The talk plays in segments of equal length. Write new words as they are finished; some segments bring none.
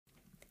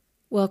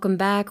Welcome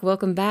back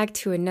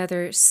to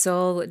another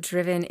soul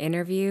driven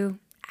interview.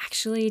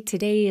 Actually,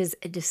 today is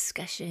a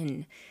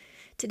discussion.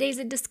 Today's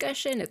a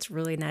discussion. It's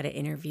really not an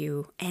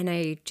interview. And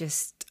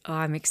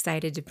I'm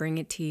excited to bring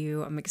it to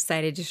you. I'm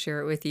excited to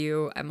share it with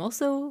you. I'm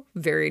also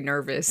very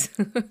nervous.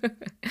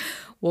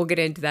 We'll get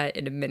into that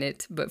in a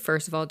minute. But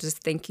first of all,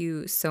 just thank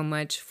you so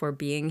much for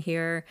being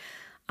here.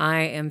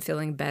 I am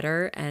feeling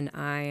better and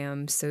I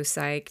am so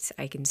psyched.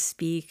 I can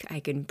speak, I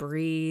can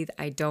breathe.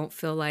 I don't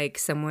feel like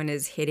someone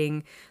is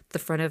hitting the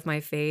front of my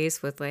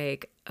face with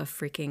like a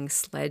freaking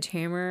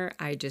sledgehammer.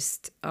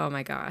 Oh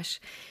my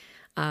gosh.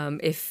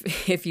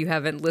 If you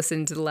haven't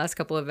listened to the last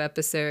couple of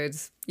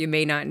episodes, you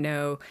may not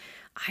know.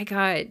 I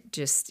got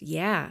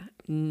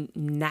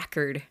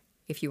knackered,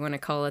 if you want to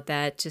call it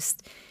that,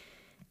 just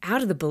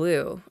out of the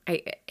blue.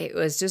 It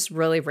was just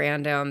really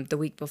random. The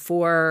week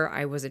before,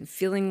 I wasn't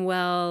feeling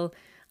well.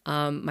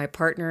 My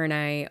partner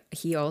and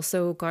he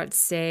also got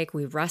sick.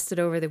 We rested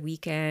over the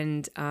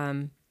weekend.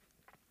 And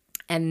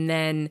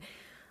then,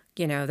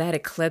 that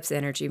eclipse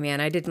energy,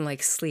 man, I didn't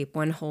like sleep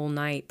one whole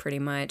night pretty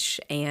much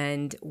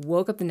and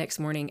woke up the next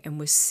morning and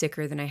was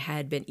sicker than I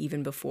had been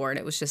even before. And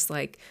it was just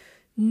like,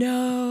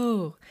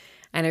 no.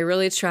 And I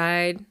really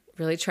tried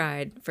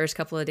first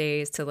couple of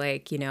days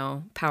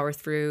to power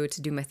through,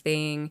 to do my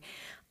thing,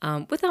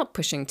 without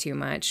pushing too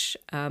much,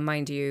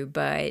 mind you.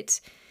 But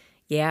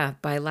yeah,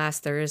 by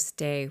last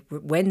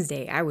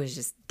Wednesday, I was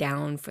just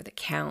down for the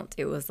count.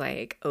 It was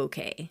like,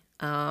 okay.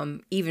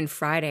 Even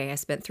Friday, I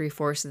spent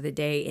 3/4 of the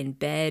day in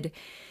bed.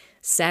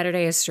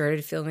 Saturday, I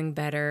started feeling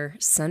better.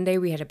 Sunday,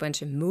 we had a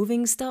bunch of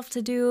moving stuff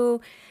to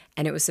do,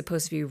 and it was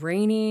supposed to be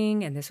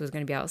raining, and this was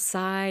going to be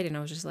outside, and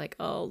I was just like,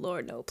 oh,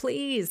 Lord, no,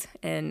 please.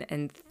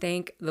 And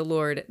thank the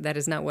Lord that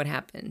is not what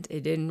happened.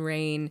 It didn't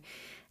rain.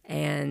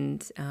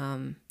 And,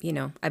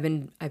 I've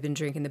been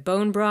drinking the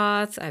bone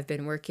broth. I've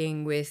been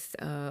working with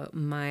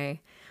my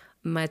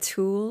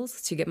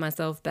tools to get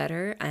myself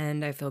better,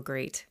 and I feel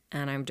great.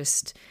 And I'm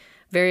just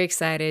very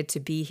excited to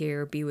be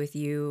here, be with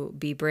you,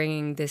 be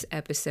bringing this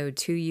episode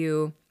to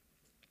you.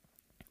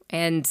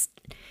 And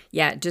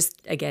yeah, just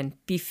again,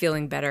 be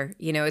feeling better.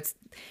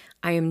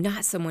 I am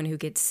not someone who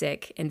gets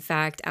sick. In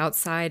fact,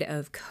 outside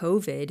of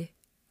COVID,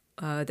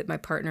 that my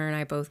partner and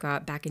I both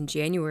got back in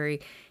January,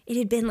 it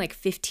had been like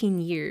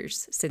 15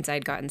 years since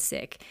I'd gotten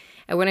sick.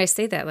 And when I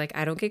say that, like,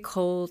 I don't get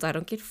colds, I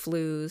don't get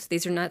flus.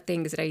 These are not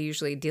things that I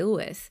usually deal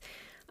with.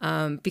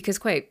 Because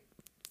quite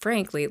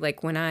frankly,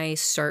 like when I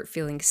start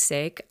feeling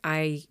sick,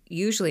 I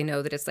usually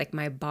know that it's like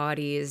my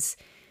body's,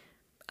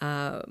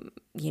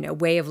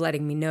 way of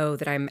letting me know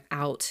that I'm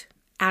out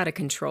of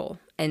control.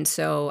 And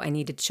so I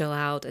need to chill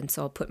out. And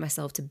so I'll put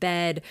myself to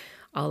bed.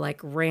 I'll like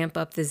ramp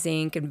up the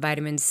zinc and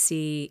vitamin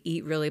C,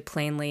 eat really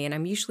plainly, and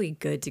I'm usually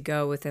good to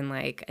go within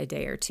like a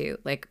day or two.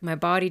 Like my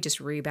body just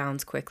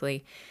rebounds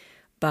quickly.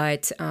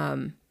 But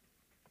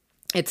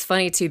it's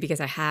funny too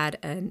because I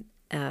had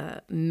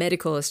a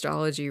medical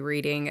astrology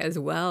reading as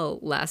well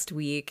last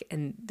week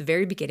and the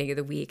very beginning of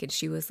the week, and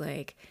she was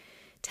like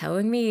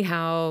telling me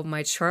how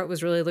my chart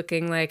was really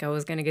looking like I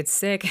was gonna get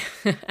sick,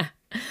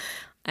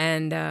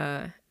 and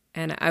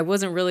I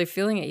wasn't really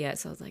feeling it yet,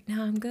 so I was like,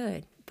 no, I'm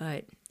good.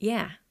 But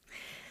yeah.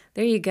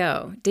 There you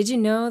go. Did you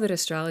know that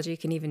astrology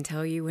can even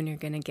tell you when you're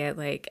going to get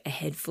like a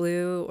head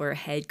flu or a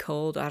head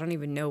cold? I don't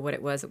even know what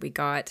it was that we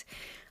got.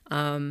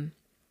 I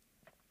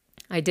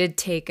did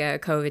take a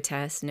COVID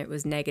test and it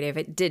was negative.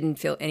 It didn't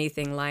feel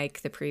anything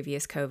like the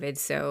previous COVID,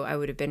 so I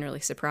would have been really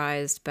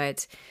surprised.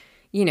 But,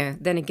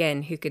 then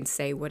again, who can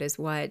say what is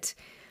what?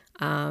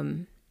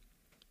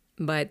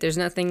 But there's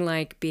nothing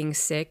like being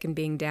sick and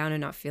being down and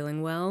not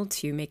feeling well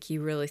to make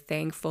you really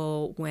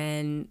thankful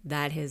when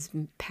that has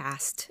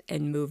passed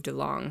and moved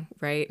along,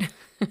 right?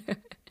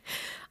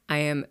 I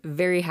am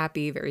very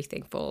happy, very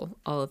thankful,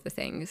 all of the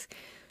things.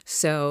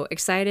 So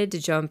excited to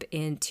jump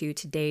into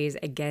today's,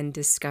 again,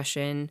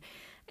 discussion.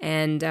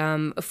 And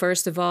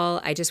first of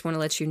all, I just want to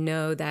let you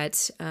know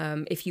that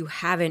if you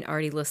haven't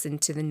already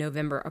listened to the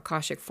November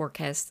Akashic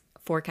forecast,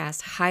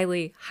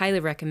 highly, highly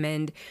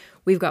recommend.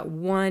 We've got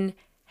one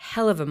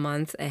hell of a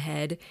month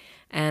ahead,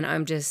 and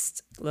I've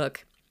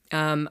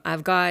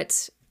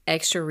got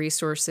extra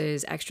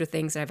resources, extra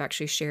things that I've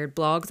actually shared,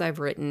 blogs I've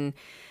written,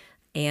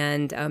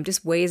 and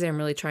just ways that I'm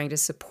really trying to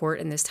support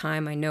in this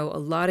time. I know a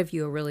lot of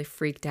you are really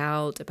freaked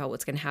out about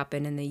what's going to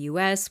happen in the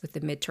US with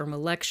the midterm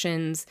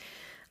elections.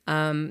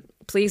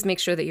 Please make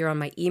sure that you're on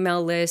my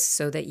email list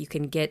so that you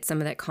can get some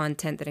of that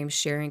content that I'm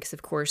sharing, because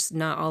of course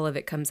not all of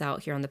it comes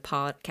out here on the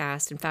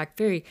podcast. In fact,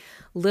 very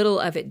little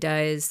of it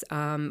does.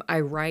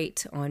 I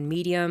write on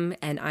Medium,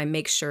 and I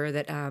make sure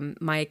that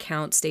my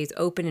account stays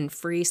open and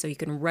free so you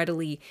can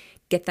readily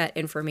get that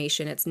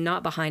information. It's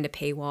not behind a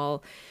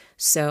paywall.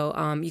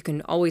 So you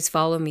can always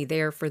follow me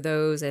there for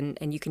those, and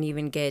you can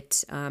even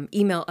get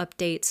email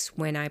updates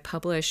when I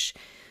publish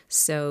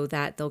so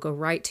that they'll go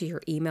right to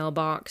your email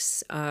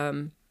box.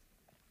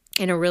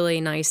 In a really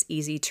nice,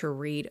 easy to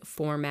read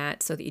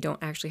format so that you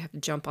don't actually have to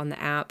jump on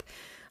the app.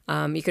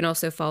 You can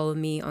also follow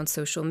me on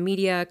social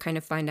media, kind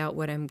of find out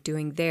what I'm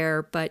doing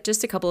there, but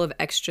just a couple of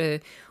extra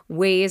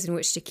ways in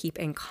which to keep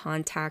in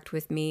contact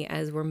with me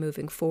as we're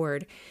moving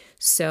forward.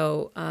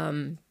 So,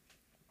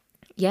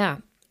 yeah,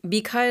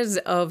 because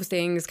of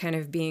things kind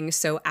of being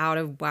so out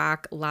of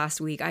whack last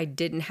week, I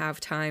didn't have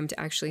time to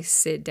actually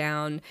sit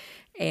down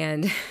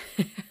and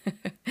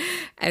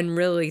and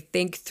really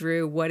think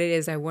through what it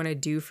is I want to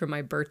do for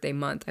my birthday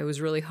month. I was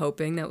really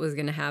hoping that was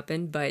going to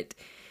happen, but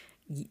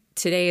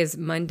today is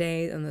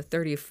Monday on the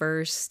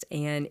 31st,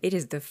 and it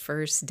is the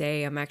first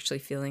day I'm actually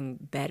feeling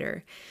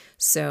better.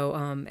 So,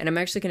 and I'm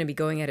actually going to be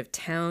going out of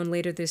town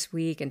later this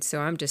week, and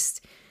so I'm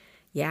just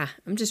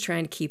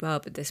trying to keep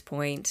up at this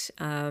point,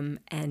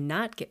 and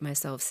not get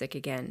myself sick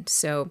again.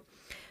 So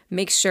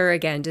make sure,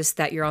 again, just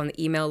that you're on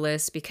the email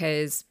list,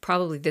 because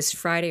probably this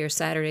Friday or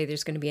Saturday,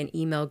 there's going to be an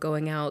email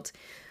going out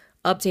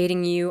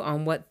updating you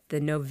on what the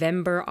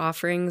November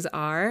offerings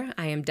are.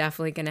 I am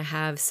definitely going to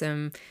have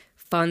some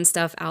fun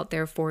stuff out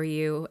there for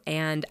you.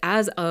 And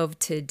as of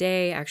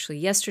today, actually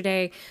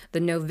yesterday, the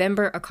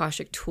November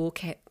Akashic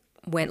Toolkit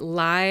went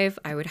live.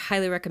 I would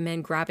highly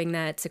recommend grabbing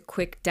that. It's a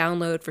quick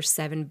download for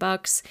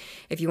 $7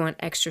 if you want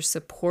extra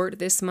support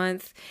this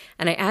month.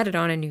 And I added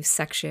on a new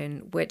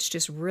section which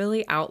just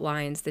really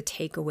outlines the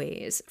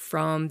takeaways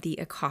from the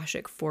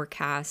Akashic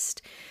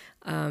forecast.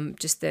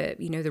 Just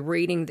the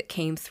reading that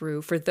came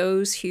through for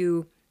those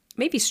who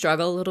maybe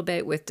struggle a little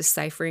bit with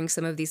deciphering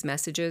some of these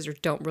messages or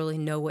don't really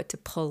know what to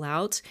pull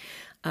out.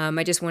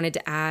 I just wanted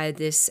to add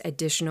this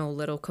additional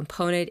little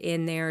component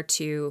in there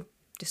to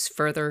just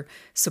further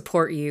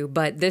support you.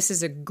 But this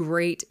is a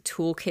great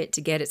toolkit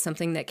to get. It's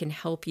something that can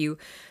help you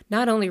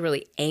not only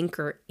really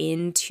anchor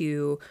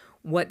into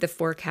what the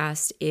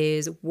forecast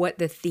is, what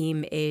the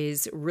theme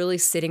is, really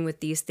sitting with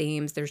these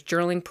themes. There's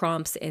journaling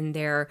prompts in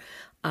there.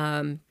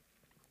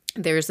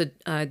 There's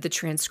the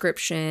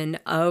transcription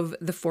of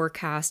the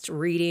forecast,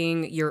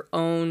 reading your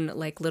own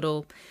like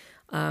little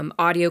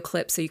audio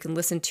clip so you can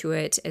listen to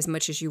it as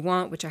much as you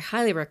want, which I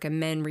highly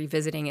recommend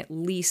revisiting at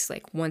least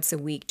like once a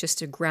week just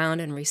to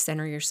ground and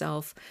recenter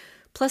yourself.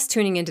 Plus,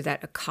 tuning into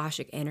that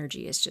Akashic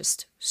energy is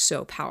just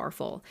so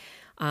powerful.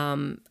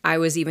 I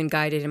was even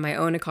guided in my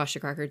own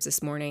Akashic Records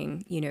this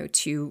morning,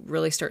 to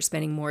really start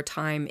spending more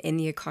time in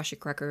the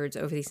Akashic Records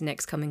over these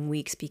next coming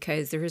weeks,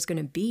 because there is going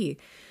to be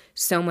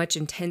so much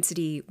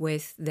intensity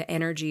with the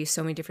energy,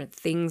 so many different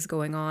things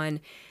going on.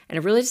 And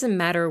it really doesn't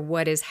matter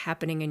what is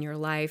happening in your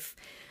life.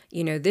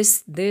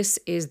 This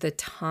is the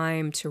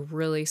time to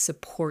really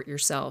support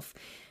yourself.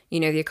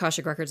 The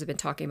Akashic Records have been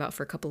talking about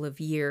for a couple of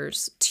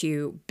years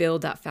to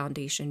build that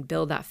foundation.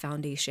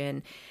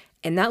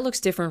 And that looks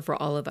different for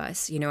all of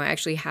us. I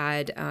actually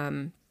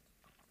had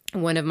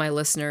one of my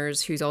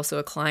listeners who's also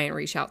a client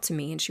reach out to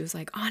me, and she was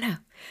like,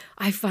 Anna,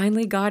 I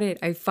finally got it.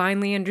 I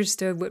finally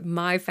understood what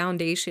my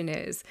foundation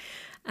is.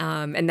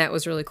 And that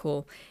was really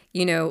cool.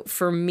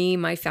 For me,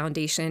 my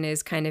foundation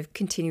is kind of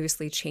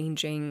continuously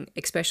changing,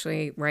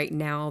 especially right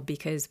now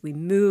because we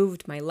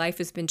moved. My life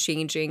has been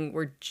changing.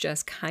 We're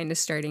just kind of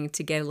starting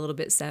to get a little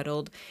bit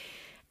settled.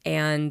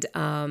 And,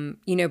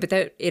 but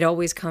that it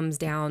always comes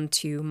down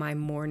to my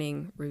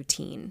morning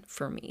routine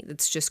for me.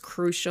 That's just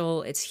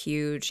crucial. It's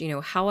huge.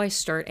 How I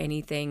start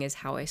anything is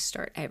how I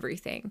start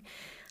everything.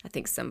 I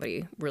think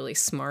somebody really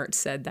smart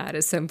said that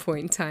at some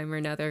point in time or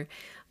another.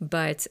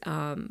 But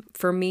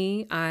for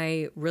me,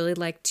 I really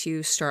like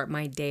to start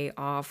my day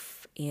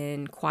off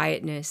in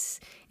quietness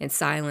and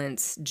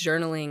silence,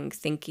 journaling,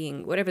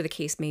 thinking, whatever the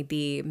case may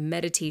be,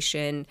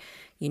 meditation,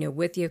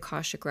 with the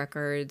Akashic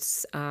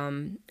Records,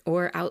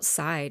 or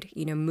outside,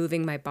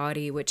 moving my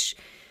body, which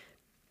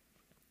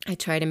I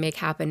try to make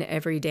happen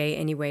every day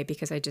anyway,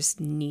 because I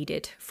just need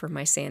it for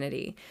my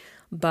sanity.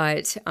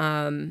 But,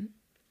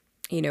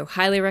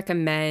 highly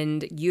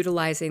recommend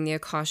utilizing the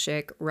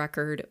Akashic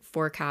Record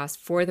forecast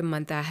for the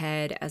month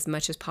ahead as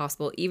much as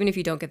possible, even if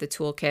you don't get the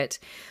toolkit.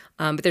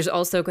 But there's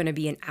also going to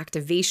be an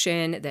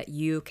activation that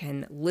you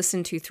can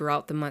listen to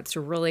throughout the month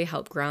to really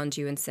help ground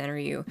you and center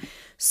you.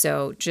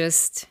 So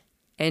just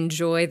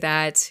enjoy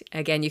that.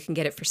 Again, you can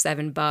get it for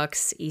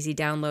 $7, easy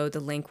download. The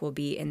link will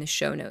be in the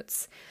show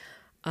notes.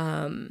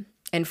 And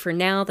for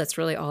now, that's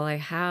really all I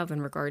have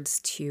in regards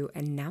to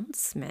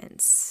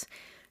announcements.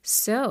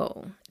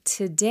 So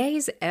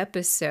today's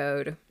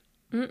episode,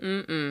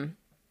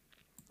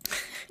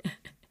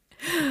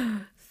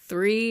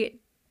 three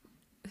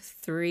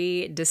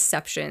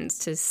deceptions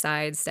to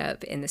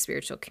sidestep in the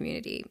spiritual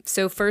community.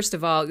 So first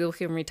of all, you'll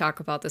hear me talk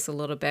about this a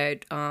little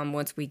bit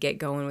once we get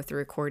going with the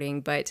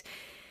recording, but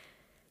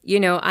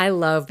I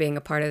love being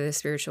a part of the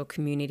spiritual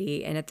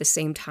community, and at the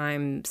same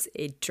time,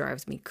 it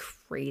drives me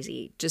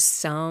crazy. Just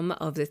some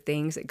of the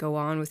things that go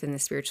on within the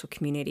spiritual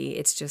community.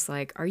 It's just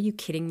like, are you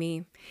kidding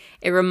me?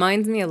 It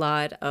reminds me a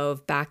lot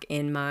of back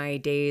in my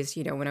days,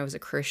 when I was a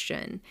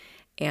Christian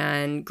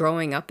and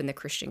growing up in the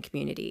Christian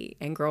community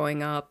and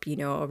growing up,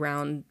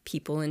 around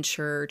people in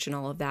church and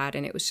all of that.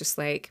 And it was just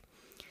like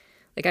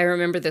I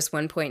remember this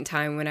one point in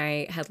time when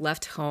I had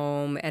left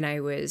home and I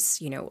was,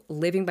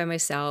 living by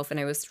myself, and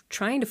I was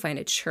trying to find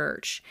a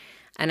church.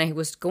 And I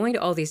was going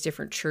to all these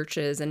different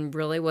churches and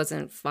really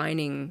wasn't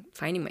finding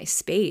my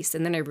space.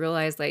 And then I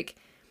realized, like,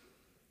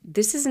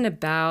 this isn't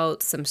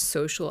about some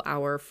social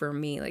hour for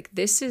me. Like,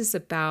 this is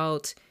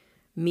about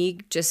me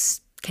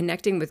just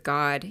connecting with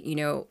God,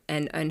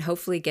 and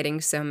hopefully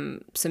getting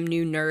some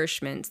new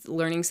nourishment,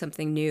 learning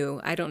something new.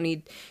 I don't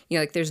need,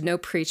 like, there's no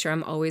preacher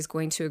I'm always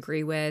going to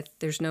agree with.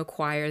 There's no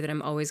choir that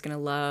I'm always going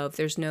to love.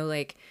 There's no,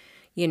 like,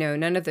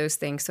 none of those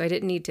things. So I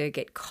didn't need to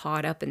get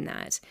caught up in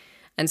that.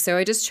 And so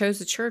I just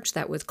chose a church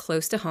that was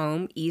close to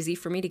home, easy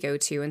for me to go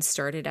to, and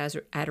started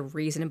at a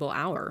reasonable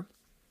hour.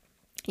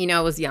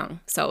 I was young,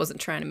 so I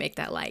wasn't trying to make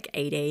that like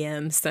 8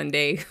 a.m.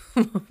 Sunday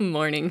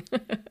morning.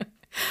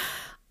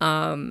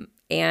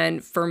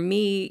 And for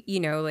me,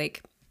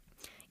 like,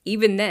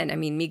 even then, I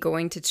mean, me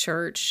going to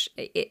church,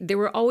 there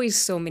were always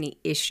so many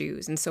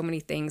issues and so many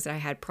things that I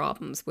had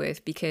problems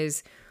with,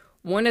 because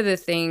one of the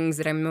things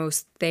that I'm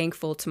most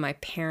thankful to my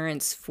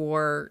parents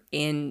for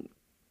in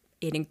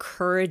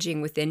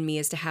encouraging within me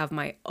is to have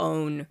my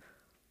own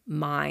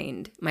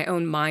mind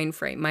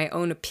frame, my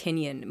own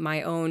opinion,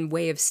 my own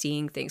way of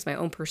seeing things, my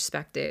own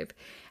perspective.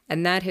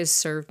 And that has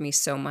served me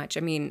so much.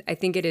 I mean, I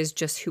think it is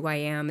just who I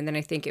am. And then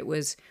I think it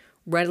was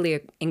readily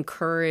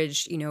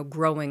encouraged,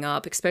 growing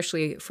up,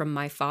 especially from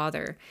my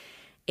father.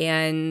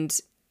 And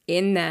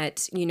in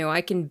that,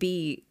 I can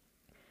be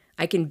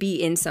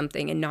in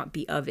something and not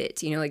be of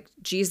it. Like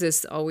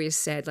Jesus always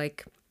said,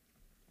 like,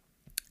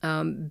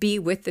 be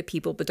with the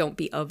people, but don't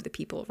be of the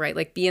people, right?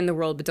 Like, be in the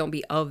world, but don't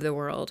be of the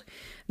world.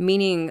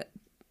 Meaning,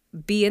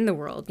 be in the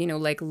world,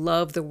 like,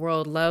 love the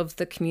world, love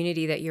the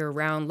community that you're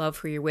around, love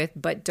who you're with,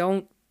 but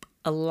don't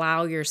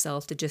allow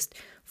yourself to just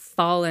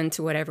fall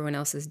into what everyone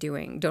else is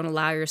doing. Don't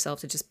allow yourself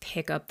to just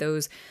pick up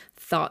those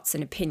thoughts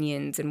and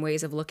opinions and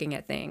ways of looking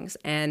at things.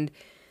 And,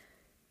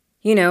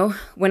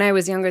 when I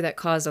was younger, that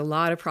caused a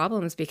lot of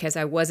problems because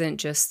I wasn't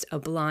just a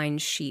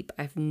blind sheep.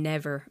 I've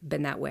never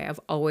been that way. I've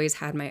always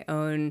had my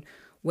own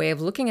way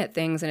of looking at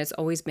things, and it's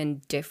always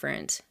been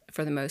different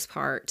for the most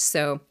part.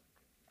 So,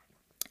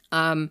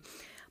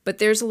 but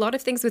there's a lot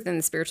of things within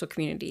the spiritual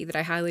community that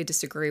I highly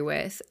disagree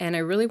with. And I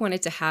really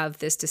wanted to have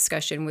this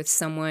discussion with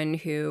someone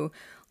who,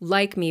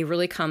 like me,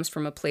 really comes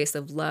from a place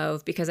of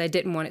love, because I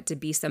didn't want it to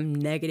be some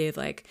negative,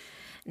 like,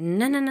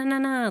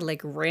 no,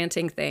 like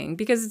ranting thing,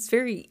 because it's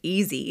very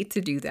easy to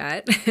do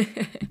that,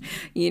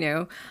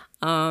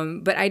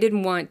 but I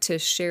didn't want to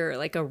share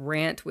like a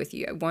rant with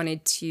you. I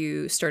wanted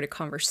to start a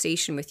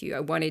conversation with you.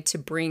 I wanted to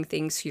bring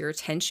things to your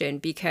attention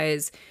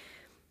because,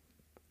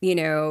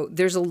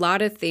 there's a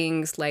lot of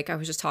things, like I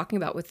was just talking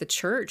about with the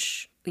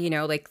church,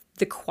 like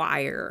the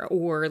choir,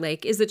 or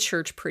like, is the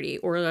church pretty,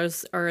 or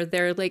are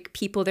there like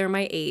people there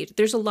my age?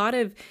 There's a lot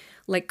of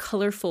like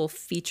colorful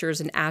features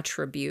and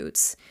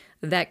attributes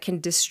that can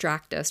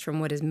distract us from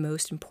what is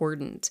most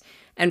important.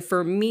 And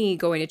for me,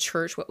 going to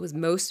church, what was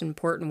most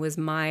important was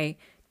my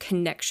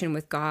connection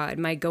with God,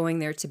 my going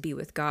there to be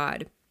with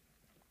God.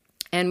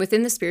 And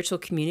within the spiritual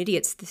community,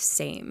 it's the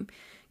same.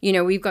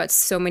 We've got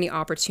so many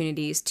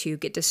opportunities to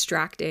get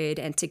distracted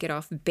and to get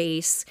off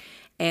base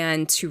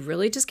and to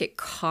really just get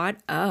caught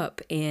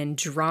up in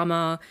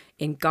drama,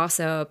 in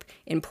gossip,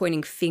 in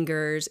pointing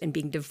fingers and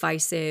being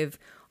divisive,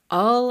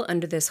 all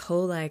under this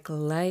whole like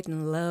light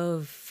and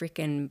love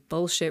freaking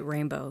bullshit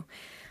rainbow.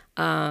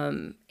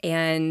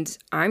 And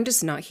I'm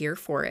just not here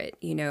for it.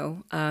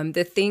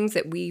 The things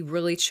that we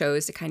really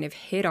chose to kind of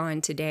hit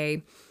on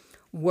today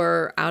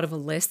were out of a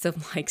list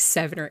of like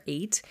 7 or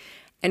 8.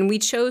 And we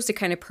chose to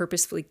kind of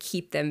purposefully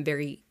keep them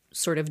very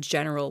sort of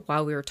general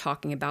while we were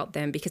talking about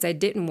them, because I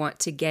didn't want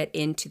to get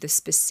into the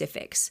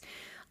specifics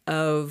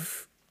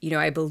of,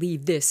 I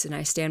believe this and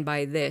I stand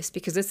by this,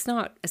 because it's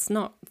not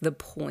the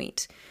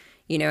point.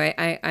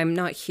 I'm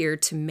not here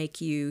to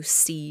make you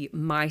see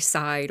my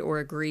side or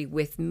agree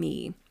with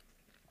me.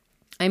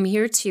 I'm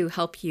here to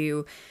help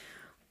you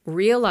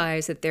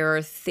realize that there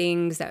are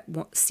things that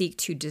seek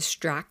to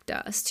distract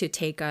us, to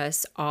take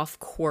us off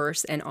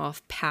course and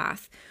off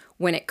path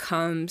when it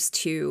comes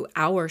to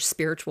our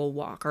spiritual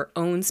walk, our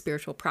own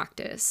spiritual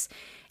practice.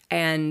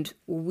 And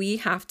we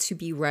have to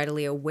be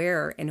readily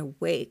aware and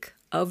awake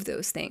of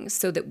those things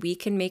so that we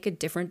can make a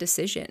different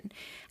decision.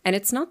 And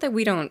it's not that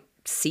we don't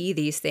see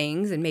these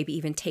things and maybe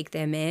even take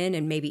them in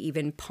and maybe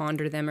even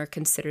ponder them or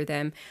consider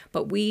them,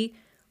 but we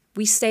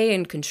stay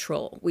in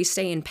control. We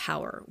stay in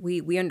power.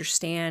 We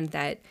understand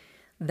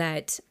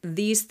that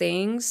these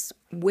things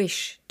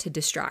wish to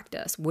distract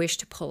us, wish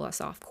to pull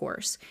us off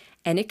course.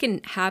 And it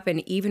can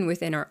happen even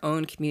within our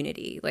own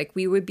community. Like,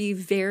 we would be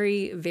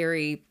very,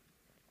 very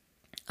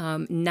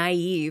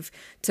naive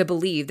to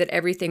believe that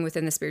everything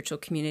within the spiritual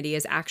community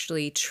is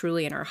actually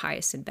truly in our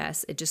highest and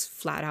best. It just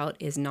flat out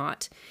is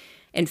not.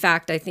 In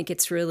fact, I think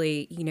it's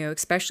really,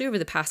 especially over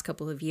the past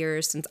couple of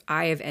years since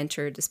I have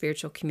entered the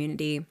spiritual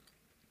community,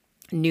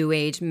 new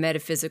age,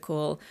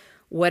 metaphysical,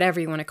 whatever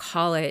you want to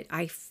call it,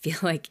 I feel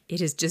like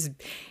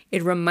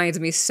it reminds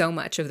me so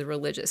much of the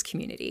religious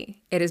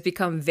community. It has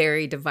become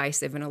very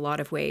divisive in a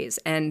lot of ways.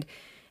 And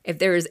if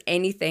there is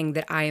anything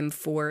that I am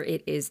for,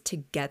 it is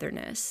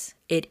togetherness.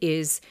 It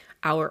is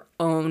our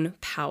own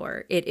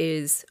power. It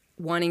is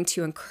wanting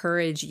to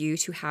encourage you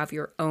to have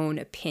your own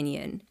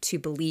opinion, to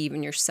believe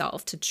in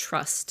yourself, to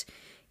trust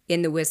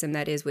in the wisdom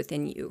that is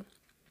within you.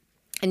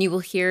 And you will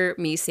hear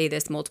me say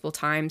this multiple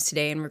times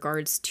today in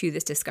regards to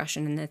this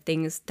discussion and the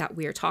things that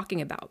we are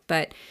talking about.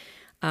 But,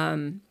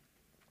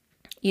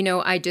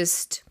 I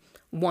just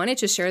wanted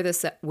to share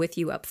this with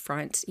you up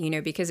front,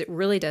 because it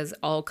really does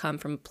all come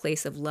from a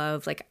place of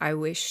love. Like, I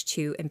wish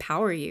to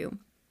empower you.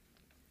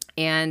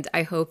 And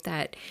I hope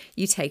that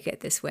you take it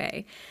this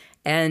way.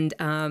 And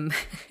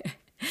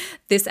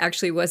this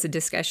actually was a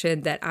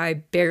discussion that I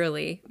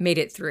barely made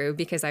it through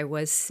because I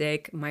was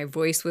sick. My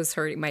voice was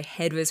hurting. My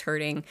head was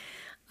hurting.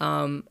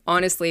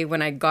 Honestly,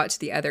 when I got to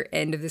the other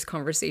end of this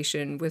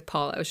conversation with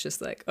Paul, I was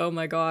just like, oh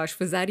my gosh,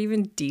 was that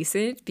even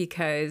decent?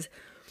 Because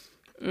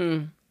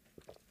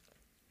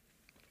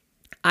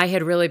I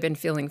had really been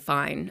feeling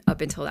fine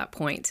up until that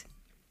point.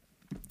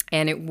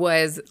 And it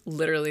was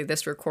literally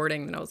this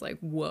recording that I was like,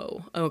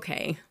 whoa,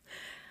 okay.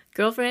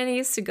 Girlfriend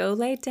needs to go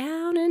lay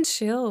down and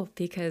chill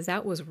because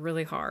that was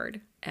really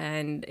hard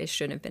and it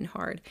shouldn't have been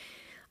hard.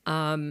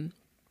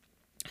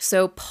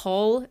 So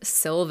Paul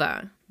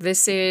Silva,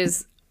 this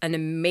is an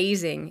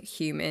amazing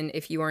human.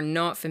 If you are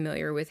not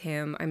familiar with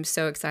him, I'm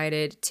so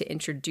excited to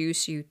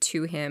introduce you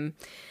to him.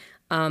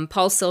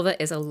 Paul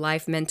Silva is a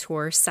life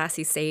mentor,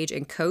 sassy sage,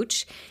 and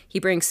coach. He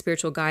brings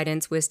spiritual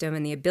guidance, wisdom,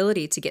 and the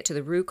ability to get to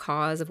the root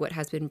cause of what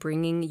has been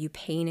bringing you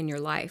pain in your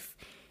life.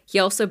 He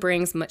also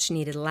brings much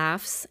needed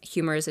laughs.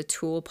 Humor is a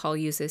tool Paul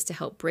uses to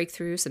help break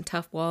through some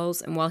tough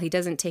walls. And while he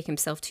doesn't take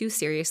himself too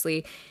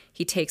seriously,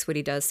 he takes what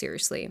he does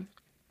seriously.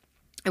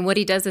 And what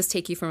he does is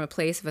take you from a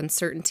place of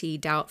uncertainty,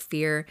 doubt,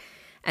 fear,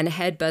 and a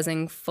head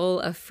buzzing full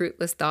of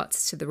fruitless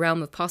thoughts to the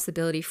realm of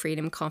possibility,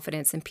 freedom,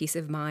 confidence, and peace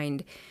of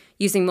mind.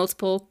 Using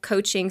multiple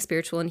coaching,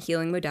 spiritual, and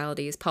healing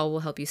modalities, Paul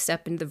will help you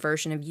step into the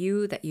version of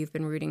you that you've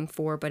been rooting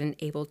for but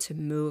unable to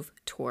move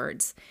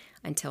towards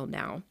until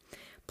now.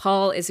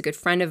 Paul is a good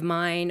friend of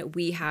mine.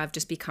 We have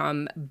just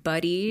become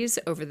buddies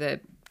over the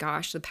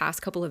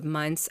past couple of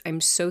months.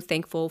 I'm so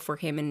thankful for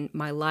him in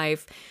my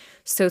life.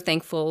 So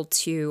thankful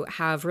to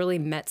have really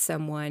met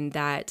someone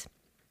that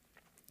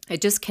I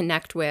just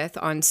connect with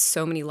on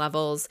so many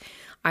levels.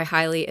 I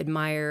highly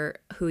admire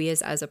who he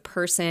is as a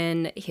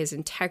person, his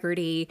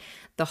integrity,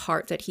 the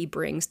heart that he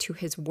brings to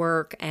his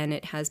work, and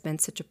it has been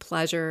such a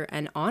pleasure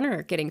and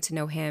honor getting to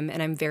know him,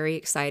 and I'm very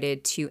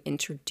excited to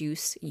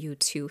introduce you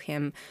to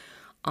him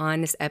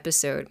on this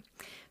episode.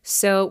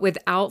 So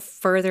without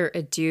further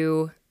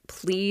ado,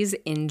 please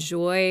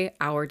enjoy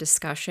our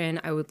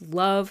discussion. I would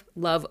love,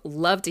 love,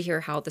 love to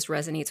hear how this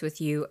resonates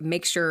with you.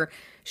 Make sure,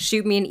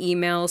 shoot me an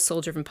email,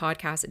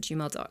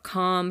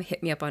 souldrivenpodcast@gmail.com.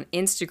 Hit me up on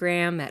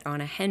Instagram at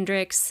Anna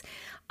Hendricks.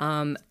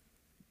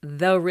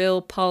 The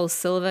real Paul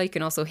Silva. You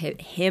can also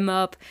hit him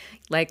up.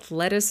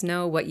 Let us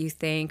know what you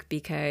think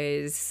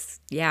because,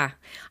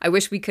 I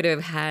wish we could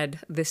have had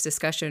this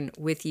discussion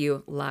with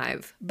you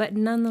live. But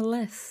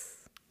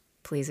nonetheless,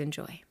 please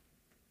enjoy.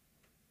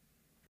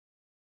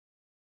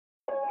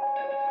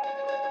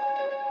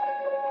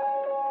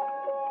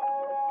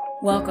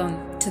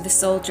 Welcome to the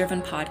Soul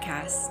Driven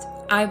Podcast.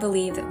 I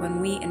believe that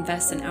when we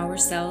invest in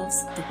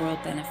ourselves, the world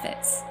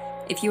benefits.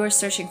 If you are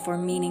searching for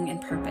meaning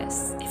and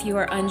purpose, if you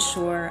are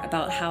unsure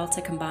about how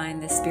to combine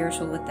the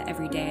spiritual with the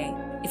everyday,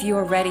 if you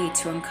are ready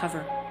to uncover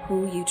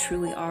who you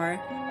truly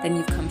are, then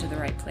you've come to the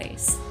right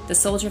place. The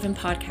Soul Driven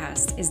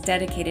Podcast is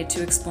dedicated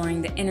to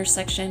exploring the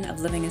intersection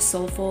of living a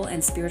soulful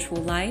and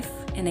spiritual life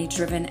in a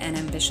driven and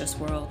ambitious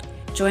world.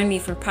 Join me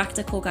for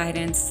practical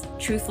guidance,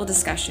 truthful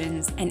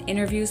discussions, and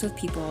interviews with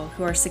people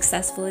who are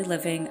successfully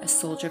living a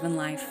soul-driven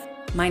life.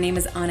 My name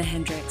is Anna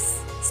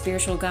Hendricks,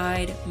 spiritual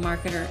guide,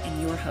 marketer,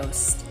 and your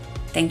host.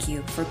 Thank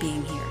you for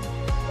being here.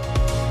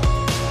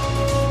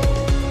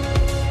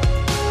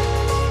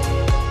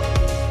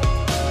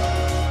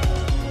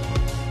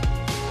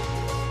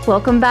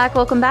 Welcome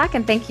back,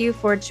 and thank you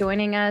for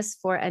joining us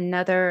for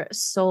another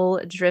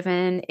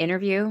soul-driven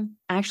interview.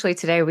 Actually,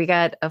 today we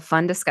got a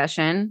fun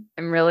discussion.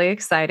 I'm really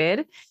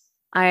excited.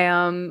 I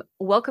am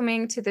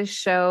welcoming to the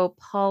show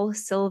Paul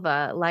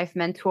Silva, life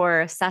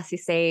mentor, sassy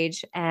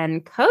sage,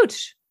 and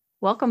coach.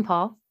 Welcome,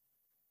 Paul.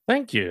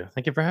 Thank you.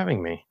 Thank you for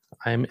having me.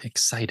 I'm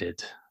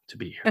excited to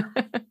be here.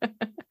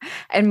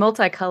 And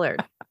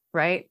multicolored,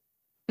 right?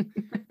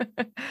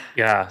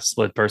 Yeah,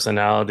 split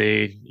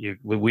personality.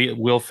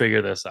 We'll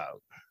figure this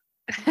out.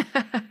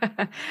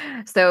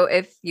 So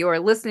if you're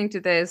listening to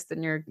this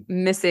and you're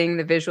missing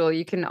the visual,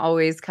 you can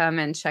always come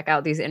and check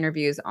out these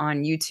interviews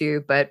on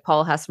YouTube. But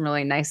Paul has some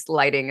really nice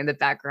lighting in the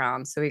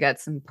background. So we got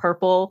some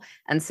purple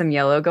and some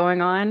yellow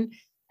going on.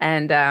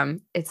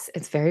 And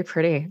it's very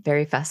pretty,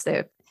 very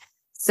festive.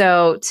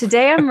 So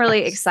today I'm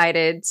really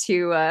excited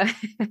to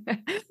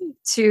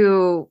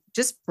to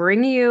just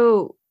bring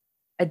you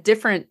a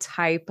different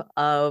type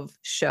of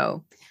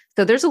show.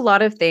 So there's a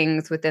lot of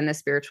things within the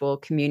spiritual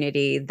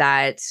community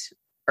that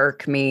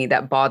irk me,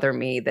 that bother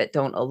me, that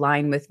don't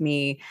align with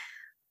me.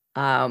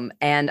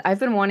 And I've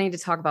been wanting to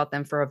talk about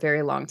them for a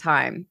very long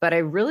time, but I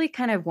really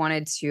kind of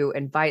wanted to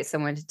invite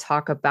someone to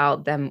talk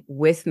about them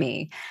with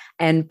me.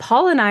 And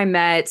Paul and I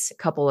met a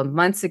couple of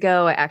months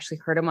ago. I actually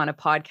heard him on a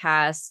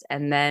podcast,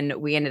 and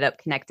then we ended up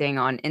connecting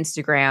on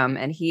Instagram,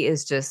 and he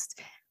is just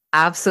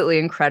absolutely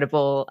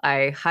incredible.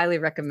 I highly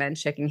recommend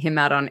checking him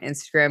out on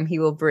Instagram. He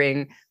will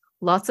bring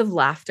lots of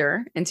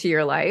laughter into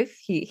your life.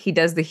 He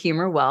does the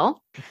humor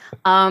well,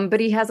 but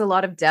he has a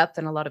lot of depth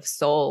and a lot of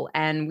soul.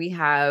 And we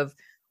have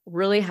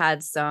really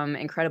had some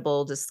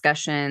incredible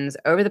discussions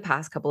over the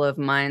past couple of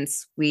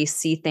months. We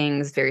see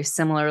things very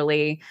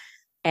similarly.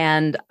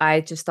 And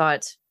I just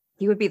thought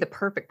he would be the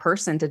perfect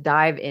person to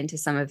dive into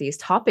some of these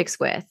topics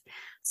with.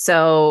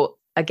 So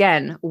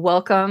again,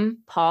 welcome,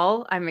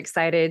 Paul. I'm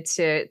excited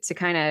to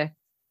kind of,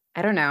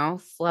 I don't know,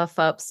 fluff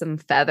up some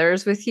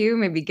feathers with you,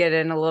 maybe get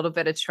in a little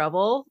bit of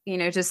trouble,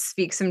 just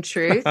speak some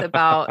truth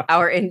about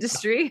our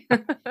industry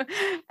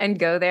and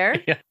go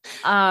there.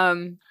 Yeah.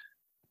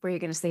 Were you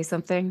going to say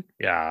something?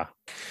 Yeah.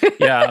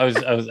 Yeah. I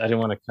didn't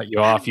want to cut you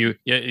off. You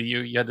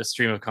had the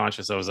stream of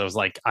consciousness. I was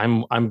like,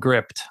 I'm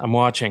gripped. I'm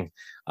watching.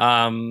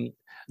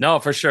 No,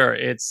 for sure.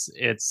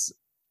 It's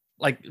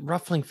like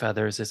ruffling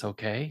feathers is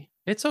okay.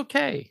 It's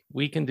okay.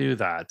 We can do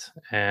that.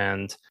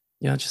 And,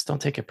 just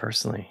don't take it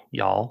personally,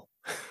 y'all.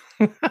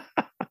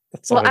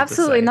 That's all Well, I have to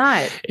absolutely say.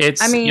 not.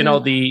 It's, I mean, no,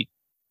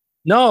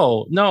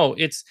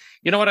 it's,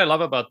 what I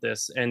love about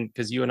this, and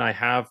because you and I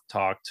have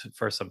talked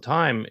for some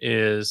time,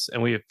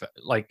 and we've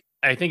like,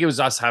 I think it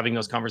was us having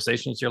those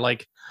conversations. You're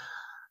like,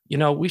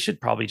 we should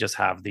probably just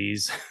have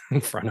these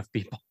in front of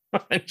people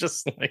and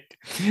just like,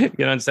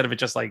 instead of it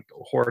just like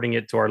hoarding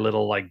it to our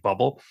little like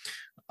bubble.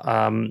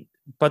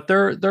 But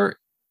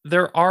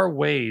there are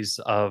ways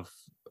of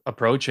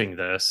approaching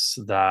this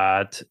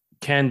that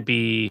can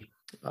be,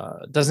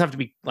 doesn't have to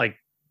be like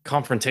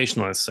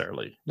confrontational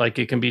necessarily. Like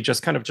it can be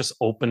just kind of just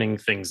opening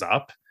things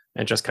up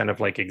and just kind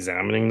of like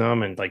examining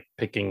them and like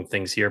picking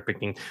things here,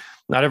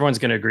 not everyone's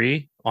going to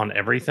agree on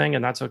everything,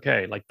 and that's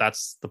okay. Like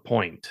that's the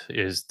point,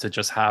 is to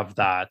just have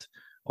that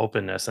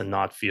openness and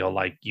not feel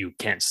like you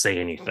can't say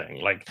anything,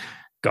 like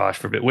gosh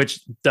forbid,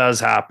 which does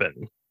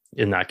happen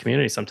in that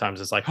community sometimes.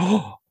 It's like,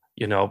 oh,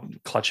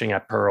 clutching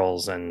at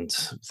pearls and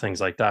things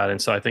like that.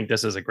 And so I think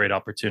this is a great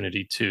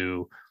opportunity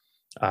to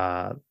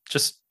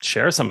just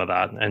share some of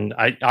that. And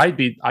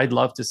I'd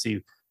love to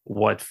see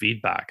what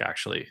feedback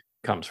actually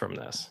comes from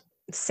this.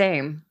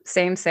 same.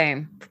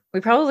 We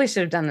probably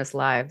should have done this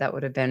live. That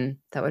would have been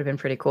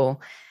pretty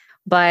cool.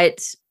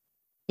 But,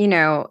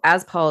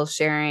 as Paul's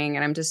sharing,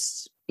 and I'm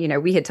just,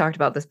 we had talked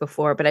about this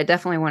before, but I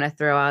definitely want to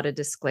throw out a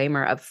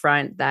disclaimer up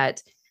front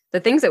that the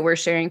things that we're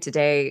sharing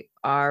today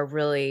are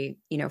really,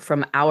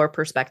 from our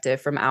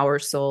perspective, from our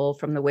soul,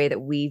 from the way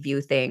that we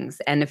view things.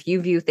 And if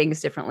you view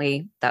things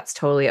differently, that's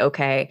totally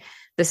okay.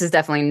 This is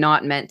definitely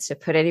not meant to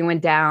put anyone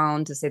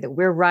down, to say that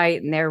we're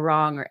right and they're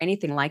wrong or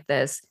anything like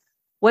this.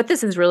 What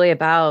this is really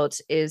about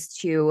is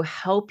to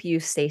help you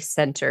stay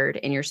centered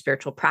in your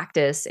spiritual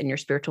practice, in your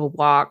spiritual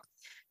walk,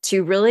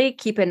 to really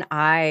keep an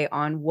eye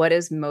on what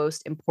is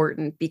most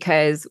important,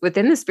 because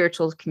within the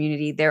spiritual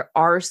community, there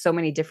are so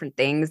many different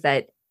things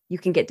that you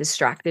can get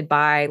distracted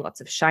by,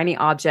 lots of shiny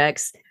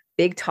objects,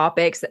 big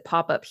topics that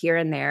pop up here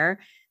and there.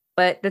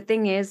 But the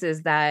thing is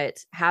that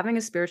having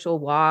a spiritual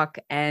walk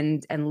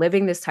and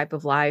living this type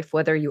of life,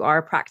 whether you are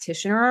a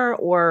practitioner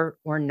or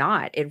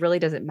not, it really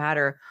doesn't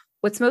matter.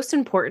 What's most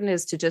important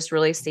is to just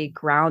really stay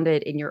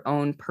grounded in your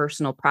own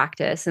personal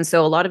practice. And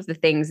so a lot of the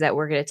things that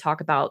we're going to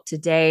talk about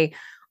today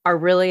are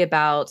really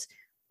about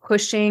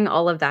pushing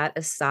all of that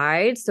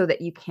aside so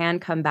that you can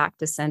come back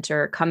to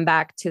center, come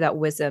back to that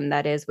wisdom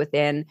that is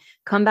within,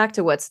 come back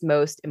to what's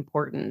most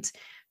important,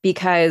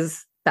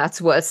 because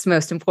that's what's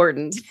most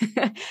important.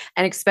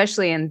 And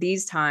especially in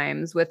these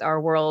times with our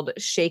world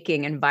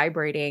shaking and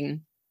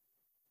vibrating,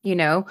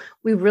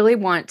 we really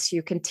want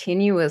to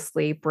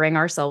continuously bring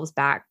ourselves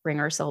back.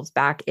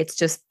 It's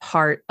just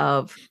part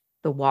of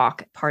the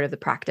walk, part of the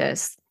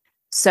practice.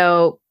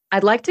 So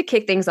I'd like to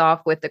kick things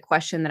off with the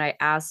question that I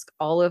ask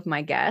all of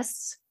my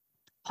guests.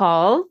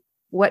 Paul,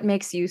 what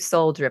makes you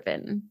soul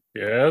driven?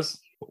 Yes.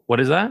 What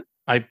is that?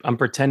 I'm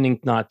pretending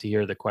not to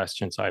hear the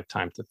question, so I have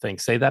time to think.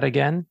 Say that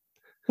again.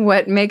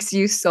 What makes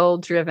you soul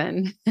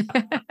driven?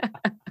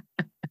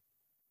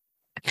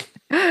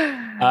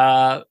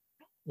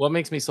 What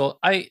makes me soul?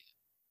 I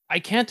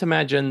can't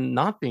imagine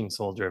not being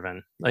soul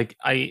driven. Like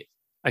I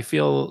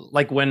feel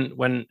like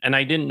when and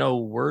I didn't know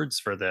words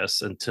for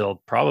this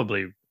until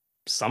probably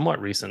somewhat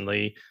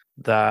recently,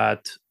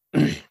 that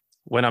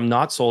when I'm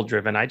not soul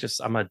driven,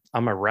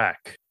 I'm a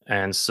wreck.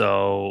 And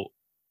so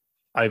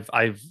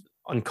I've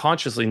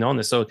unconsciously known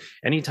this. So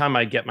anytime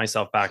I get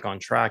myself back on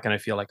track and I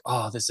feel like,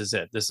 oh, this is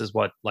it, this is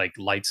what like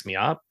lights me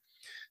up,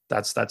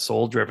 that's that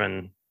soul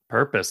driven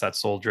purpose, that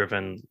soul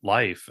driven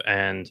life.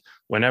 And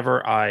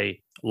whenever I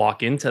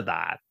lock into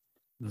that,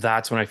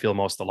 that's when I feel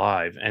most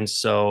alive. And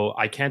so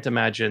I can't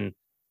imagine,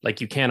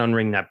 like, you can't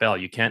unring that bell,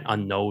 you can't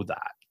unknow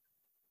that.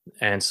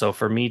 And so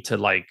for me to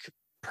like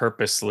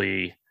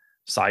purposely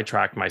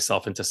sidetrack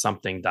myself into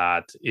something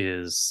that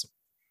is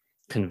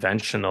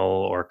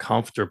conventional or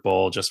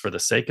comfortable just for the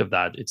sake of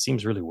that, it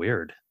seems really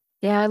weird.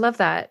 Yeah, I love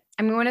that.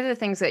 I mean, one of the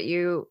things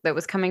that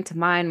was coming to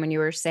mind when you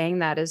were saying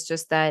that is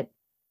just that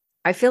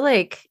I feel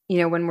like,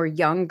 when we're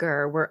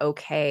younger, we're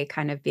okay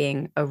kind of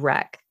being a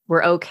wreck.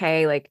 We're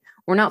okay, like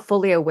we're not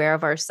fully aware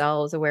of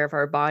ourselves, aware of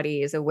our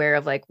bodies, aware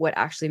of like what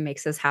actually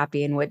makes us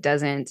happy and what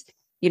doesn't,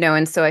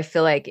 and so I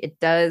feel like it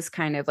does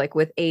kind of like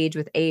with age,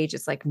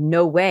 it's like,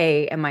 no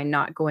way am I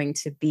not going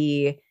to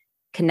be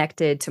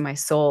connected to my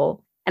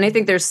soul. And I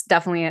think there's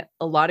definitely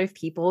a lot of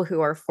people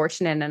who are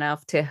fortunate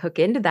enough to hook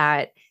into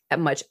that at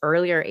much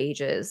earlier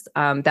ages.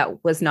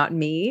 That was not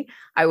me.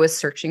 I was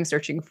searching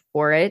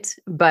for it.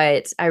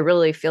 But I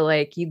really feel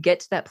like you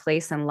get to that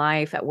place in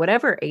life at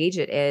whatever age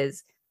it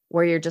is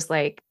where you're just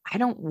like, I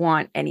don't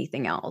want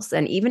anything else.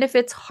 And even if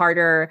it's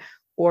harder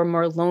or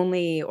more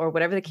lonely or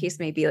whatever the case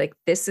may be, like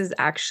this is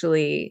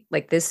actually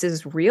like this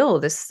is real.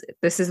 This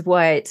is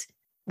what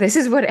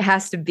it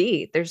has to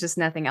be. There's just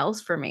nothing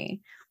else for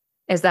me.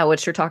 Is that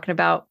what you're talking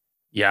about?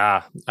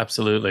 Yeah,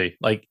 absolutely.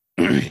 Like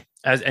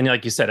and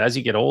like you said, as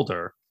you get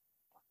older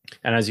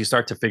and as you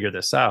start to figure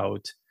this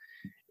out,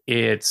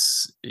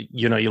 it's,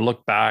 you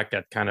look back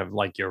at kind of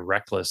like your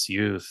reckless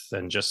youth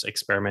and just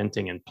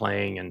experimenting and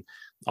playing and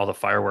all the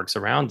fireworks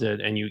around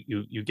it, and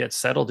you get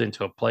settled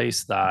into a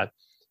place that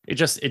it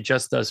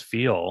just does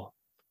feel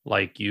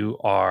like you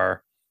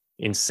are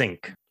in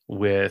sync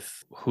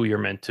with who you're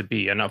meant to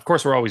be. And of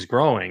course we're always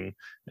growing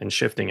and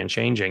shifting and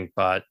changing,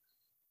 but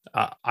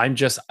I'm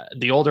just,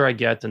 the older I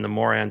get and the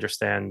more I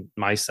understand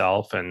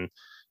myself, and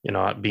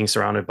being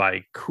surrounded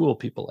by cool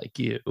people like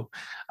you,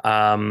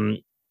 um,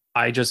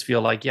 I just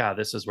feel like, yeah,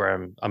 this is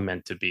where I'm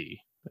meant to be.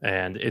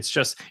 And it's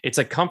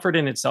a comfort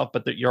in itself,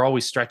 but that you're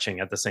always stretching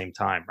at the same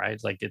time, right?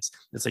 Like it's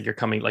like you're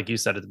coming, like you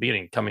said at the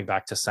beginning, coming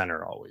back to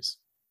center always.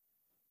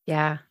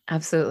 Yeah,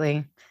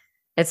 absolutely.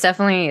 It's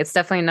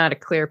definitely not a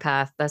clear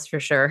path, that's for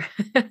sure.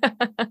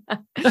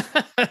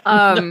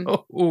 um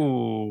No.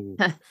 Ooh.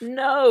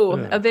 no,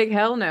 a Ugh. big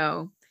hell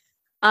no.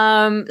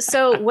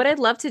 So what I'd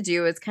love to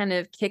do is kind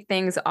of kick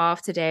things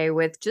off today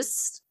with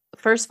just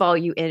first of all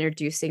you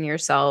introducing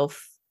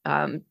yourself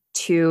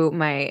to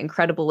my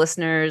incredible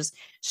listeners,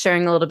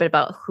 sharing a little bit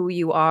about who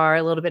you are,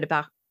 a little bit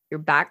about your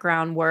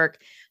background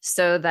work,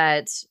 so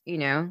that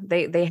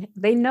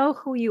they know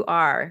who you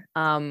are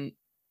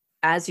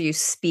as you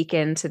speak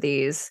into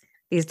these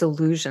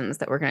delusions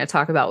that we're going to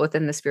talk about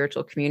within the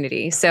spiritual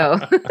community. So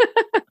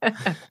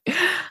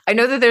I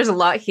know that there's a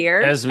lot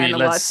here As we and a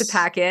lot to let's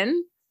pack in,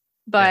 Yeah.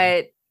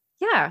 but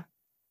yeah,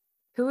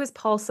 who is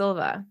Paul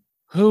Silva?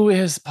 Who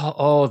is Paul?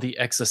 Oh, the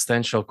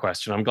existential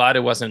question. I'm glad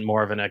it wasn't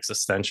more of an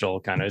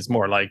existential kind of, it's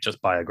more like just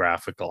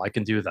biographical. I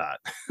can do that.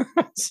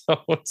 So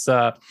it's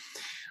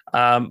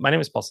my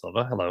name is Paul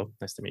Silva. Hello,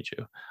 nice to meet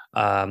you.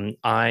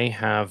 I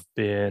have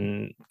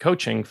been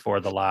coaching for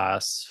the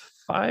last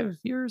 5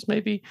 years,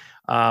 maybe.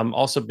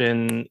 Also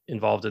been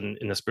involved in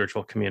the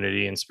spiritual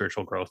community and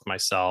spiritual growth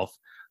myself.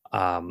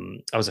 I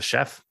was a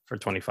chef for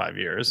 25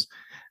 years,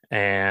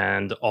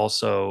 and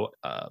also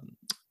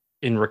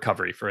in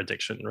recovery for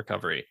addiction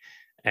recovery.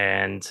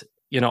 And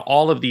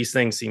all of these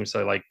things seem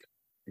so like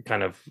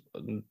kind of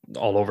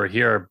all over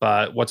here,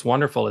 but what's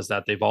wonderful is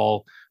that they've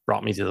all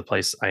brought me to the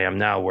place I am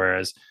now.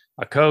 Whereas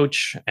a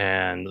coach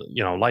and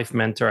life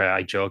mentor,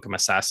 I joke I'm a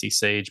sassy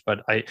sage, but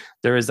I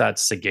there is that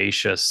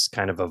sagacious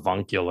kind of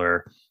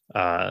avuncular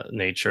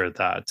nature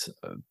that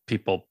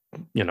people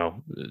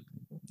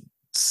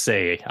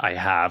say I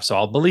have, so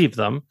I'll believe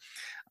them.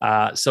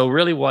 So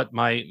really what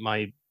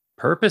my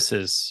purpose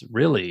is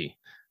really,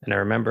 and I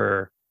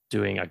remember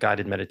doing a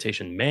guided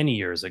meditation many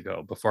years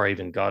ago before I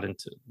even got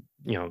into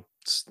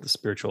the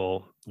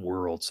spiritual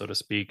world, so to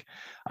speak.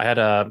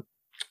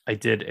 I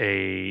did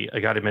a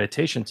guided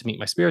meditation to meet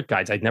my spirit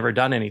guides. I'd never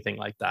done anything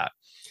like that.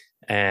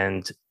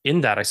 And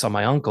in that, I saw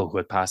my uncle who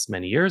had passed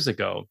many years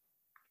ago.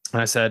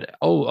 And I said,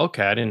 "Oh,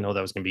 okay. I didn't know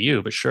that was going to be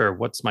you, but sure.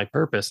 What's my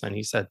purpose?" And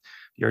he said,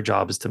 "Your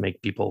job is to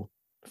make people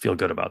feel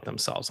good about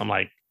themselves." I'm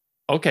like,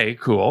 "Okay,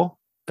 cool.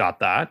 Got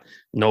that.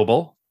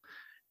 Noble.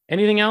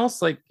 Anything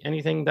else? Like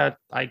anything that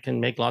I can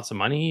make lots of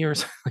money, or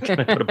can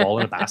I put a ball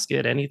in a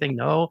basket? Anything?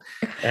 No."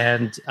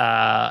 And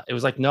it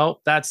was like, "No,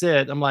 that's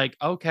it." I'm like,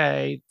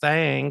 "Okay,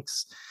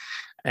 thanks."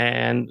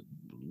 And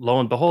lo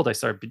and behold, I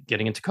started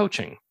getting into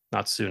coaching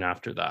not soon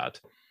after that.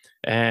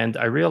 And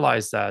I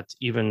realized that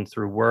even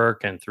through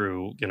work and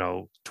through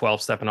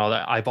 12 step and all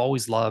that, I've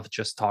always loved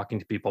just talking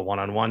to people one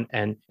on one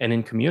and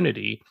in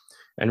community,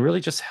 and really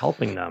just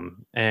helping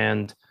them.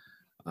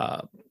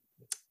 Uh,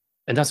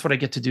 and that's what I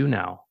get to do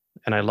now,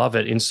 and I love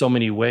it in so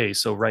many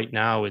ways. So right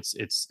now it's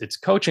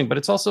coaching, but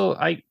it's also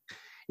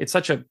it's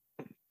such a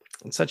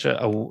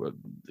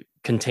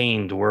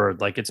contained word.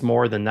 Like it's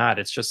more than that.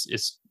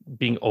 It's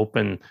being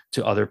open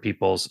to other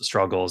people's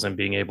struggles and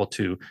being able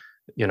to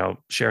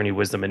share any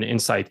wisdom and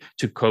insight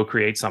to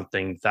co-create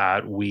something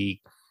that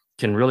we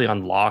can really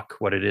unlock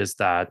what it is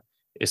that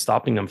is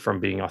stopping them from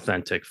being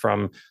authentic,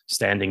 from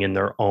standing in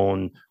their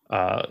own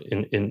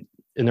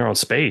in their own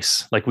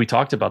space. Like we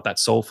talked about, that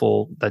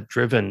soulful, that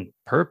driven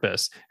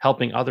purpose,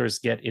 helping others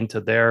get into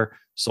their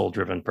soul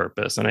driven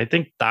purpose. And I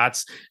think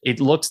it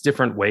looks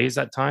different ways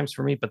at times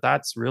for me, but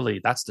that's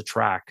the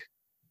track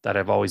that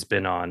I've always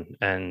been on.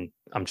 And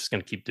I'm just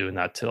going to keep doing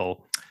that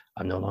till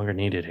I'm no longer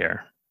needed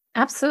here.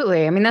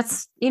 Absolutely. I mean,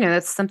 that's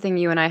something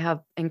you and I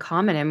have in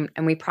common,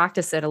 and we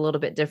practice it a little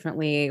bit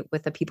differently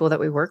with the people that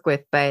we work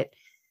with. But,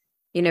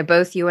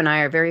 both you and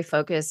I are very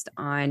focused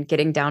on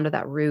getting down to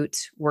that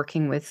root,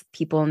 working with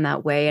people in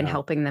that way and Yeah.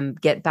 helping them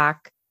get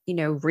back,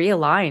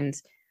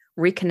 realigned,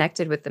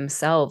 reconnected with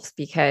themselves.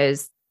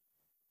 Because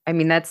I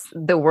mean,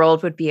 the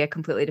world would be a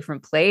completely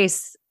different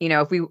place,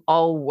 if we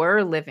all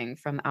were living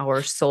from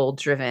our soul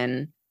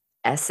driven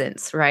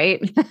essence, right?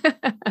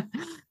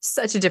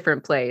 Such a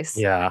different place.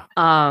 Yeah.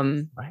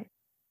 Um, Right.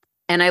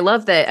 and I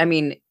love that. I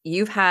mean,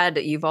 you've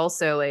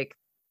also like,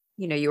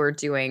 you were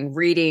doing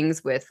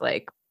readings with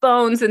like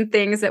bones and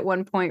things at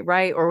one point,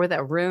 right? Or with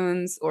that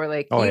runes, or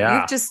like Oh you've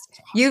yeah. just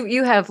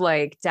you have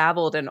like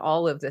dabbled in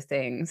all of the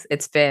things.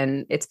 It's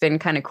been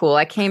kind of cool.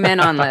 I came in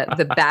on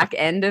the back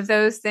end of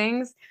those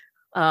things.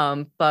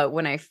 But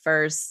when I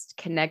first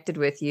connected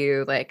with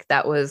you, like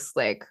that was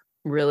like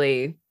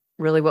really,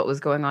 really what was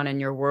going on in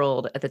your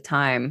world at the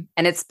time.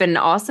 And it's been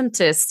awesome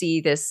to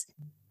see this,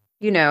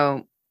 you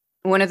know,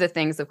 one of the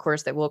things, of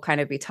course, that we'll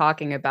kind of be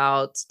talking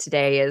about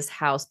today is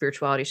how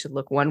spirituality should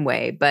look one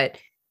way. But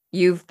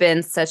you've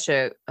been such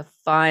a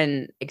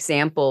fun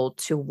example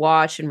to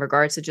watch in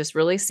regards to just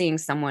really seeing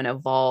someone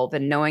evolve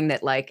and knowing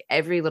that like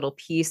every little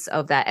piece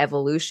of that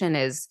evolution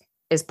is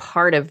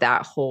part of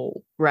that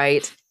whole,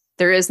 right?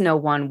 There is no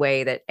one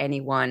way that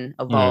anyone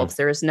evolves.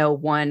 There is no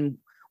one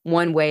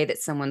way that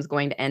someone's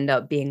going to end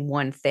up being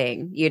one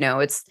thing.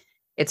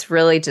 It's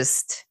really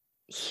just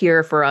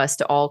here for us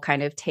to all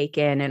kind of take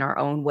in our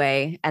own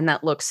way, and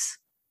that looks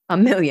a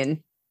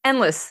million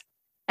endless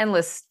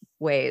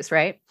ways,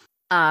 right?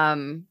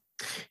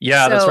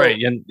 Yeah, that's right.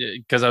 So And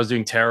because I was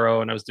doing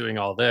tarot and I was doing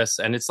all this,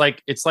 and it's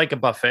like a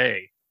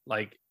buffet.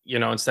 Like,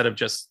 instead of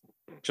just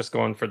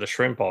going for the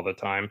shrimp all the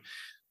time,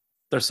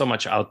 there's so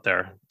much out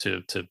there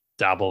to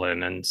dabble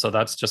in. And so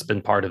that's just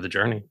been part of the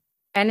journey.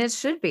 and it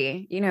should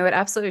be, it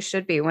absolutely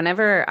should be.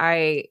 Whenever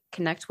I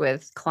connect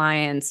with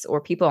clients or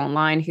people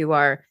online who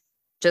are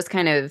just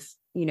kind of,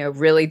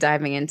 really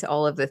diving into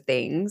all of the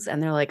things,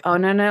 and they're like, oh,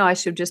 no, I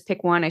should just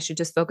pick one. I should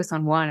just focus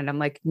on one. And I'm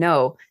like,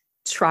 no,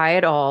 try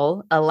it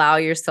all. Allow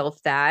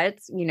yourself that,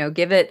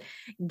 give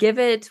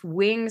it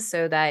wings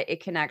so that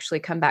it can actually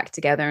come back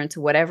together into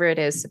whatever it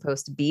is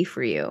supposed to be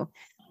for you.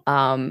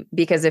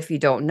 Because if you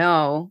don't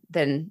know,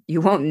 then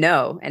you won't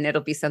know, and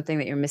it'll be something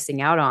that you're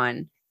missing out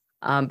on.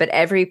 But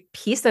every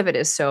piece of it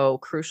is so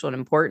crucial and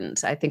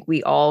important. I think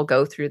we all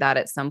go through that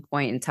at some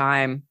point in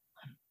time,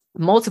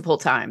 multiple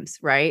times,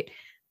 right?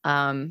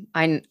 I'm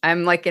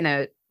like in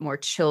a more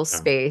chill Yeah.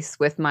 space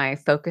with my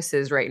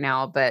focuses right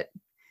now, but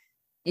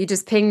you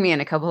just ping me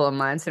in a couple of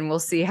months and we'll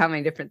see how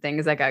many different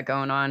things I got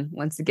going on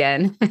once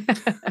again.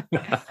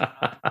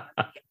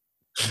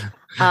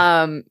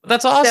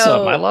 That's awesome. I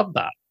So love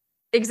that.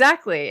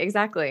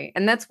 exactly.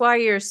 And that's why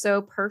you're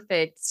so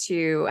perfect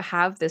to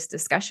have this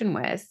discussion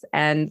with,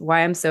 and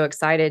why I'm so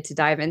excited to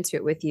dive into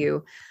it with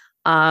you.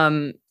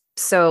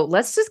 So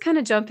let's just kind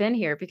of jump in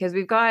here, because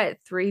we've got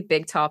three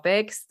big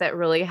topics that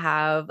really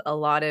have a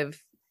lot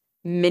of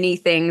mini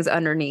things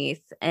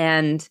underneath.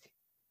 And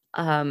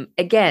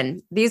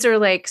again, these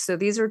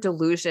are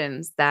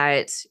delusions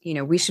that,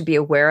 we should be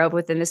aware of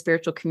within the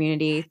spiritual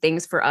community,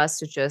 things for us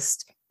to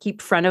just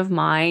keep front of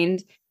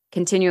mind,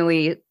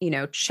 continually,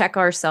 check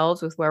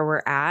ourselves with where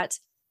we're at.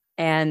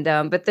 And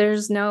but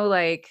there's no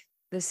like,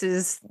 this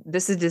is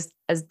just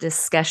a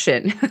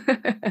discussion.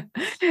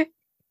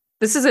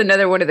 This is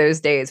another one of those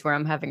days where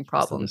I'm having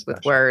problems with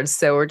words,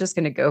 so we're just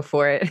going to go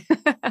for it.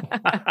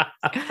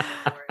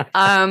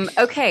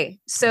 Okay,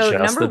 so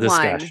Just number the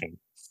one, discussion.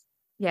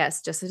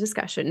 yes, just a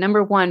discussion.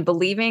 Number one,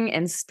 believing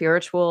in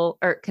spiritual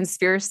or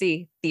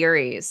conspiracy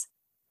theories.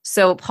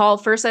 So, Paul,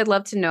 first, I'd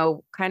love to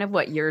know kind of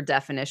what your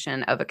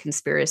definition of a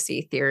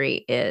conspiracy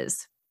theory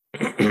is.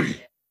 I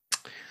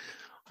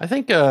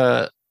think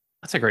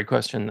that's a great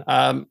question.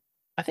 I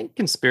think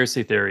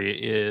conspiracy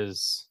theory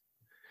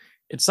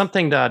it's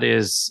something that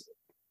is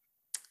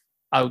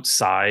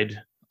outside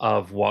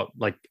of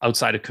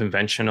outside of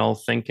conventional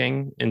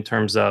thinking, in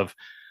terms of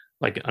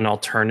like an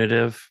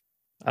alternative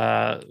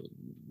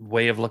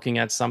way of looking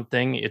at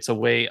something. It's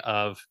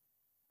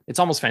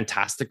almost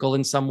fantastical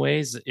in some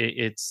ways.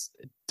 It's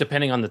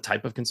depending on the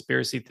type of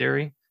conspiracy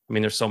theory. I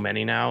mean, there's so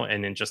many now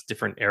and in just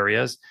different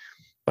areas,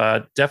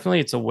 but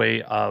definitely it's a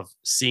way of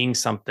seeing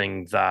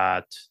something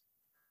that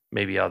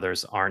maybe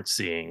others aren't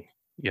seeing,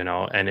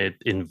 and it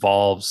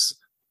involves,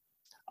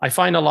 I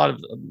find a lot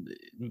of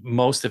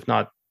most, if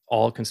not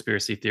all,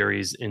 conspiracy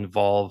theories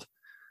involve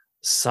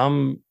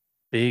some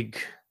big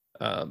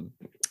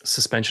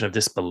suspension of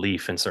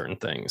disbelief in certain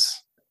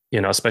things,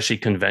 especially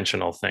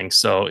conventional things.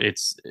 So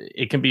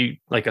it can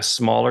be like a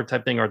smaller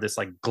type thing, or this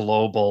like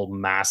global,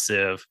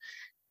 massive,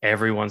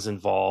 everyone's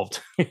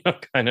involved,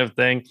 kind of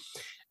thing.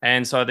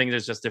 And so I think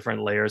there's just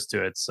different layers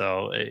to it.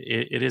 So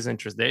it is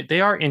interesting.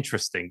 They are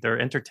interesting. They're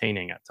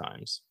entertaining at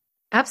times.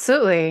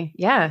 Absolutely.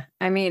 Yeah.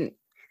 I mean,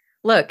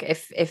 look,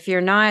 if you're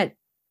not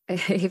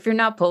if you're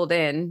not pulled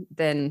in,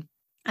 then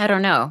I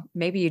don't know,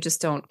 maybe you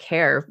just don't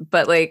care.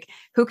 But like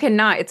who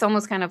cannot? It's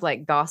almost kind of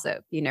like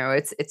gossip, Yeah.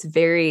 it's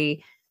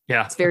very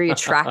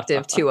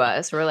attractive to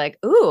us. We're like,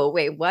 "Ooh,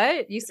 wait,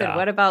 what? You said Yeah.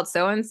 what about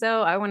so and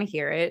so? I want to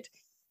hear it."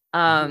 Ooh,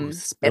 I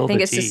spill the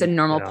think it's just a tea.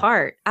 normal Yeah.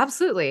 part.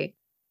 Absolutely.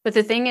 But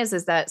the thing is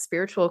that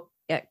spiritual,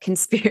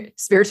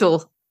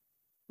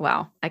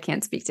 wow, I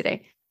can't speak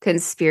today.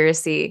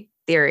 Conspiracy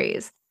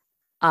theories.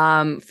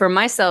 For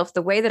myself,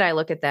 the way that I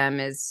look at them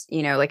is,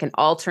 like an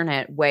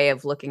alternate way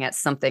of looking at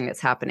something that's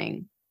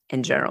happening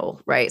in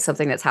general, right?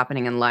 Something that's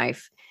happening in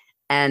life.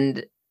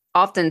 And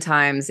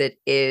oftentimes it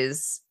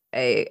is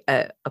a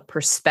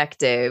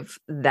perspective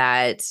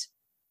that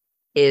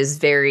is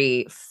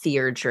very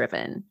fear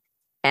driven.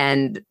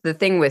 And the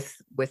thing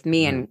with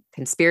me Mhm. and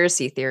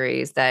conspiracy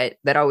theories that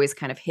always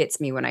kind of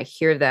hits me when I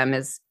hear them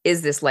is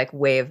this like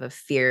wave of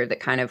fear that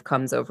kind of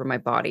comes over my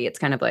body. It's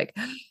kind of like,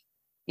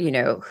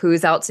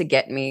 who's out to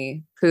get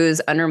me,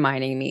 who's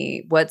undermining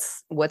me,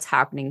 what's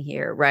happening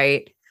here,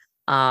 right?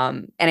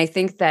 And I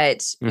think that,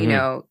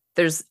 Mhm.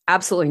 there's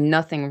absolutely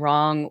nothing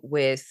wrong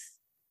with,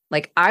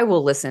 like, I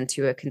will listen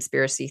to a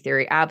conspiracy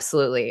theory.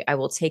 Absolutely. I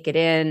will take it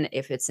in.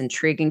 If it's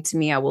intriguing to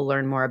me, I will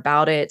learn more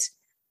about it.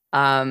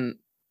 Um,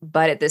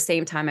 but at the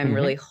same time, I'm Mhm.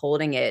 really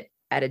holding it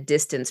at a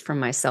distance from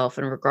myself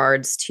in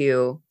regards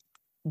to,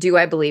 do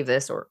I believe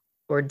this or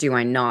do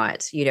I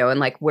not? And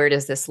like, where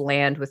does this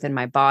land within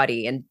my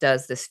body? And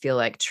does this feel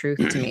like truth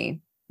to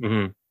me?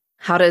 Mhm.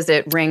 How does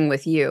it ring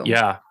with you?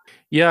 Yeah.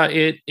 Yeah,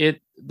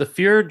 it the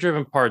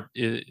fear-driven part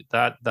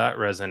that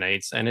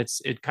resonates, and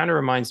it kind of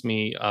reminds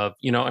me of,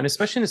 and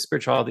especially in the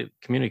spirituality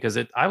community, because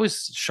it I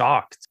was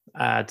shocked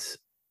at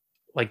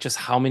like just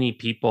how many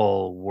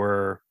people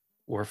were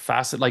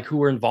facet like who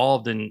were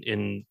involved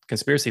in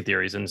conspiracy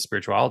theories in the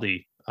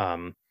spirituality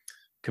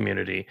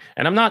community.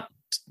 And I'm not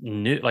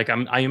new, like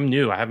I am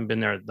new. I haven't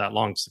been there that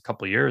long, just a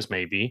couple of years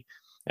maybe.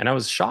 And I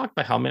was shocked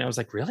by how many. I was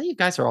like, really? You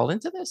guys are all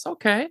into this?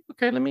 Okay.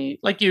 Okay, let me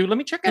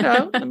check it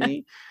out. Let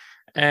me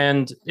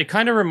and it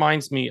kind of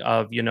reminds me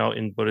of,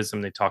 in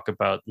Buddhism, they talk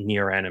about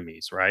near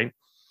enemies, right?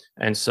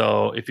 And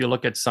so if you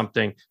look at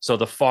something, so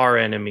the far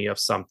enemy of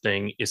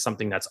something is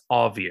something that's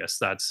obvious.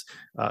 That's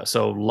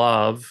so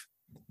love,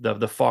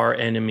 the far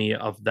enemy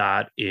of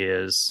that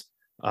is,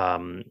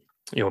 um,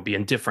 be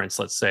indifference,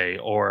 let's say,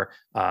 or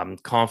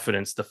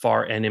confidence. The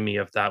far enemy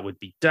of that would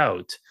be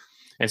doubt.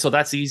 And so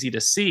that's easy to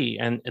see.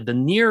 And the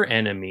near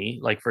enemy,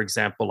 like, for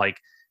example,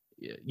 like,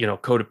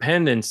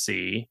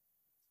 codependency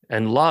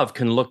and love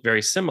can look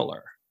very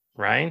similar,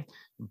 right?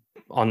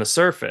 On the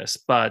surface,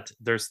 but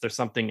there's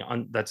something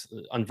that's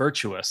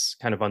unvirtuous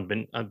kind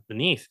of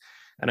beneath.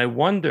 And I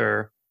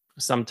wonder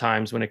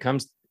sometimes when it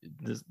comes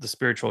to the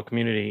spiritual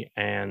community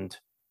and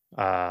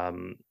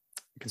um,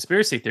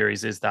 conspiracy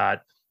theories, is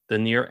that the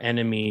near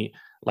enemy,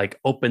 like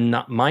open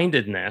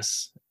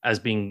mindedness as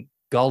being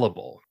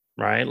gullible,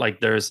 right? Like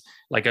there's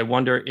like, I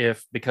wonder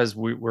if because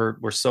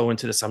we're so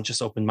into this, I'm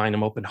just open minded,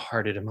 I'm open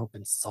hearted, I'm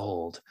open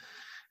souled,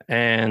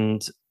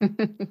 and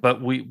but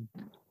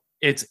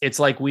it's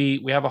like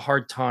we have a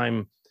hard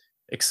time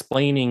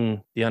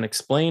explaining the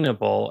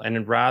unexplainable.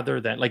 And rather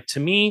than, like, to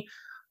me,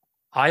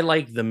 I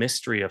like the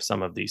mystery of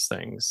some of these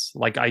things.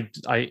 Like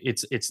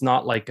it's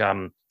not like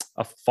a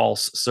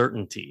false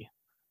certainty.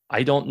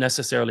 I don't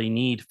necessarily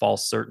need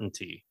false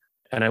certainty,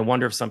 and I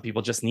wonder if some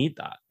people just need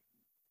that,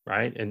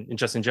 right? And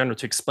just in general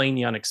to explain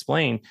the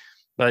unexplained.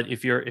 But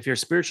if you're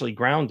spiritually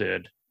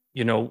grounded,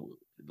 you know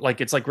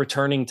like, it's like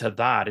returning to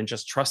that and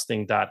just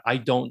trusting that I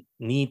don't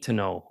need to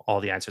know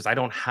all the answers, I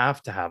don't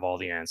have to have all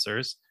the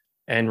answers,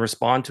 and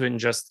respond to it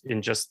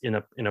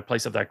in a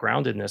place of that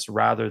groundedness,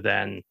 rather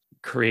than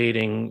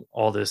creating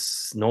all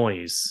this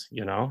noise.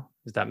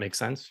 Does that make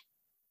sense?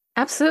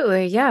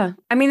 Absolutely. Yeah.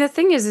 I mean, the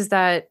thing is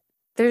that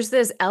there's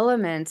this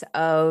element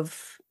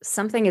of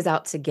something is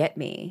out to get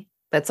me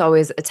that's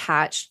always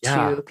attached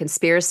Yeah. to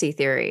conspiracy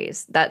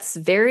theories. That's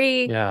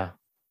very, Yeah.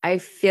 I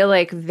feel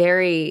like,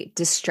 very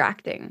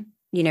distracting,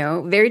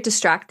 very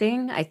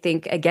distracting. I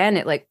think, again,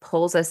 it like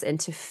pulls us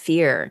into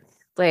fear.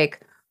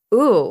 Like,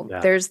 ooh,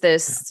 Yeah. there's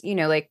this,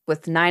 like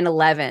with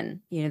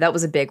 9/11, that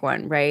was a big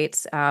one, right?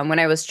 When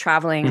I was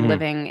traveling, Mhm.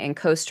 living in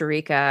Costa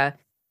Rica,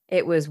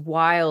 it was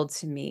wild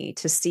to me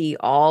to see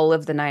all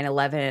of the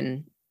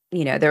 9/11.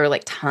 There were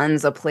like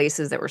tons of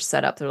places that were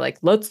set up. They're like,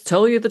 let's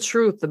tell you the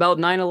truth about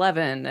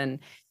 9/11. And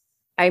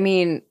I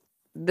mean,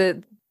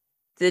 the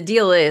the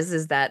deal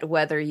is that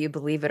whether you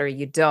believe it or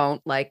you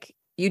don't, like,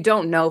 you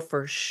don't know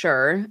for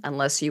sure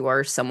unless you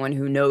are someone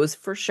who knows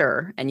for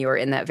sure and you're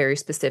in that very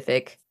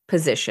specific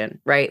position,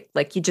 right?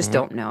 Like, you just Mhm.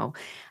 don't know.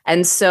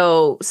 And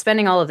so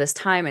spending all of this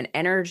time and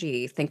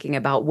energy thinking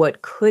about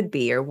what could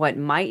be or what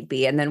might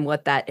be and then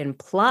what that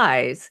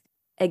implies,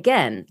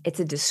 again, it's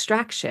a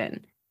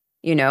distraction.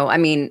 I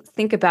mean,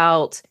 think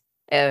about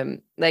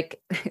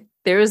like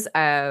there was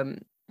a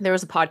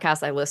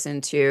podcast I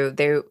listened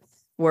to.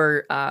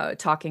 were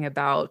talking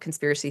about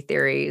conspiracy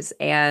theories,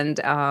 and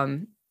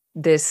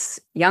this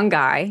young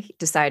guy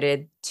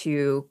decided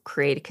to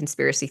create a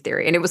conspiracy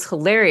theory. And it was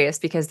hilarious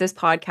because this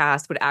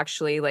podcast would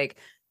actually like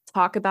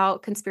talk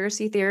about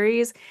conspiracy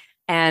theories.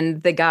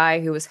 And the guy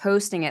who was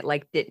hosting it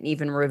like didn't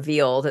even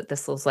reveal that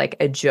this was like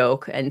a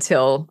joke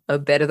until a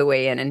bit of the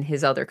way in. And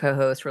his other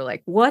co-hosts were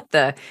like, what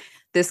the?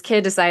 This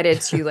kid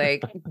decided to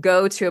like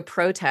go to a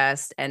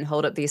protest and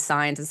hold up these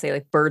signs and say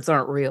like birds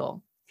aren't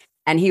real.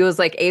 And he was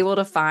like able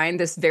to find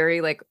this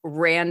very like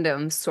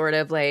random sort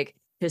of like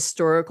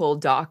historical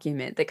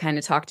document that kind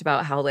of talked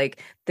about how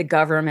like the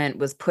government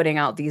was putting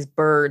out these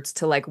birds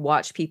to like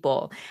watch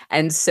people.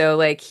 And so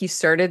like he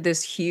started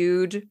this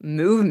huge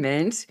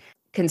movement,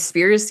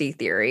 conspiracy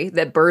theory,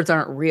 that birds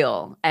aren't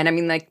real. And I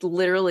mean, like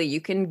literally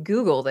you can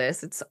Google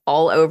this. It's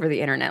all over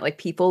the internet. Like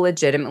people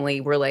legitimately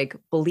were like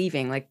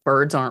believing like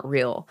birds aren't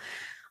real.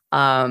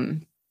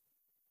 Um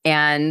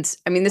and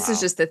I mean, this is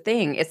Wow. just the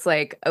thing. It's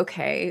like,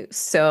 okay,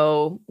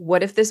 so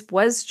what if this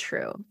was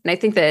true? And I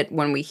think that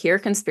when we hear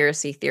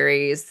conspiracy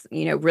theories,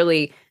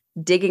 really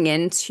digging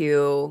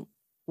into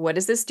what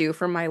does this do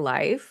for my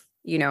life?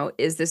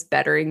 Is this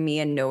bettering me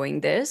in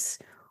knowing this?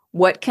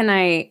 What can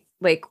I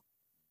like?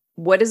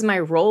 What is my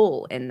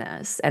role in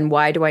this? And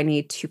why do I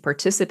need to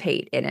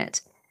participate in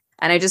it?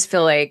 And I just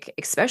feel like,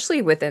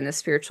 especially within the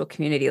spiritual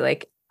community,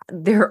 like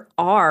there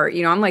are,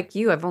 I'm like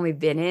you, I've only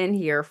been in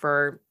here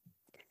for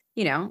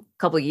a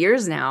couple of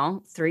years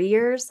now, 3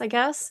 years, I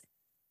guess.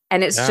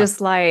 And it's Yeah,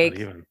 just not like,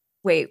 even.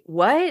 wait,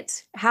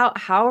 what? How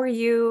are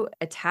you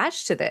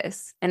attached to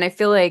this? And I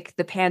feel like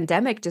the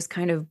pandemic just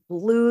kind of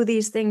blew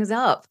these things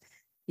up,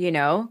 you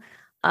know?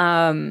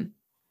 Um,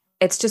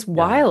 it's just Yeah.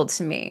 wild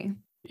to me.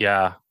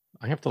 Yeah.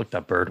 I have to look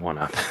that bird one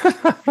up.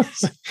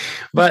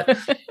 But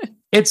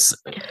it's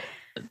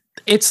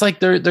it's like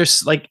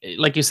there's like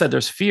you said,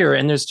 there's fear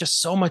and there's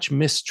just so much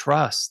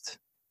mistrust.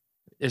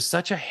 There's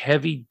such a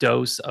heavy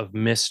dose of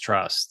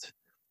mistrust,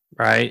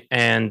 right?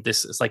 And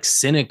this is like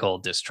cynical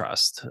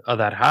distrust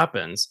that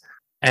happens.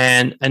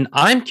 And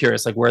I'm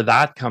curious like where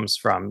that comes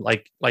from.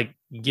 Like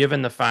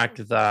given the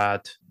fact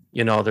that,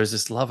 there's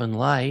this love and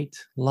light.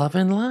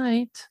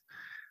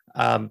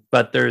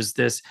 But there's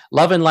this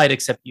love and light,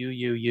 except you,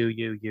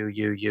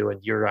 and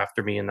you're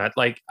after me, and that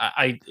like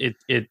I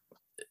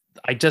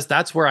just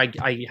that's where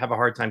I have a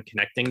hard time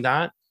connecting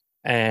that.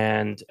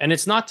 And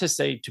it's not to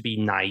say to be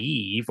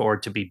naive or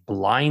to be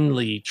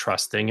blindly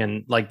trusting.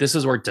 And like this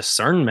is where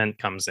discernment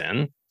comes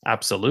in,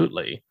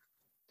 absolutely.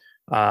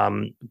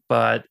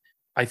 But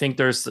I think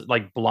there's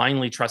like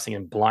blindly trusting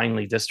and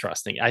blindly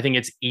distrusting. I think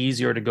it's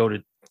easier to go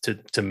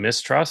to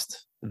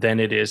mistrust than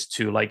it is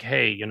to like,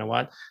 hey, you know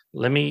what?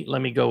 Let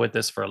me go with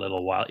this for a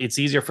little while. It's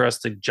easier for us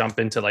to jump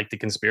into like the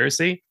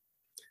conspiracy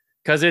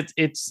because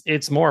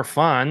it's more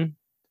fun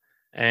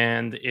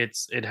and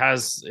it's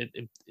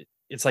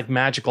like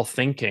magical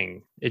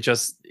thinking.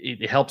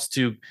 It helps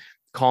to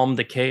calm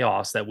the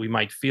chaos that we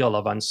might feel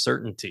of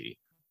uncertainty.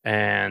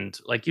 And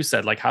like you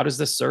said, like how does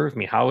this serve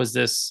me? How is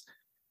this?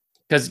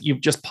 Because you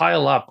just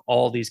pile up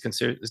all these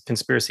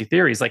conspiracy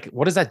theories. Like,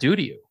 what does that do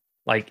to you?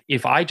 Like,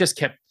 if I just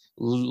kept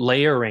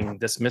layering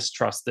this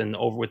mistrust and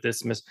over with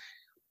this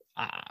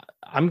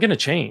I'm going to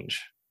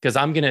change because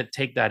I'm going to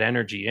take that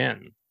energy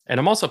in, and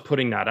I'm also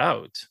putting that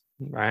out,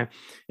 right?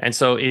 And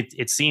so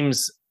it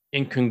seems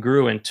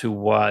incongruent to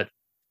what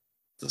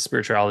the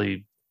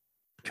spirituality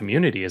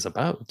community is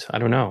about. I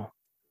don't know.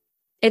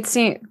 It's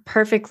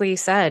perfectly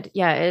said.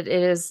 Yeah, it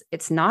is.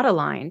 It's not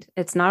aligned.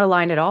 It's not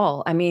aligned at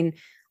all. I mean,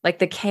 like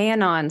the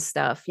QAnon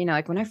stuff,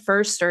 like when I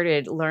first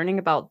started learning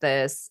about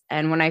this,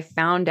 and when I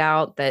found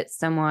out that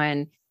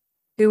someone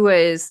who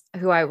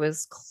I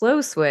was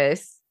close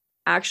with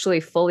actually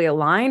fully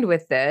aligned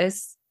with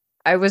this,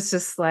 I was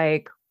just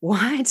like,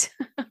 what?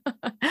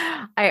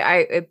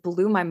 It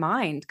blew my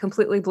mind,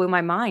 completely blew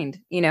my mind.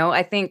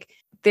 I think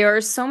there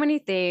are so many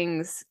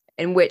things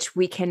in which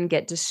we can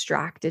get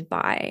distracted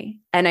by.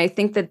 And I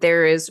think that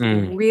there is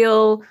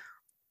Mm,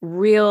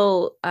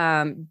 real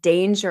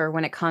danger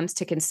when it comes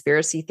to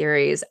conspiracy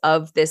theories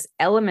of this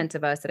element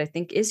of us that I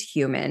think is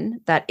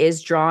human, that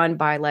is drawn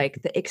by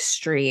like the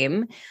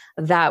extreme,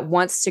 that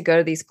wants to go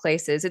to these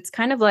places. It's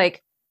kind of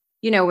like,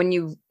 when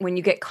you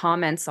get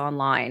comments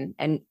online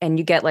and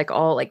you get like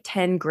all like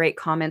 10 great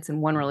comments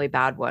and one really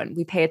bad one,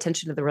 we pay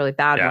attention to the really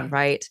bad yeah. one,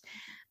 right?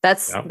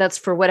 That's Yeah. that's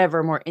for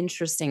whatever more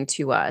interesting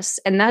to us.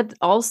 And that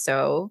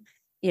also,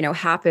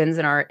 happens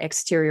in our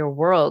exterior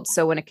world.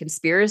 So when a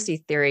conspiracy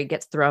theory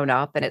gets thrown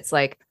up and it's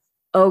like,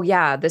 oh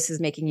yeah, this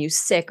is making you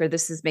sick, or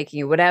this is making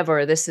you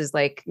whatever, this is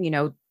like,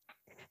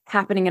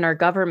 happening in our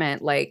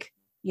government, like,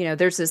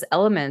 there's this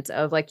element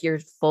of like you're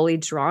fully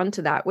drawn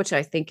to that, which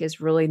I think is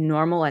really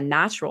normal and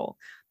natural.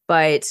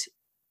 But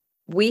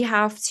we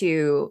have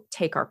to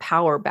take our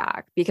power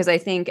back, because I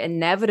think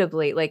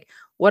inevitably, like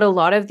what a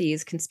lot of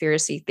these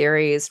conspiracy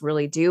theories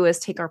really do is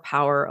take our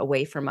power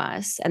away from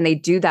us. And they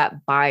do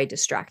that by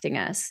distracting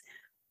us,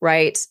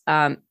 right?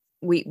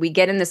 We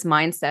get in this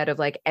mindset of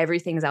like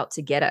everything's out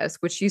to get us,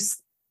 which you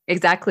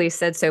exactly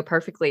said so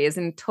perfectly, is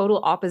in total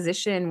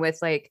opposition with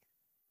like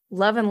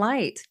love and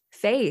light,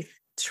 faith,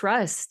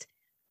 trust.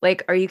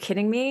 Like, are you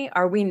kidding me?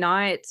 Are we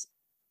not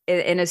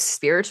in a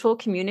spiritual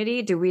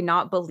community? Do we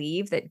not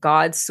believe that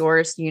God,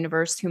 source,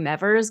 universe,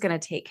 whomever is going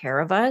to take care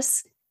of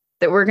us,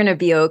 that we're going to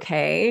be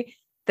okay?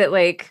 That,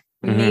 like,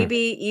 Mm-hmm.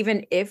 maybe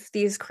even if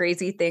these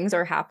crazy things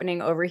are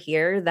happening over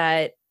here,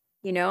 that,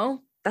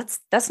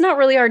 that's not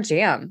really our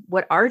jam.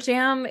 What our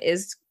jam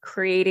is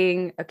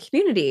creating a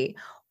community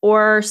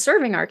or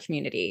serving our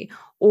community,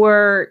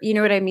 or, you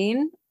know what I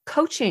mean?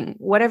 Coaching,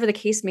 whatever the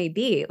case may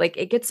be. Like,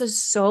 it gets us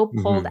so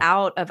pulled Mm-hmm.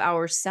 out of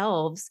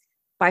ourselves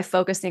by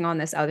focusing on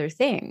this other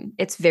thing.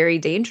 It's very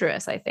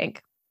dangerous, I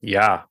think.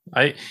 Yeah.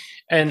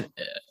 And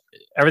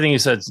everything you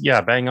said,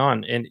 yeah, bang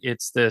on. And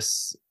it's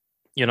this,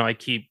 I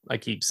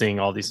keep seeing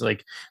all these,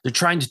 like, they're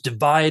trying to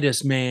divide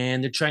us,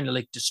 man. They're trying to,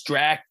 like,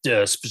 distract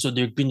us. So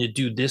they're going to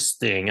do this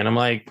thing. And I'm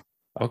like,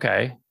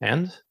 okay.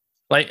 And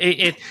like,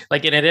 and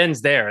it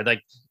ends there.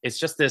 Like, it's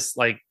just this,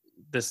 like,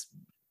 this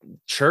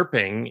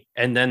chirping.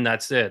 And then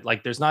that's it.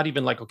 Like, there's not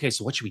even like, okay,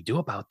 so what should we do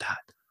about that?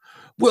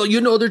 Well,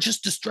 they're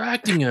just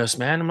distracting us,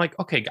 man. I'm like,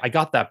 okay, I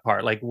got that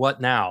part. Like,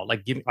 what now?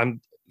 Like,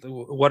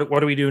 what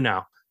do we do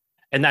now?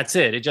 And that's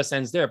it. It just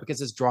ends there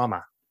because it's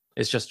drama.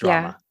 It's just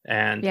Yeah. drama.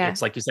 And Yeah.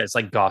 it's like you said, it's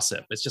like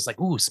gossip. It's just like,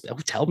 ooh,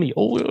 tell me.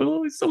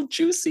 Oh, it's so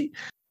juicy.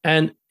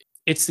 And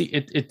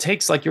it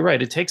takes, like, you're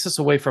right. It takes us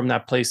away from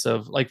that place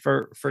of, like,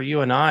 for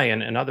you and I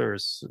and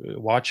others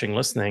watching,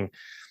 listening,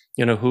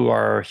 who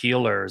are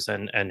healers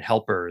and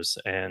helpers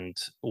and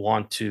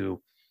want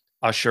to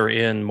usher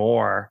in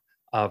more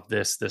of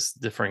this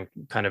different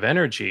kind of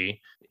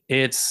energy.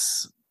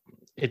 It's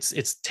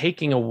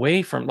taking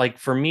away from, like,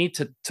 for me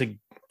to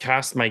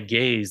cast my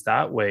gaze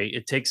that way,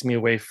 it takes me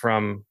away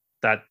from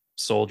that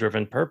soul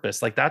driven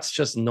purpose. Like, that's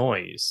just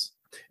noise.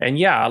 And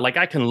yeah, like,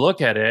 I can look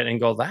at it and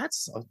go,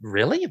 that's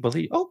really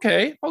believe.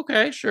 Okay,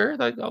 sure.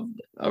 Like,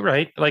 all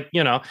right. Like,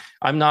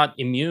 I'm not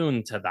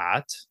immune to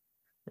that.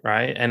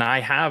 Right. And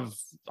I've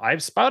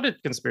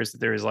spouted conspiracy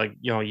theories, like,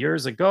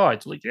 years ago. I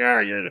was like,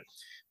 yeah.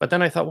 But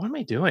then I thought, what am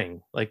I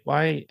doing? Like,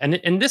 why?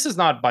 And this is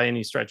not by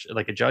any stretch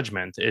like a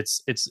judgment.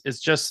 It's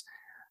just,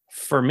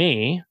 for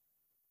me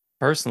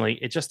personally,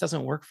 it just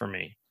doesn't work for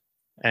me.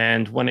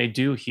 And when I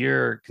do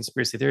hear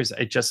conspiracy theories,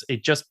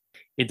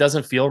 it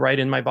doesn't feel right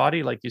in my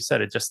body. Like you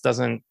said, it just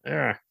doesn't.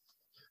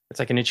 It's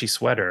like an itchy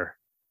sweater.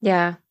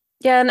 Yeah.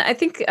 Yeah. And I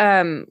think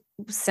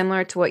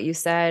similar to what you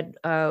said,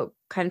 kind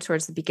of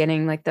towards the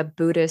beginning, like the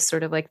Buddhist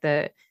sort of like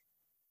the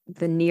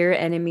near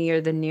enemy, or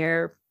the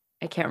near,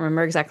 I can't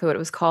remember exactly what it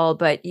was called,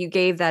 but you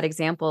gave that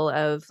example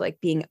of like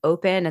being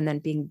open and then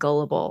being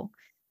gullible.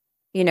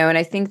 And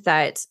I think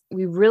that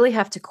we really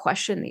have to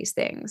question these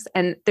things.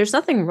 And there's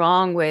nothing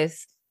wrong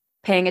with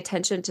paying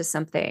attention to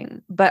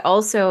something, but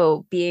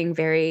also being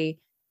very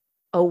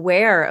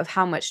aware of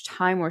how much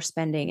time we're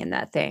spending in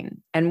that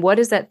thing. And what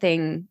is that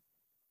thing,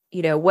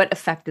 what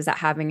effect is that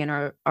having in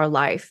our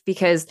life?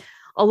 Because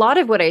a lot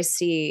of what I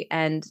see,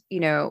 and,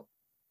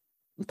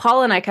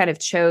 Paul and I kind of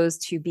chose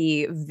to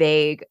be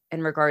vague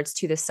in regards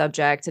to the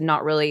subject and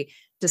not really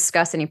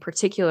discuss any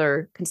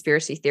particular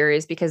conspiracy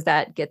theories, because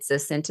that gets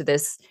us into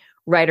this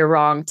right or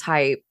wrong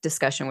type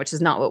discussion, which is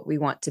not what we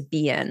want to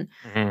be in.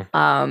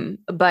 Mhm.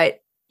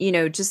 But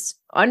just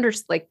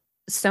like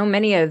so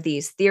many of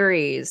these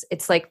theories,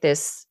 it's like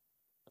this,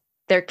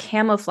 they're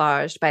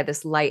camouflaged by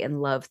this light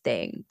and love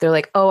thing. They're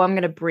like, oh, I'm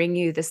going to bring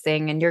you this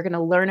thing and you're going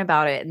to learn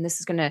about it. And this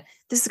is going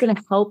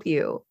to help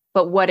you.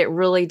 But what it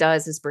really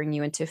does is bring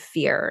you into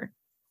fear.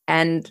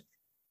 And,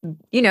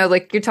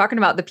 like you're talking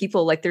about the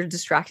people, like they're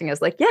distracting us,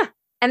 like, yeah,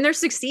 and they're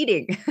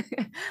succeeding.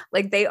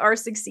 Like, they are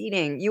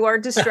succeeding. You are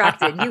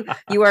distracted.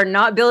 You are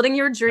not building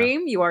your Yeah.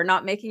 dream. You are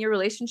not making your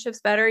relationships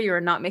better. You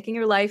are not making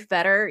your life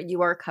better.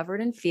 You are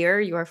covered in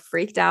fear. You are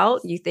freaked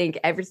out. You think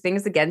everything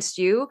is against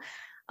you.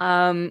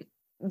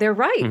 They're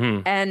right.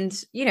 Mhm.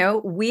 And,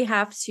 we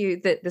have to,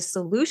 the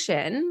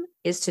solution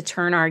is to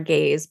turn our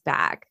gaze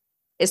back,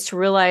 is to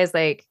realize,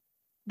 like,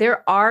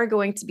 there are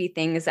going to be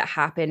things that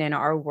happen in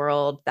our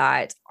world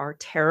that are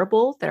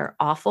terrible, that are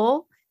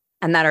awful,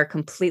 and that are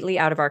completely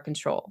out of our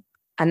control.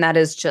 And that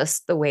is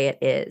just the way it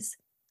is.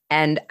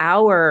 And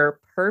our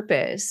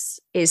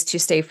purpose is to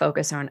stay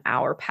focused on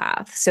our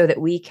path so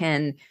that we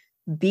can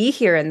be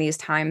here in these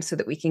times, so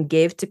that we can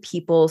give to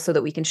people, so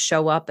that we can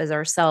show up as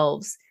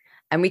ourselves.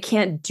 And we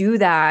can't do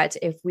that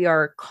if we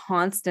are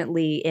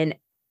constantly in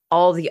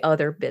all the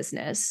other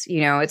business.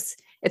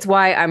 It's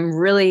why I'm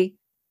really,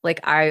 like,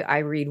 I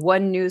read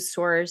one news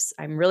source.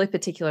 I'm really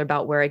particular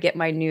about where I get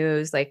my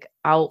news. Like,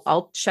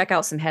 I'll check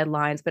out some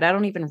headlines, but I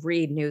don't even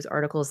read news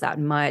articles that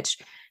much,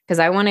 because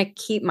I want to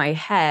keep my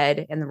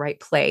head in the right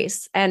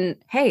place. And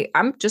hey,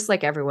 I'm just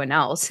like everyone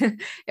else.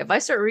 If I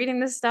start reading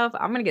this stuff,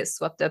 I'm going to get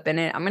swept up in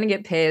it. I'm going to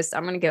get pissed.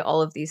 I'm going to get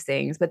all of these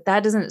things, but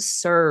that doesn't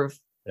serve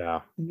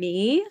Yeah.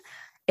 me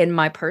in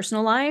my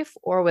personal life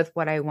or with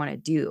what I want to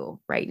do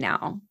right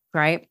now.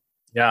 Right.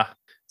 Yeah.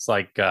 It's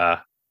like,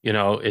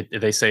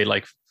 they say,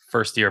 like,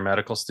 first year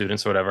medical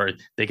students or whatever,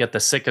 they get the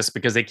sickest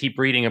because they keep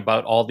reading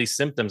about all these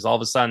symptoms. All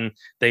of a sudden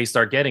they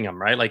start getting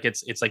them, right? Like,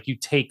 it's like you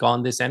take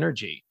on this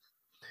energy.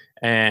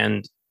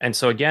 And And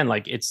so again,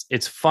 like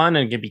it's fun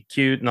and it can be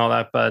cute and all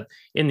that, but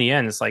in the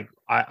end, it's like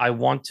I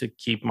want to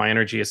keep my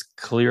energy as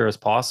clear as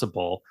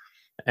possible.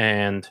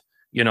 And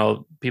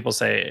people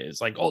say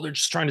it's like, oh, they're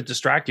just trying to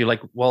distract you.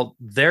 Like, well,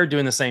 they're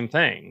doing the same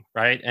thing,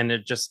 right? And they're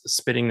just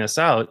spitting this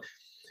out.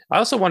 I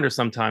also wonder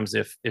sometimes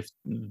if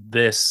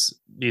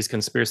these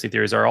conspiracy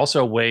theories are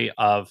also a way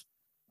of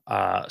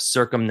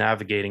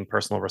circumnavigating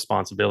personal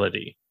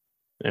responsibility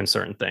in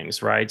certain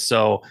things, right?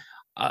 So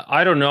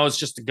I don't know. It's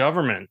just the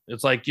government.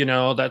 It's like,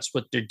 that's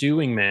what they're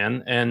doing,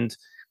 man. And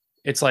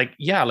it's like,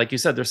 yeah, like you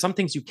said, there's some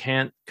things you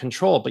can't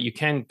control, but you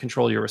can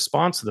control your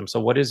response to them. So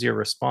what is your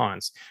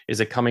response? Is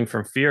it coming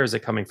from fear? Is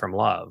it coming from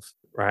love?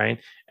 Right.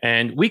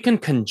 And we can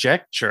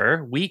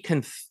conjecture, we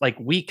can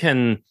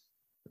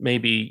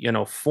maybe,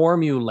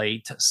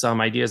 formulate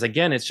some ideas.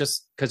 Again, it's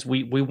just because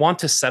we want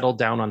to settle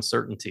down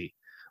uncertainty.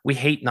 We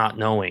hate not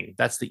knowing.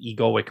 That's the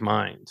egoic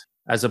mind,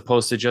 as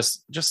opposed to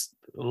just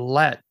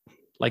let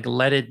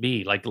it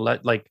be, let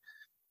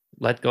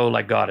go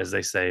like God, as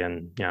they say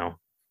in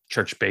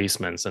church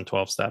basements and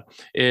 12 step.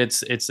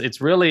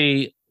 It's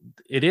really,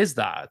 it is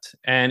that.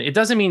 And it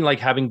doesn't mean like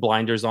having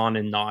blinders on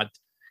and not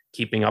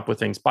keeping up with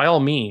things. By all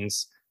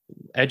means,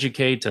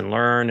 educate and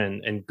learn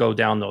and go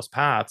down those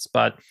paths.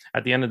 But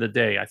at the end of the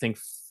day, I think,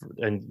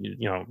 and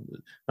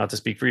not to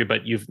speak for you,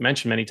 but you've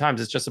mentioned many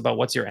times, it's just about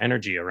what's your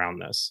energy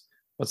around this.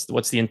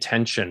 What's the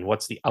intention?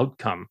 What's the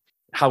outcome?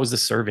 How is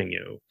this serving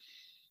you?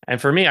 And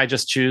for me, I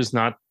just choose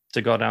not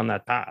to go down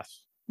that path.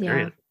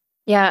 Period. Yeah.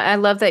 Yeah, I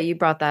love that you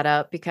brought that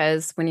up,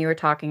 because when you were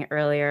talking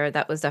earlier,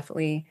 that was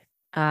definitely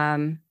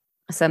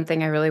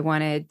something I really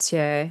wanted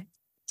to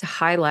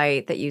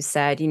highlight, that you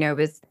said,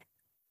 with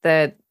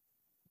the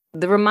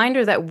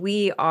reminder that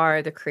we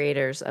are the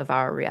creators of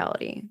our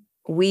reality.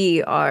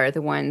 We are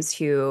the ones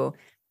who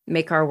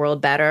make our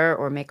world better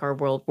or make our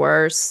world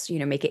worse,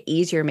 make it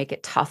easier, make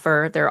it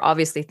tougher. There are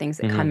obviously things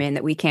that come in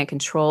that we can't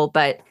control,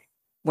 but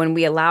when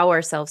we allow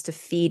ourselves to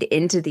feed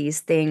into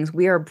these things,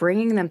 we are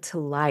bringing them to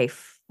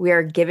life. We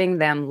are giving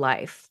them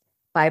life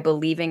by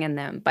believing in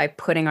them, by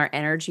putting our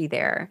energy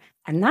there.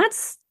 And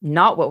that's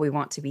not what we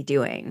want to be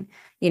doing,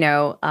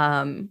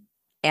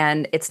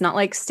 and it's not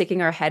like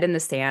sticking our head in the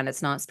sand.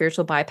 It's not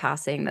spiritual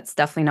bypassing. That's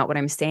definitely not what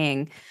I'm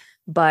saying.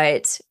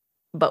 But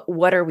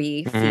what are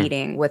we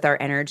feeding with our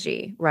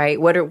energy, right?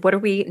 What are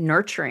we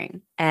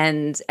nurturing?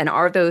 And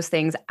are those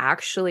things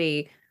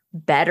actually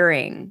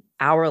bettering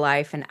our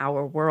life and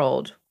our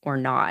world or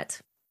not?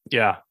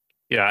 Yeah.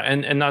 Yeah.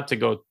 And not to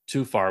go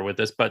too far with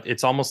this, but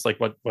it's almost like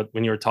what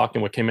when you were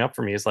talking, what came up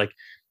for me is like,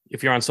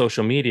 if you're on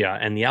social media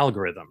and the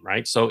algorithm,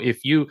 right? So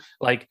if you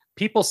like,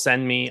 people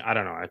send me, I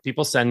don't know,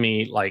 people send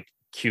me like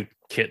cute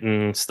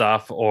kitten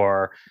stuff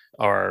or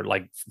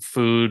like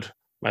food.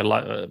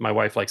 My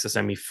wife likes to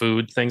send me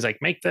food things like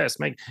make this,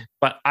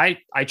 but I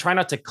try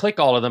not to click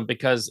all of them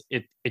because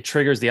it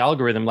triggers the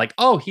algorithm like,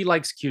 oh, he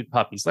likes cute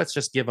puppies, let's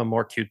just give him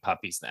more cute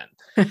puppies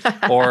then.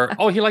 Or,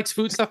 oh, he likes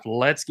food stuff,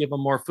 let's give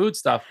him more food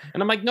stuff.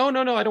 And I'm like, no,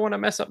 I don't want to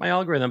mess up my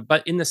algorithm.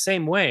 But in the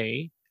same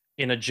way,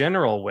 in a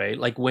general way,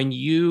 like when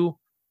you,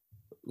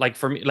 like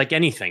for me, like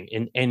anything,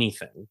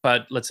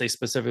 but let's say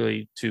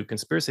specifically to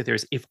conspiracy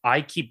theories, if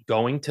I keep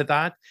going to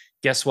that,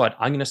 guess what?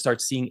 I'm going to start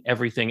seeing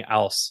everything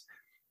else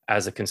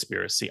as a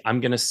conspiracy.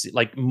 I'm going to see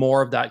like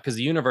more of that, because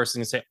the universe is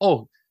going to say,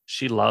 oh,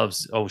 she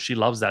loves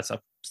that stuff.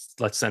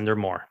 Let's send her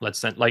more. Let's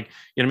send, like,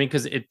 you know what I mean?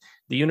 Because the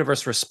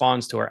universe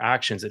responds to our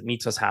actions. It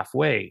meets us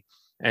halfway.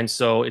 And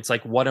so it's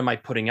like, what am I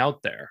putting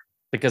out there?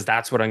 Because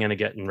that's what I'm going to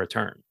get in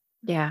return.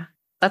 Yeah.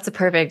 That's a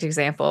perfect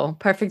example.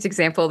 Perfect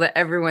example that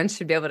everyone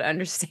should be able to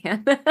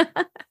understand.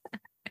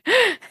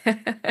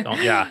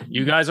 Yeah,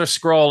 you guys are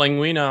scrolling.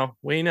 We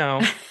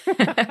know.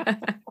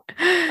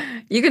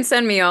 You can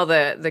send me all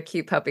the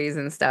cute puppies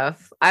and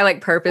stuff. I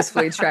like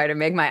purposefully try to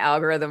make my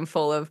algorithm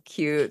full of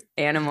cute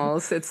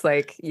animals. It's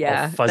like,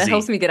 yeah, that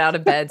helps me get out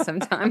of bed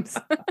sometimes.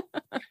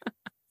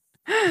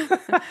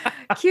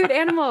 Cute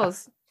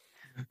animals.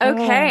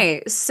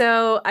 Okay,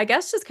 so I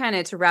guess just kind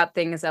of to wrap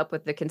things up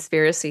with the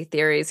conspiracy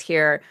theories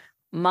here,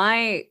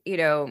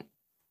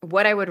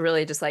 what I would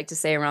really just like to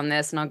say around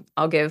this, and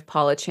I'll give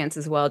Paul a chance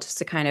as well, just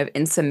to kind of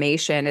in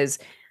summation, is,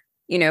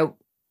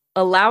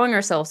 allowing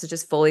ourselves to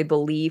just fully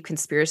believe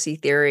conspiracy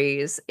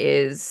theories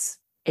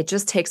it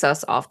just takes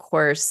us off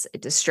course.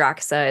 It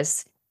distracts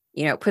us,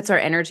 puts our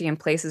energy in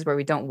places where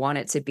we don't want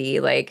it to be.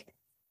 Like,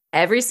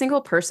 every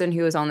single person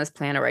who is on this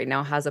planet right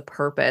now has a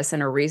purpose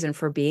and a reason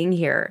for being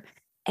here.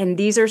 And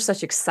these are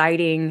such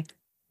exciting,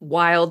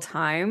 wild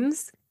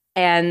times,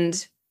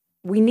 and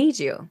we need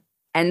you.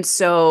 And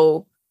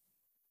so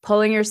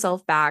pulling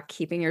yourself back,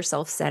 keeping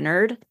yourself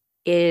centered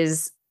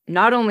is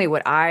not only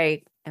what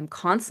I am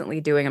constantly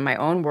doing in my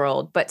own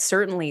world, but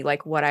certainly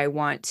like what I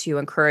want to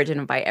encourage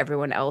and invite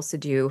everyone else to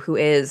do who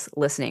is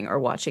listening or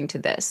watching to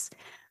this.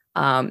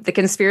 The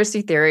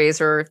conspiracy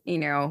theories are,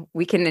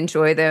 we can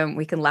enjoy them,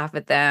 we can laugh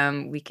at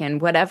them, we can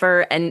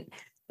whatever. And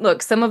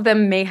look, some of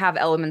them may have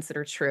elements that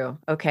are true,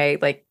 okay?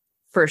 Like,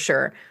 for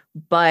sure.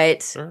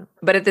 But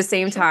at the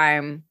same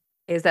time,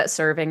 is that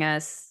serving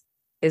us?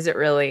 Is it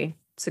really?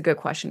 It's a good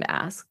question to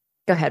ask.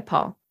 Go ahead,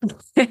 Paul.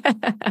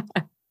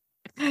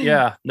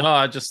 Yeah, no,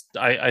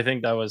 I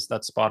think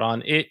that's spot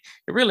on. It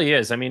really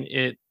is. I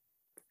mean,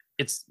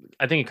 it's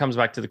I think it comes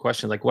back to the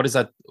question, like,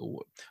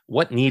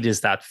 what need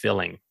is that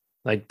filling?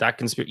 Like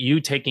that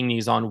you taking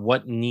these on,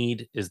 what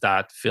need is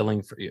that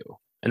filling for you?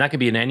 And that could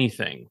be in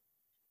anything,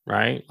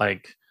 right?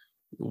 Like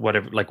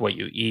whatever, like what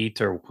you eat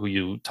or who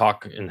you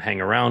talk and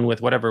hang around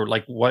with, whatever,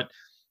 like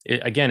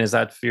again, is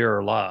that fear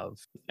or love?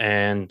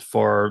 And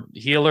for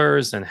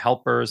healers and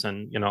helpers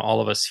and,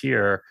 all of us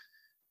here,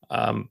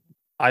 um,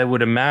 I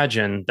would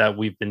imagine that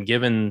we've been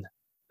given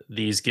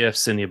these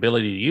gifts and the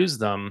ability to use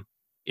them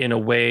in a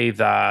way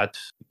that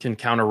can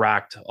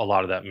counteract a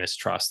lot of that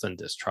mistrust and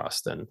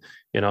distrust, and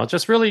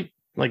just really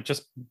like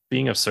just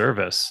being of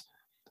service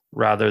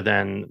rather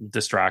than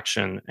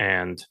distraction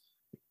and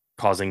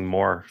causing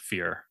more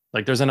fear.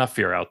 Like there's enough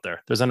fear out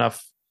there, there's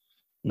enough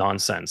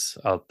nonsense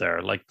out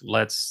there. Like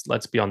let's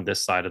be on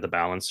this side of the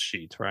balance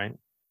sheet, right?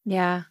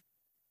 Yeah.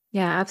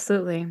 Yeah,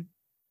 absolutely.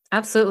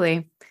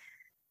 Absolutely.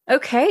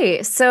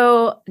 Okay,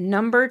 so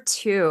number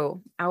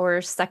 2,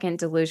 our second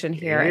delusion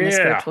here in the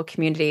spiritual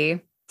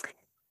community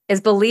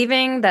is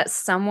believing that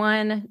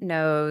someone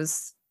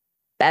knows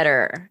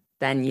better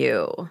than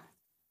you,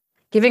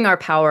 giving our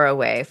power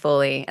away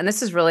fully. And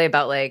this is really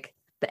about like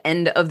the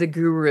end of the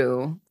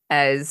guru,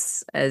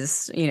 as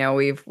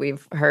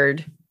we've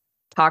heard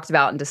talked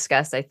about and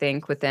discussed, I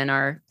think, within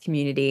our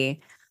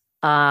community.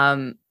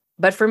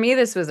 But for me,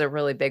 this was a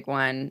really big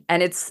one,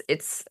 and it's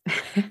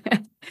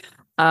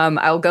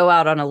I'll go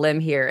out on a limb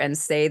here and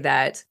say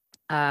that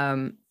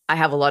I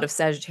have a lot of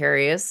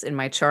Sagittarius in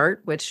my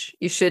chart, which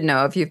you should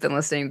know if you've been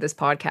listening to this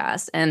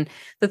podcast. And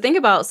the thing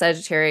about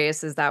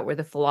Sagittarius is that we're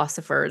the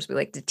philosophers. We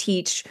like to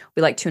teach,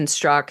 we like to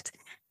instruct,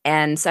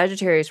 and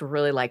Sagittarius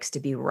really likes to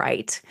be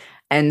right.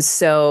 And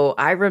so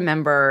I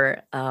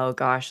remember, oh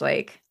gosh,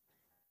 like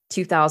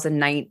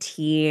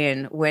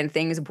 2019 when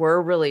things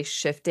were really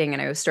shifting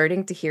and I was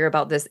starting to hear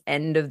about this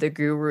end of the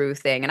guru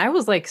thing. And I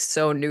was like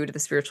so new to the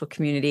spiritual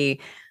community,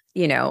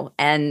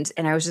 and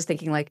I was just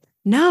thinking like,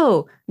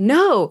 no,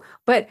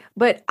 but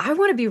I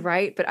want to be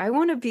right, but I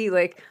want to be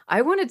like,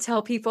 I want to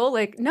tell people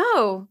like,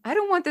 no, I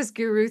don't want this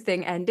guru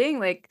thing ending.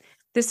 Like,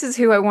 this is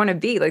who I want to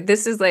be. Like,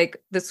 this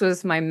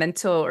was my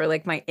mental or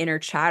like my inner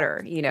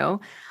chatter.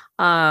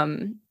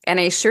 And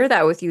I share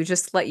that with you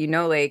just to let you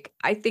know, like,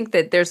 I think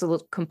that there's a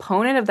little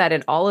component of that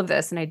in all of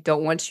this, and I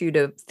don't want you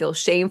to feel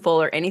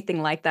shameful or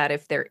anything like that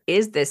if there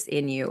is this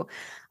in you.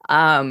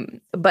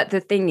 But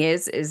the thing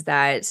is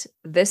that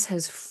this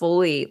has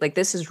fully, like,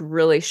 this is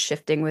really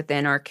shifting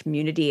within our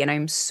community, and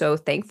I'm so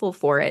thankful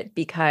for it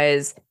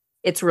because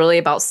it's really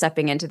about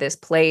stepping into this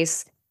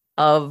place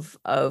of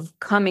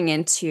coming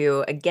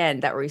into, again,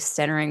 that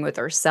recentering with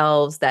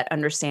ourselves, that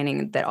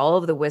understanding that all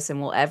of the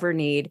wisdom we'll ever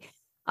need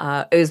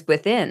is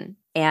within.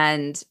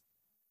 And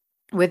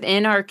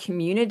within our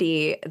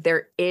community,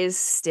 there is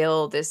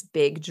still this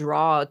big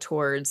draw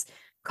towards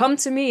come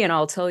to me and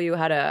I'll tell you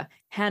how to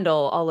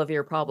handle all of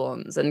your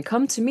problems, and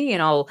come to me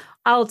and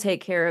I'll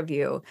take care of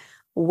you.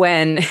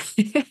 When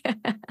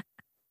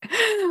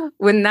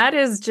when that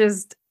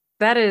is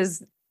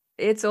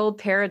its old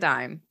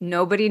paradigm.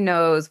 Nobody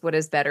knows what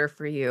is better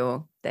for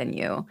you than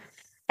you.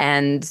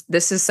 And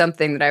this is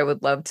something that I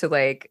would love to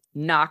like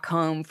knock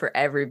home for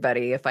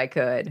everybody if I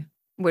could.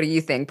 What do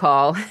you think,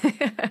 Paul?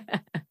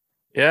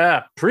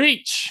 Yeah,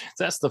 preach,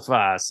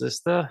 testify,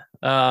 sister.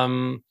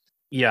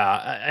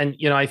 Yeah, and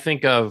I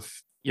think of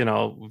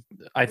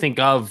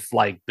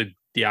like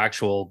the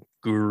actual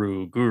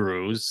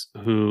gurus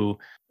who,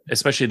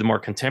 especially the more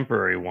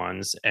contemporary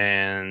ones,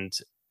 and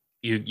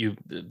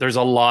there's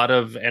a lot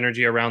of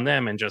energy around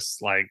them, and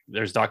just like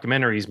there's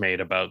documentaries made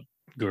about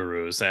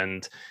gurus,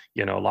 and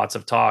lots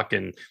of talk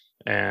and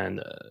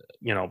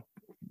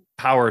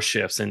power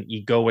shifts and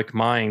egoic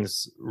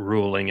minds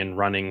ruling and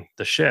running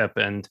the ship.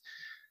 And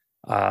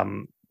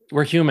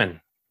we're human,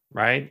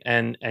 right?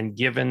 And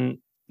given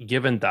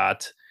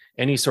that,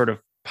 any sort of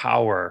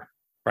power,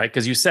 right?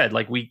 Because you said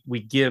like we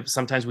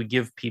sometimes we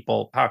give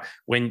people power.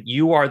 When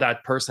you are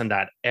that person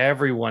that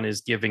everyone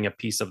is giving a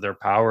piece of their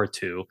power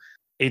to,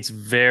 it's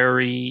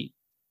very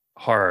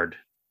hard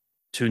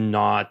to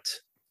not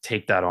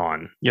take that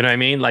on. You know what I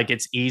mean? Like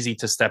it's easy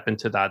to step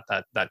into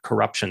that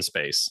corruption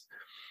space.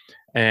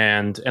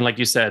 And like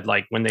you said,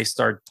 like when they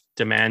start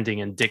demanding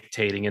and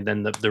dictating, and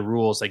then the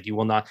rules, like you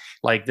will not,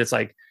 like it's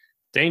like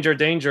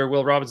danger,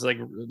 Will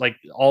Robinson, like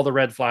all the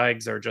red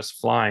flags are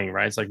just flying,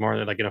 right? It's like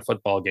more like in a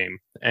football game.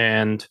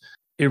 And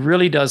it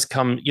really does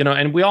come,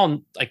 and we all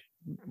like,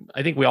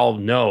 I think we all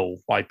know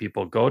why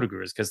people go to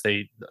gurus, because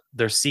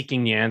they're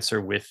seeking the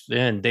answer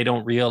within. They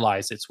don't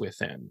realize it's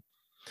within,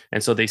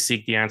 and so they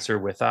seek the answer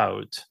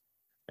without,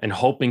 and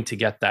hoping to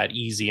get that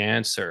easy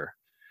answer,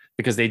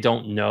 because they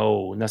don't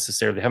know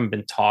necessarily, they haven't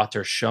been taught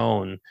or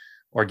shown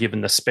or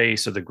given the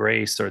space or the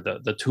grace or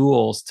the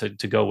tools to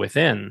go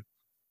within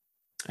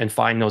and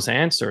find those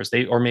answers.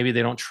 Or maybe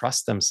they don't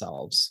trust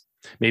themselves.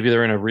 Maybe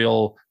they're in a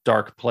real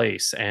dark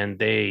place and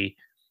they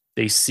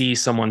they see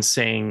someone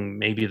saying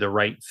maybe the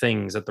right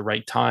things at the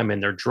right time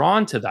and they're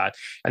drawn to that.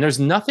 And there's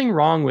nothing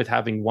wrong with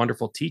having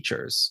wonderful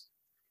teachers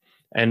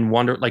and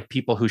like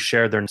people who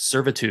share their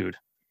servitude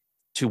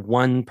to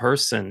one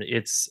person.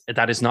 It's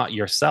that is not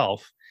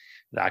yourself.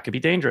 That could be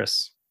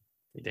dangerous.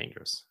 Be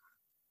dangerous.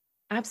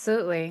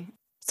 Absolutely.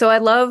 So I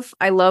love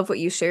what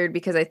you shared,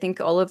 because I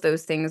think all of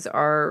those things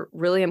are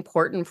really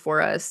important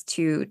for us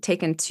to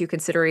take into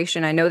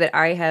consideration. I know that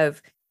I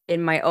have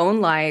in my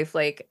own life,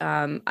 like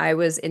I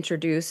was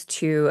introduced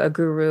to a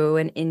guru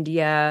in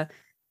India,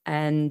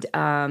 and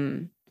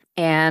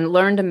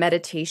learned a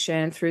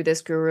meditation through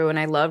this guru, and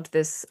I loved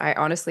this. I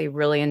honestly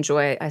really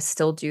enjoy it. I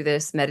still do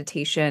this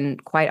meditation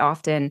quite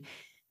often.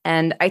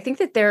 And I think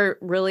that there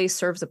really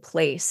serves a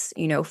place,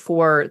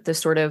 for the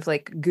sort of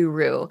like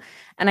guru.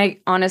 And I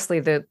honestly,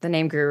 the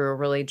name guru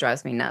really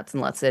drives me nuts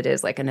unless it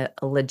is like a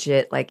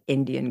legit like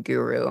Indian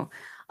guru.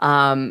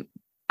 Um,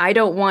 I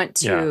don't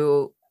want Yeah.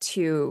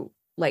 to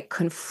like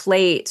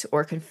conflate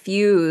or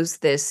confuse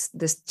this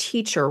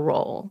teacher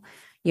role,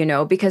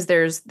 because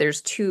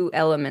there's two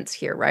elements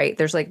here, right?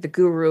 There's like the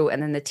guru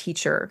and then the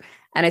teacher.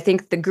 And I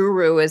think the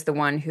guru is the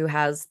one who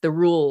has the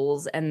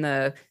rules and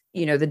the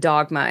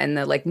dogma and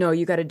the like, no,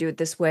 you got to do it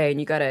this way and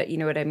you got to, you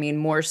know what I mean?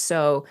 More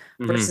so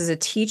Mm-hmm. versus a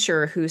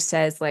teacher who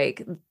says,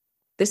 like,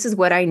 this is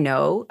what I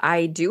know.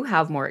 I do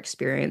have more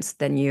experience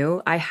than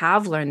you. I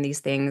have learned these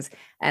things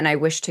and I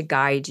wish to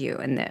guide you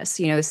in this.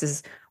 This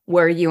is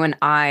where you and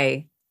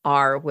I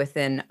are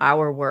within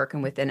our work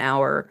and within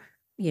our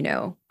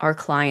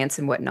clients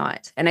and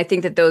whatnot. And I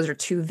think that those are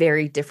two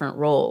very different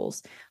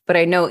roles. But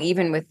I know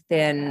even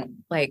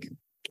within like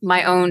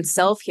my own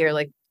self here,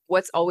 like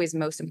what's always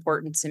most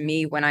important to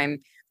me when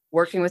I'm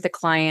working with a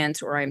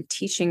client or I'm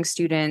teaching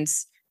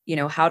students,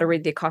 how to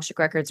read the Akashic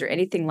records or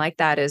anything like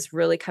that, is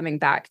really coming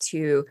back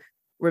to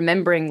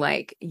remembering,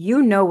 like,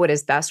 what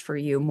is best for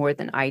you more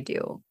than I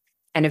do.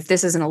 And if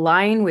this isn't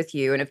align with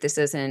you, and if this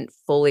isn't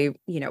fully,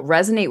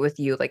 resonate with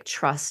you, like,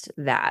 trust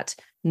that,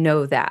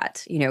 know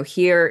that,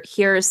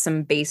 here's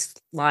some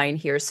baseline,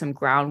 here's some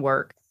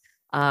groundwork.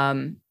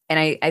 And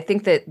I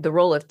think that the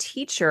role of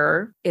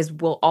teacher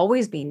will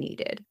always be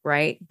needed,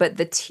 right? But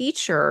the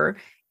teacher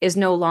is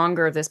no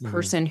longer this Mm-hmm.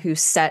 person who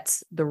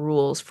sets the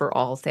rules for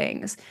all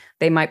things.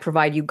 They might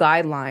provide you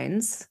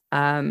guidelines.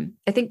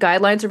 I think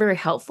guidelines are very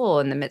helpful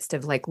in the midst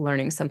of like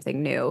learning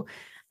something new.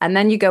 And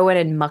then you go in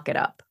and muck it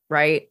up,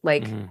 right?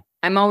 Like, Mm-hmm.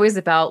 I'm always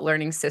about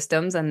learning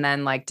systems and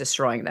then like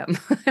destroying them.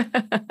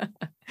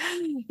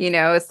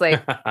 It's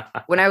like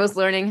when I was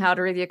learning how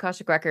to read the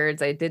Akashic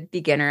records, I did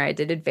beginner, I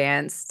did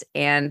advanced,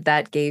 and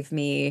that gave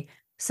me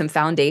some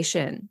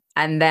foundation.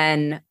 And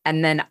then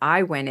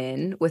I went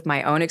in with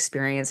my own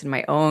experience and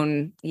my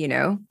own,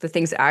 the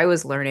things that I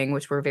was learning,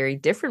 which were very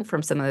different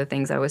from some of the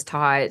things I was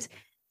taught,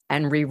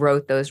 and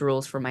rewrote those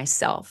rules for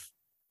myself.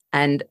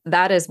 And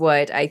that is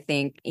what I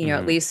think, at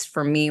Mm-hmm. least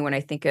for me, when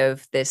I think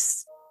of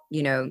this,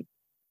 you know,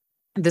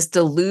 this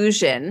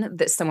delusion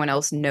that someone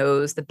else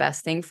knows the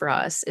best thing for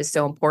us, is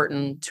so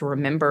important to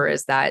remember,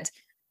 is that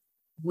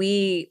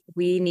we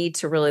need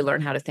to really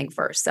learn how to think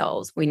for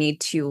ourselves. We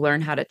need to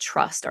learn how to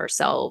trust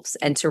ourselves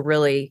and to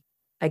really,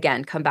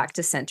 again, come back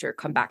to center,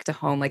 come back to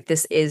home. Like,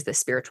 this is the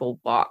spiritual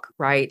walk,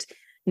 right?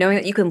 Knowing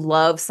that you can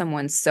love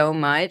someone so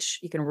much,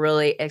 you can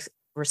really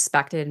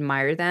respect and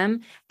admire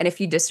them. And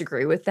if you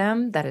disagree with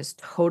them, that is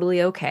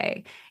totally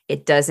okay.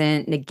 It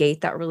doesn't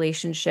negate that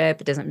relationship.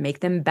 It doesn't make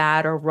them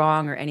bad or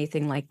wrong or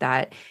anything like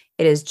that.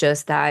 It is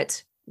just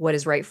that what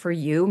is right for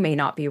you may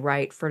not be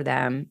right for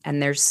them.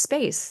 And there's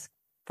space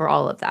for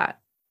all of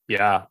that.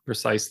 Yeah,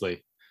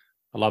 precisely.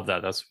 I love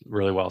that. That's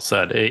really well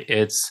said.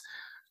 It's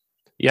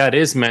yeah, it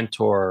is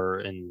mentor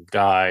and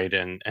guide,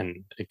 and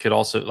it could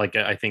also, like,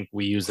 I think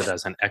we use it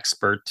as an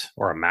expert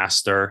or a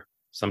master.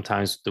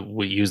 Sometimes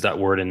we use that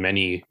word in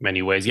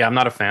many ways. Yeah, I'm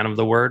not a fan of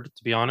the word,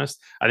 to be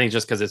honest. I think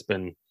just because it's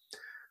been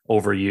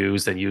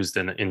overused and used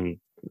in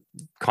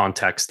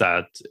context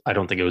that I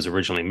don't think it was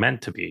originally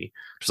meant to be,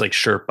 just like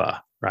Sherpa,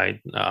 right?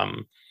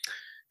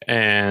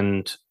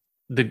 And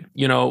the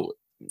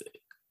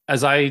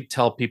as I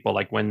tell people,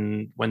 like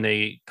when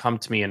they come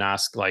to me and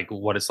ask like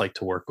what it's like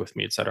to work with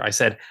me, et cetera, I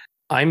said,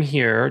 I'm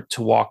here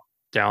to walk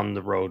down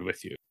the road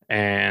with you.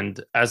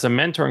 And as a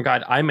mentor and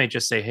guide, I may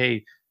just say,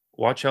 hey,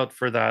 watch out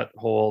for that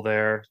hole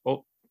there.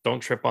 Oh, don't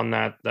trip on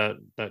that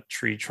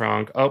tree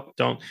trunk. Oh,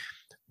 don't.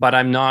 But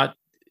I'm not,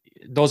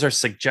 those are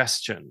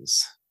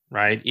suggestions,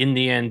 right? In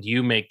the end,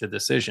 you make the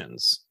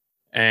decisions.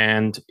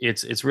 And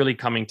it's really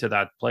coming to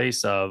that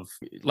place of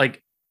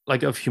like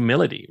of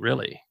humility,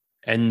 really,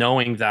 and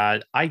knowing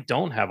that I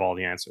don't have all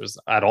the answers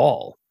at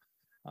all.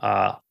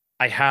 Uh,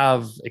 I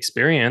have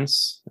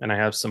experience and I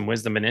have some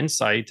wisdom and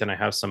insight and I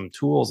have some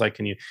tools I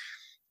can use,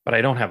 but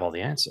I don't have all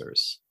the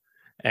answers.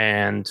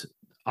 And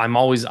I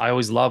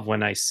always love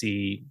when I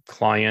see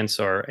clients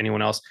or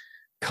anyone else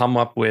come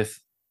up with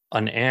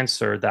an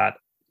answer that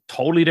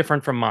totally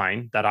different from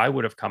mine that I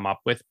would have come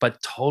up with,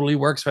 but totally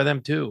works for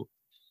them too.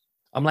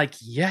 I'm like,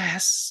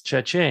 yes,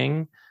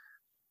 cha-ching,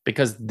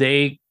 because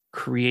they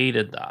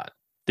created that.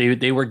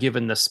 They were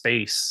given the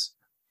space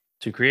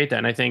to create that.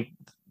 And I think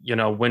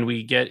when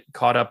we get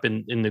caught up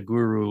in the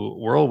guru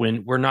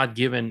whirlwind, we're not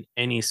given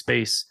any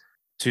space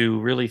to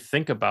really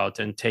think about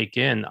and take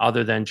in,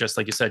 other than just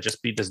like you said,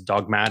 just be this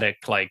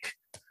dogmatic like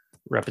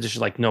repetition,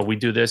 like, no, we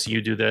do this,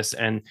 you do this,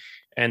 and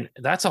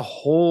that's a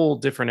whole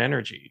different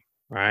energy,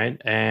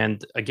 right?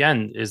 And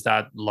again, is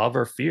that love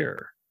or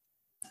fear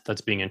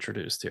that's being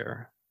introduced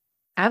here?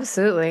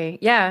 Absolutely.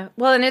 Yeah.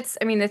 Well, and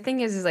I mean, the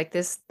thing is like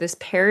this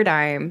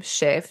paradigm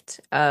shift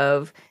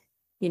of,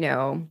 you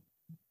know,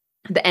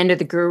 the end of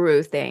the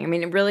guru thing. I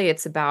mean, really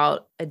it's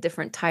about a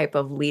different type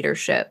of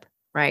leadership,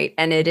 right?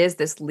 And it is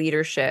this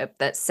leadership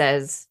that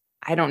says,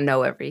 I don't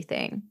know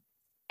everything.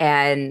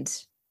 And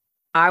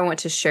I want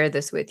to share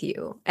this with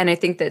you. And I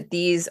think that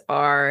these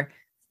are,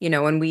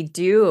 when we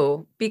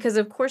do, because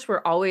of course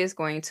we're always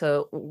going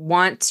to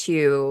want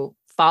to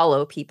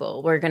follow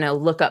people. We're going to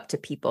look up to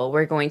people.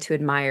 We're going to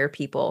admire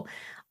people.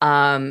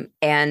 And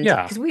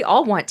Yeah. because we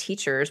all want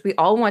teachers, we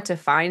all want to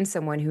find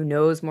someone who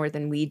knows more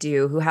than we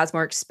do, who has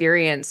more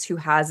experience, who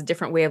has a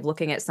different way of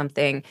looking at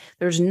something.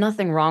 There's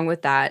nothing wrong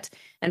with that.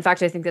 In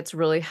fact, I think that's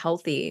really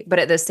healthy. But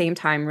at the same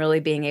time, really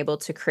being able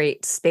to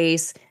create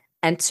space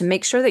and to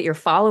make sure that you're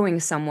following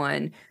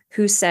someone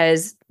who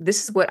says,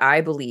 this is what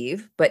I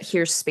believe, but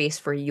here's space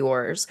for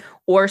yours,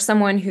 or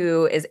someone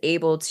who is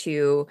able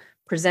to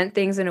present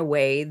things in a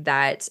way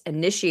that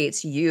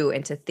initiates you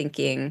into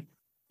thinking,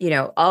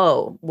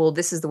 oh, well,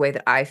 this is the way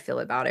that I feel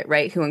about it,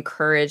 right? Who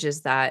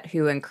encourages that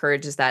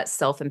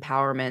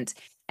self-empowerment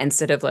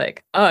instead of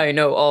like, I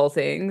know all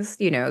things,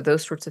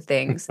 those sorts of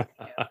things.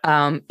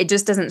 It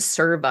just doesn't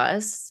serve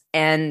us.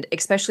 And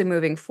especially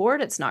moving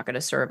forward, it's not going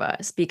to serve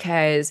us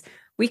because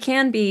we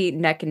can be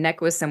neck and neck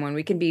with someone.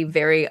 We can be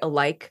very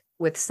alike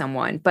with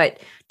someone. But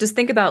just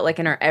think about like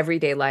in our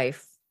everyday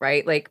life,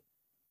 right? Like,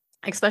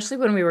 especially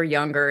when we were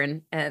younger,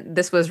 and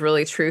this was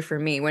really true for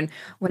me, when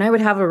I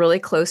would have a really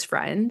close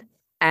friend,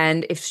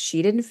 and if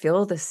she didn't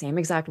feel the same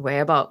exact way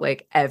about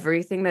like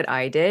everything that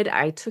I did,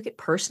 I took it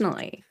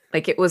personally.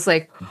 Like it was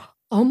like,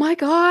 oh my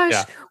gosh,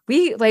 Yeah.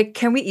 we like,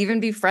 can we even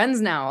be friends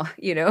now?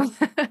 And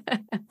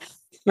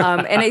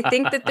I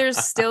think that there's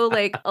still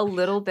like a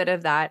little bit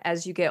of that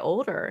as you get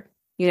older,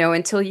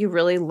 until you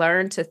really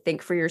learn to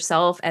think for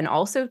yourself and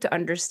also to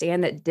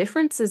understand that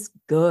difference is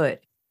good.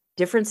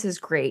 Difference is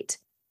great.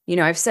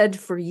 I've said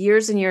for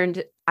years and years,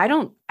 I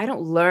don't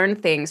learn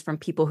things from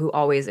people who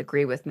always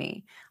agree with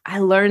me. I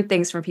learn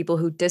things from people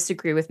who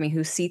disagree with me,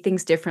 who see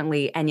things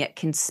differently and yet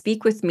can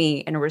speak with me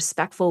in a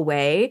respectful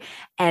way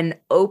and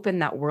open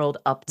that world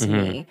up to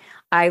Mm-hmm. me.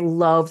 I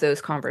love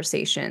those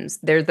conversations.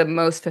 They're the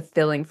most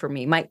fulfilling for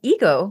me. My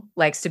ego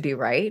likes to be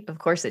right. Of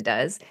course it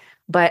does.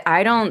 But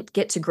I don't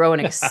get to grow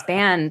and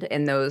expand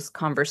in those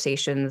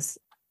conversations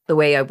the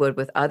way I would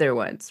with other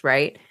ones,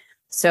 right?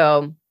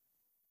 So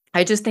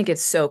I just think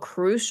it's so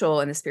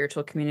crucial in the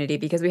spiritual community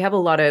because we have a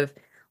lot of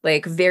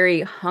like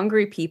very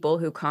hungry people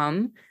who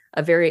come,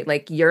 a very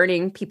like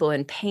yearning people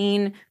in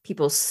pain,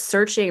 people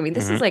searching. I mean,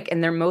 this is Mm-hmm. like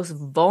in their most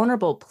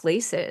vulnerable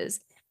places.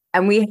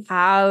 And we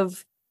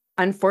have,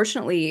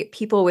 unfortunately,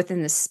 people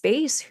within the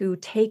space who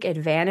take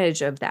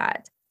advantage of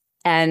that.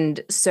 And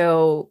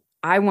so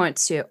I want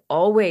to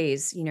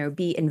always,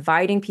 be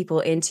inviting people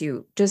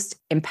into just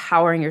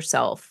empowering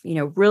yourself,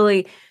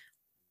 really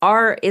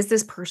is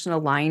this person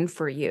aligned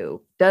for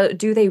you?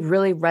 Do they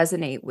really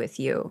resonate with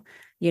you?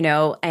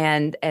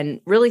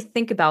 And really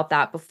think about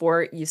that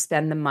before you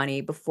spend the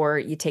money, before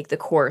you take the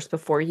course,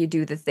 before you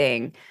do the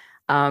thing.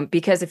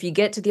 Because if you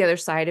get to the other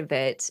side of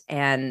it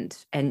and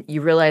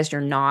you realize you're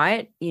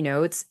not,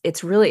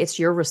 it's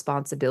your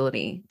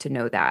responsibility to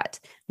know that,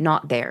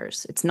 not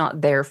theirs. It's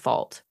not their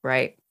fault,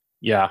 right?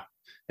 Yeah,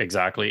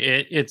 exactly.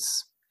 It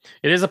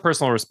is a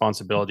personal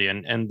responsibility,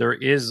 and there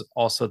is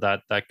also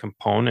that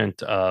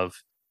component of,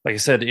 like I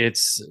said,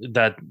 it's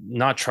that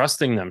not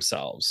trusting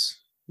themselves,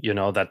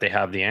 that they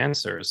have the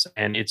answers.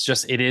 And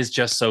it is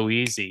just so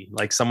easy.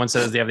 Like someone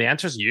says they have the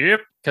answers,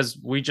 yep, because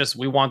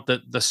we want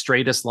the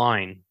straightest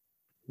line,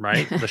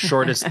 right? The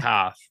shortest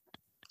path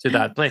to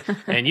that place.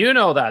 And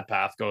that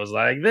path goes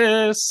like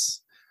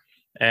this.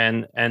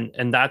 And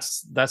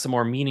that's a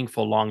more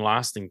meaningful,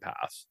 long-lasting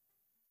path.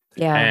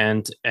 Yeah.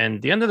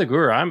 And the end of the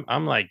guru,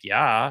 I'm like,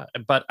 yeah,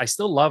 but I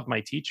still love my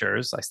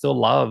teachers. I still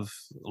love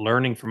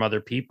learning from other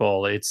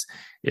people. It's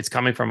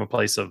coming from a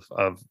place of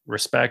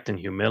respect and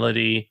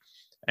humility.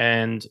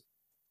 And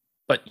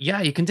but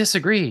yeah, you can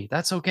disagree.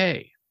 That's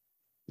okay.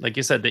 Like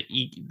you said, the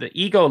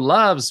ego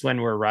loves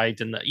when we're right,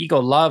 and the ego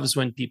loves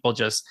when people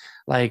just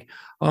like,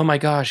 oh my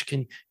gosh,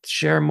 can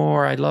share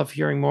more. I love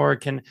hearing more.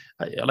 Can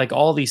like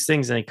all these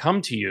things, and they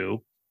come to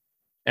you,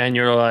 and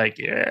you're like,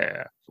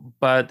 yeah.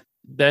 But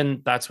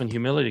then that's when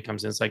humility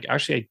comes in. It's like,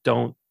 actually, I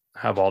don't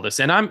have all this,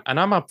 and I'm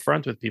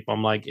upfront with people.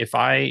 I'm like, if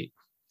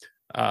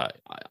uh,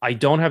 I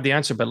don't have the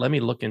answer, but let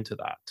me look into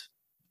that,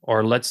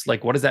 or let's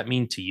like, what does that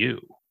mean to you,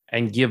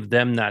 and give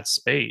them that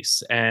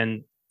space.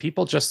 And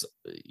people just,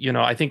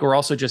 I think we're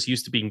also just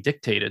used to being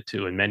dictated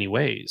to in many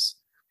ways.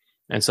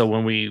 And so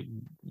when we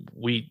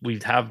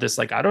have this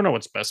like, I don't know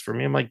what's best for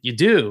me. I'm like, you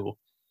do.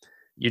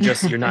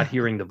 You're not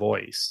hearing the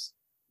voice.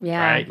 Yeah.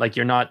 right? Like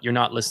you're not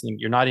listening,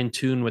 you're not in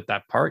tune with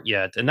that part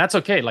yet. And that's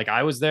okay. Like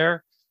I was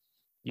there,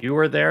 you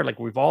were there, like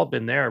we've all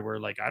been there. We're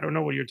like, I don't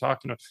know what you're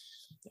talking about.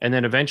 And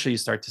then eventually you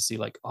start to see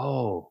like,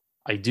 oh,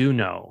 I do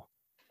know.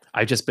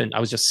 I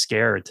was just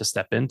scared to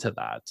step into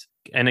that.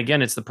 And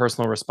again, it's the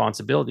personal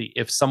responsibility.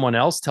 If someone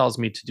else tells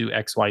me to do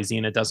XYZ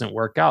and it doesn't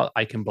work out,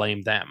 I can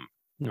blame them,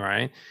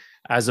 right?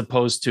 As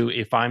opposed to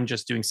if I'm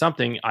just doing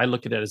something, I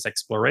look at it as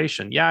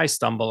exploration. Yeah, I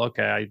stumble.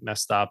 Okay, I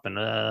messed up,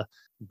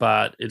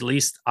 but at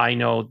least I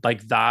know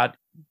like that.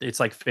 It's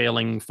like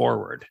failing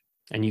forward,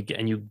 and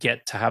you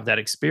get to have that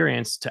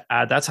experience to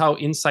add. That's how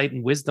insight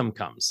and wisdom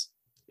comes,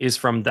 is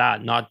from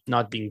that,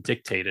 not being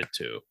dictated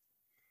to,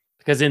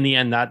 because in the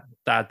end that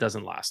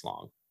doesn't last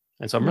long.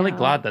 And so I'm really No.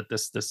 glad that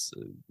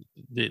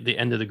the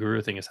end of the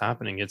guru thing is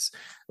happening. It's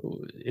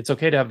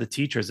okay to have the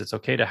teachers, it's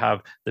okay to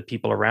have the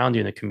people around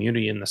you in the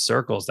community, in the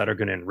circles that are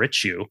going to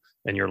enrich you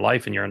and your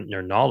life and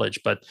your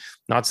knowledge, but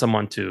not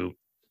someone to,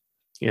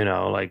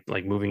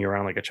 like moving you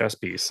around like a chess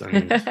piece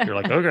and you're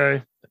like,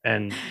 okay.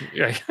 And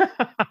yeah.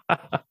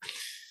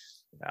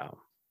 Yeah.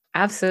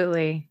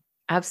 Absolutely.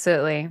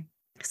 Absolutely.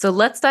 So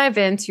let's dive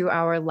into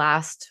our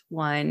last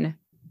one.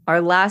 Our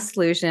last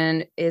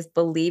solution is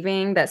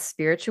believing that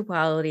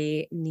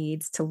spirituality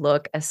needs to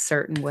look a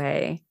certain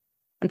way.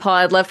 And Paul,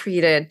 I'd love for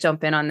you to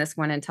jump in on this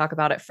one and talk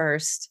about it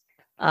first.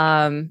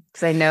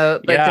 Because I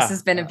know like this Yeah.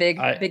 has been a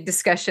big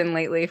discussion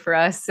lately for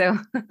us. So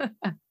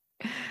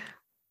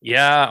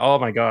Yeah. Oh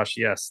my gosh.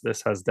 Yes.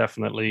 This has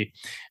definitely,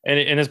 and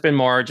it's been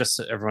more just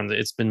everyone,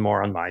 it's been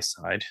more on my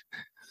side.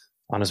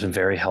 Anna's been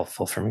very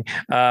helpful for me.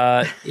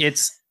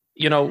 It's,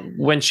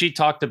 when she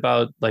talked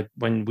about like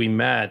when we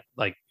met,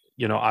 like,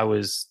 I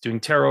was doing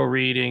tarot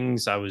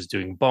readings, I was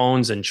doing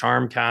bones and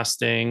charm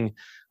casting,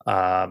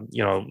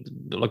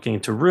 looking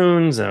into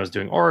runes, and I was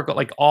doing oracle,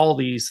 like all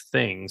these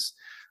things,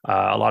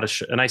 a lot of,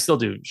 and I still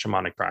do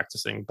shamanic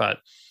practicing, but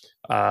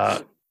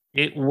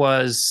it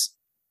was,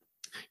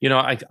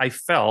 I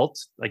felt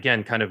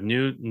again, kind of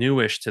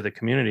newish to the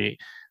community.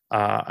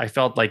 I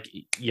felt like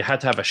you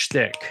had to have a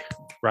shtick,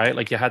 right?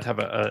 Like you had to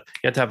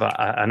have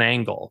an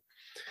angle,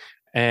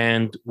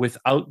 and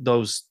without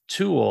those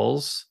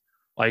tools,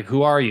 like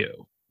who are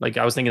you? Like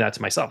I was thinking that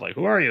to myself, like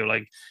who are you?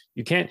 Like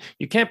you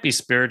can't be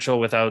spiritual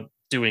without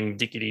doing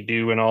dickety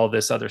do and all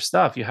this other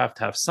stuff. You have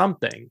to have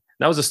something.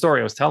 That was a story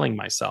I was telling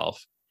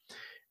myself.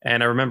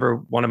 And I remember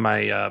one of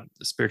my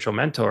spiritual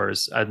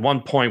mentors, at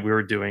one point we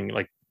were doing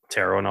like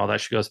tarot and all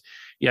that. She goes,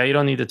 yeah, you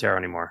don't need the tarot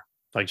anymore.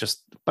 Like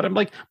but I'm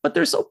like, but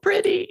they're so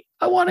pretty.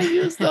 I want to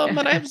use them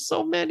and I have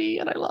so many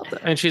and I love them.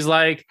 And she's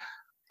like,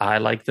 I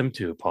like them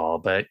too, Paul,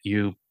 but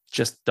you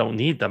just don't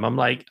need them. I'm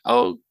like,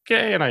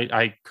 okay. And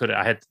I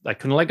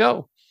couldn't let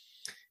go.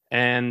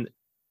 And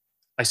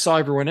I saw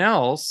everyone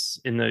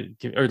else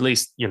or at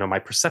least, my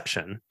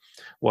perception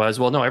was,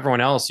 well, no,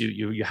 everyone else,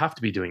 you have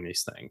to be doing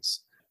these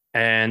things.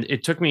 And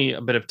it took me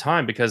a bit of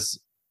time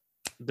because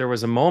there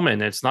was a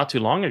moment, it's not too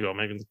long ago,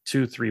 maybe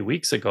 2-3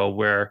 weeks ago,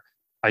 where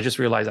I just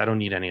realized I don't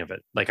need any of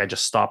it. Like I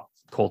just stopped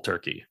cold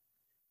turkey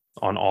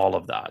on all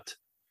of that.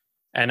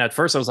 And at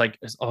first I was like,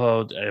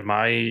 oh, am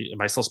I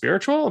still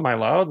spiritual? Am I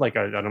allowed? Like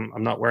I'm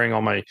not wearing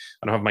I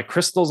don't have my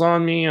crystals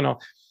on me,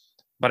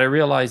 but I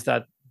realized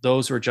that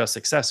those were just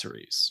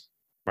accessories,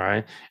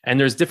 right? And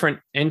there's different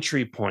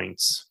entry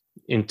points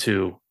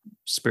into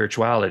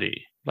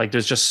spirituality. Like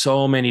there's just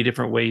so many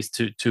different ways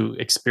to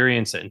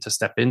experience it and to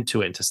step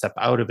into it and to step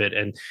out of it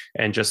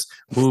and just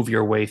move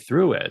your way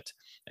through it.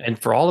 And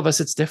for all of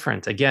us, it's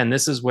different. Again,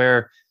 this is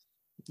where,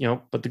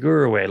 put the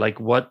guru away, like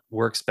what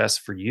works best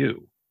for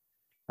you,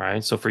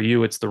 right? So for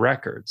you, it's the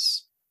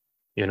records,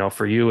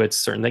 for you, it's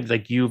certain things,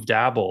 like you've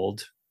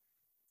dabbled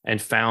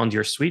and found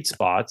your sweet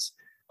spots.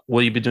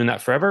 Will you be doing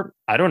that forever?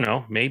 I don't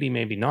know. Maybe,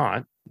 maybe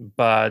not.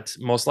 But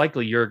most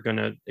likely you're going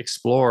to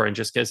explore and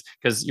just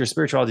because your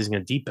spirituality is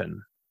going to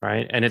deepen,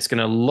 right? And it's going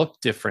to look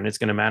different. It's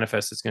going to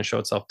manifest. It's going to show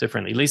itself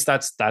differently. At least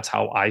that's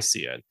how I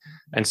see it.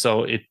 And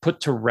so it put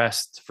to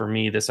rest for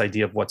me this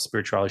idea of what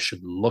spirituality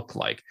should look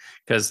like,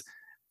 because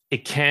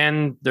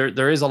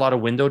there is a lot of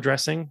window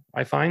dressing,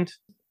 I find,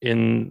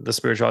 in the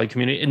spirituality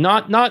community, and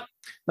not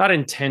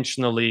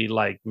intentionally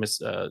like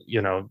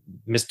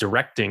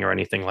misdirecting or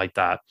anything like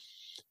that.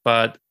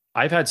 But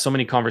I've had so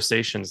many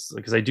conversations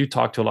because I do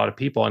talk to a lot of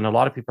people, and a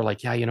lot of people are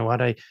like, yeah, you know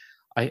what? I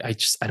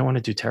don't want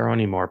to do tarot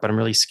anymore, but I'm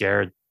really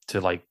scared to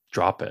like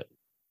drop it.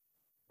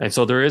 And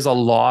so there is a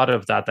lot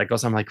of that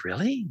goes, I'm like,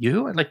 really?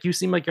 You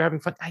seem like you're having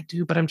fun. I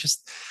do, but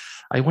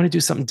I want to do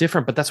something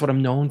different, but that's what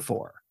I'm known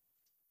for.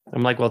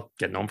 I'm like, well,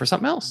 get known for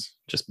something else.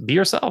 Just be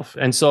yourself.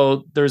 And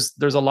so there's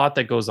a lot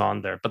that goes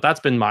on there, but that's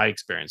been my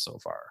experience so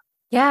far.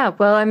 yeah,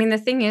 well, I mean, the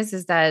thing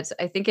is that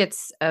I think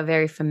it's a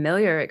very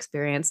familiar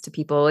experience to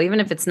people, even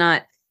if it's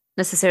not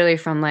necessarily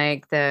from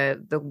like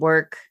the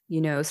work,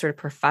 sort of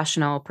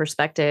professional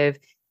perspective,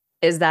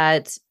 is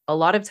that a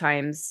lot of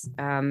times,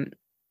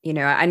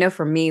 I know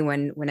for me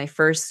when I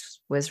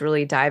first was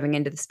really diving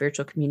into the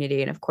spiritual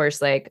community, and of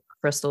course, like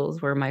crystals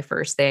were my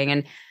first thing,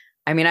 and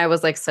I mean, I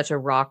was like such a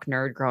rock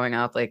nerd growing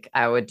up. Like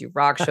I would do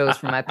rock shows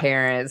for my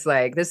parents.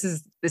 Like this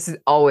has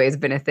always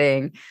been a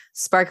thing.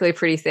 Sparkly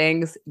pretty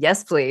things.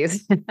 Yes,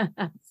 please.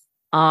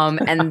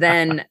 And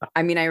then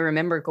I mean, I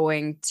remember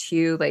going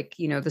to like,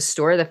 you know, the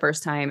store the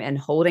first time and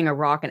holding a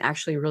rock and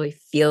actually really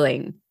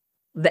feeling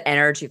the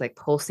energy like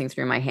pulsing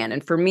through my hand.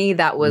 And for me, Mm,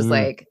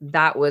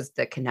 that was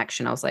the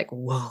connection. I was like,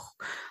 whoa,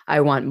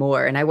 I want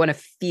more. And I want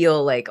to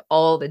feel like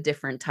all the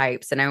different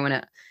types. And I want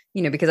to,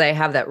 you know, because I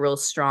have that real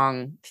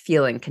strong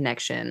feeling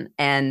connection.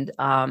 And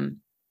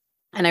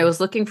I was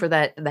looking for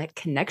that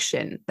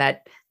connection,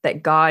 that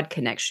God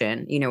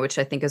connection, you know, which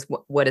I think is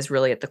what is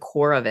really at the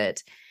core of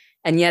it.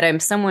 And yet I'm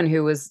someone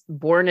who was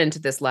born into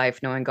this life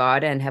knowing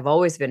God and have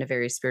always been a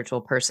very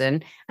spiritual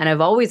person. And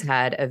I've always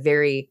had a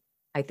very,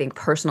 I think,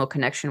 personal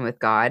connection with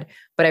God,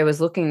 but I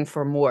was looking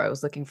for more. I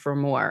was looking for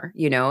more,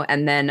 you know.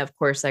 And then, of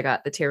course, I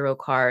got the tarot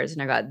cards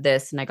and I got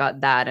this and I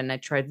got that and I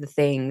tried the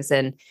things.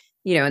 And,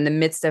 you know, in the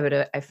midst of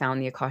it, I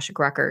found the Akashic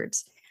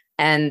Records.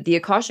 And the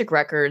Akashic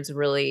Records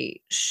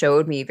really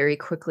showed me very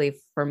quickly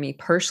for me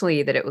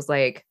personally that it was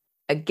like,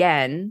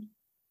 again,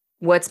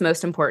 what's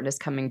most important is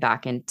coming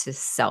back into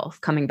self,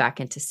 coming back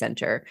into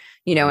center,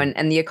 you know, mm,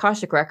 and the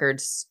Akashic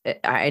Records,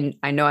 I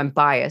know I'm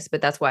biased,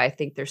 but that's why I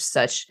think there's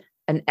such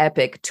an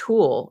epic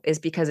tool is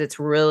because it's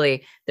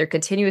really, they're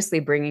continuously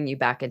bringing you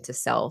back into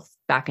self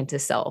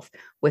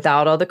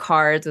without all the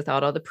cards,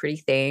 without all the pretty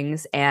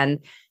things. And,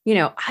 you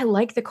know, I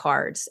like the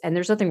cards and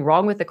there's nothing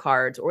wrong with the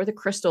cards or the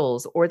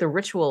crystals or the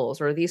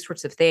rituals or these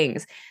sorts of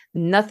things.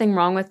 Nothing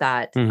wrong with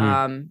that.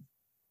 mhm.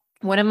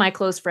 One of my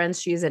close friends,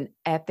 she's an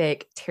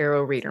epic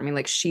tarot reader. I mean,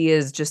 like she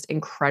is just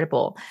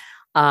incredible.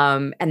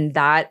 And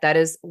that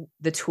is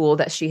the tool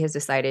that she has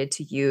decided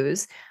to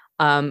use.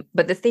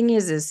 But the thing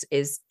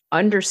is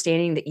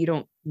understanding that you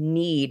don't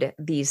need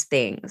these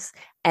things.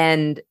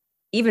 And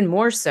even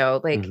more so,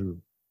 like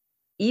Mhm.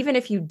 even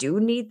if you do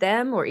need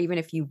them or even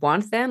if you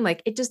want them,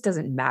 like it just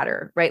doesn't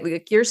matter, right?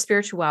 Like your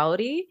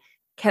spirituality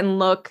can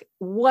look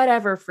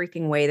whatever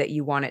freaking way that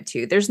you want it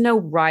to. There's no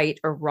right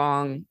or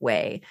wrong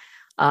way.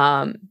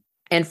 Um,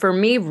 and for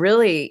me,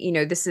 really, you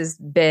know, this has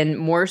been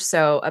more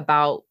so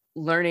about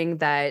learning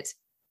that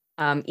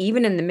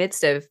even in the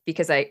midst of,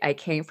 because I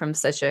came from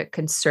such a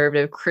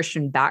conservative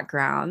Christian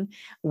background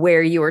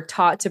where you were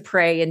taught to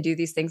pray and do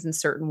these things in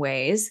certain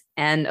ways.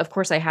 And of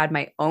course, I had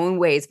my own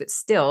ways, but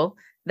still,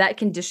 that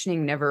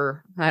conditioning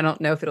never, I don't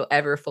know if it'll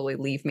ever fully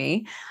leave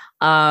me.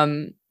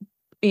 Um,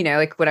 you know,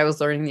 like when I was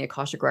learning the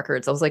Akashic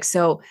Records, I was like,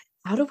 so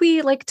how do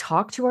we like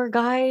talk to our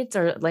guides?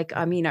 Or like,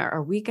 I mean,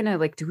 are we gonna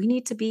like, do we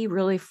need to be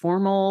really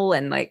formal?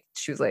 And like,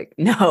 she was like,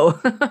 no,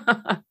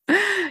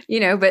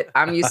 you know, but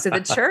I'm used to the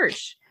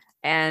church.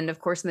 And of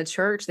course, in the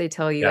church, they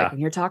tell you like, Yeah. when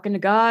you're talking to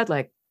God,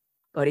 like,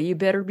 buddy, you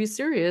better be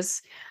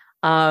serious.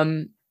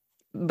 Um,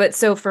 but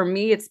so for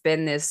me, it's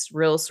been this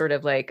real sort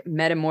of like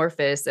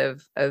metamorphosis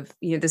of,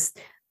 you know,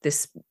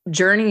 this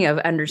journey of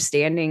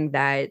understanding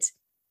that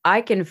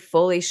I can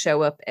fully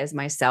show up as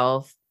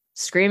myself,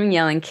 screaming,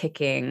 yelling,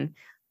 kicking,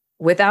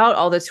 without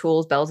all the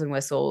tools, bells, and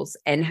whistles,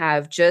 and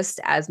have just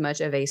as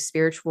much of a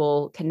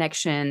spiritual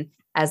connection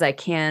as I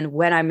can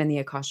when I'm in the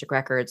Akashic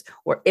Records,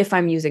 or if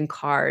I'm using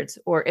cards,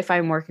 or if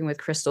I'm working with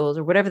crystals,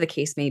 or whatever the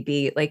case may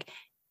be. Like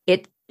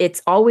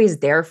it's always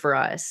there for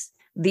us.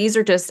 These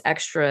are just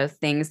extra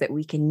things that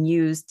we can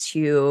use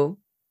to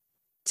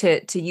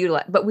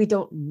utilize, but we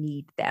don't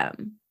need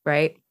them,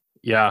 right?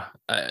 Yeah.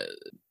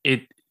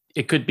 It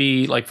it could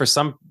be like for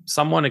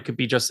someone it could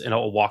be just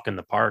a walk in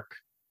the park,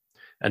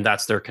 and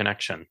that's their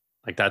connection.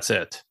 Like that's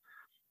it.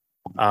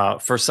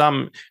 For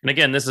some, and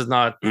again, this is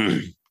not,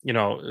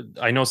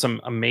 I know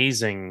some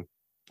amazing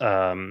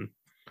um,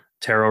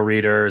 tarot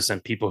readers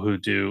and people who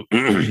do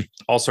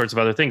all sorts of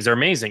other things. They're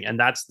amazing, and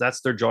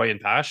that's their joy and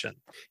passion,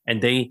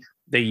 and they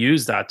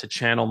use that to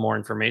channel more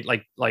information.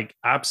 Like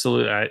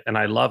absolutely, and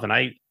I love, and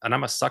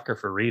I'm a sucker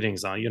for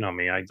readings. On, you know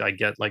me, I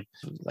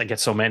get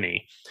so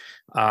many.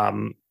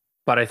 Um,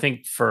 but I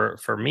think for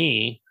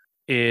me,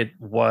 it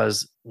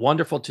was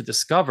wonderful to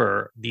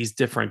discover these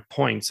different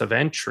points of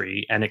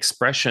entry and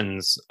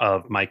expressions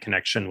of my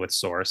connection with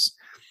source,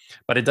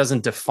 but it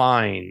doesn't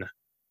define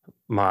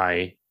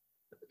my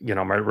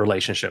my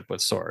relationship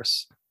with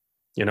source.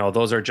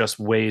 Those are just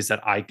ways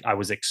that I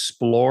was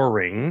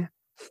exploring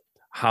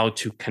how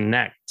to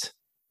connect.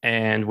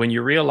 And when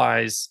you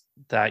realize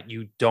that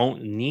you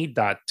don't need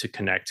that to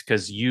connect,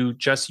 because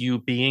you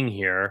being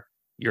here,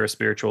 you're a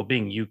spiritual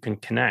being, you can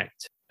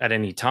connect at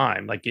any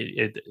time. Like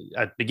it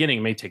at the beginning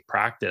it may take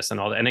practice and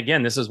all that. And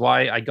again, this is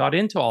why I got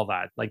into all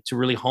that, like to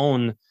really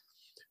hone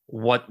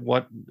what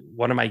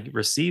am I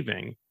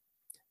receiving.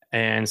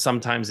 And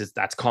sometimes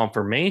that's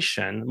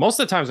confirmation. Most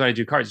of the times when I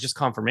do cards, it's just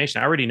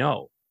confirmation. I already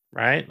know,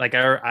 right? Like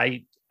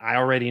I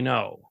already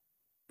know.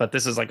 But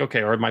this is like,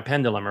 okay, or my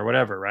pendulum or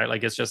whatever, right?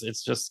 Like it's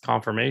just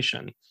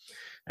confirmation.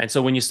 And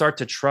so when you start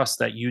to trust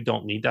that you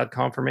don't need that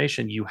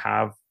confirmation, you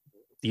have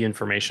the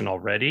information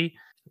already,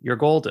 you're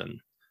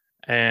golden.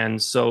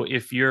 And so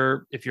if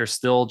you're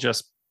still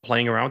just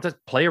playing around with it,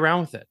 play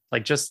around with it.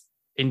 Like just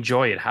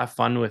enjoy it, have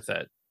fun with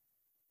it.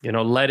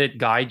 Let it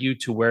guide you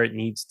to where it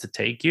needs to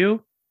take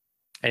you,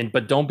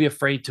 but don't be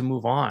afraid to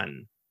move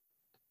on.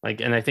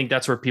 And I think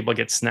that's where people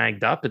get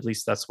snagged up. At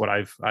least that's what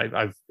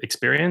I've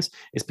experienced,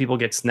 is people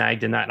get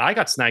snagged in that. And I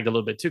got snagged a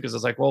little bit too, because I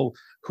was like, well,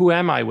 who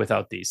am I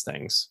without these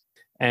things?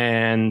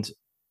 And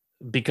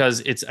because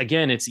it's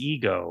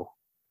ego.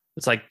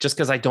 It's like, just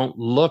because I don't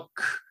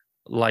look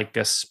like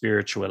a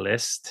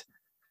spiritualist,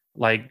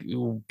 like,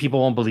 people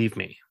won't believe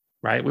me,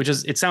 right?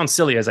 It sounds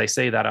silly as I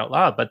say that out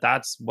loud, but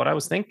that's what I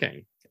was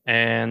thinking.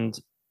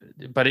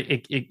 But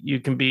you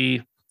can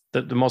be,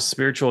 the most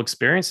spiritual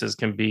experiences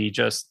can be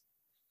just,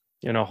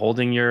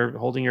 holding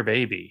your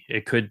baby.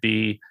 It could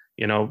be,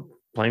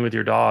 playing with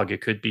your dog.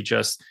 It could be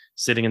just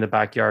sitting in the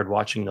backyard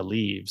watching the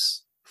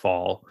leaves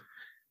fall.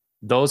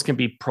 Those can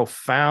be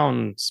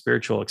profound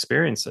spiritual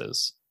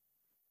experiences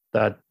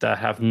that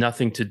have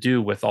nothing to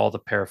do with all the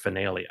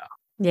paraphernalia.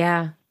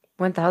 Yeah,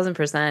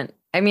 1000%.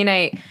 I mean,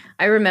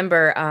 I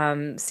remember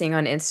seeing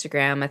on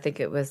Instagram, I think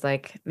it was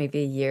like maybe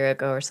a year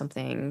ago or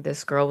something,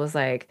 this girl was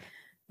like,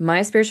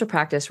 my spiritual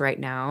practice right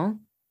now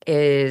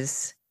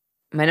is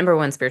my number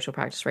one spiritual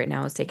practice right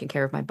now is taking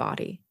care of my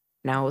body.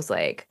 And I was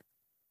like,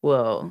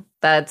 whoa,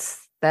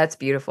 that's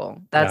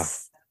beautiful.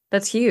 That's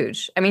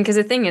huge. I mean, because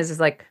the thing is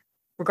like,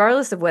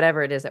 regardless of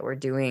whatever it is that we're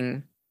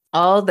doing,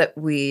 all that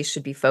we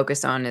should be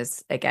focused on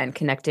is, again,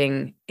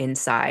 connecting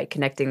inside,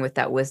 connecting with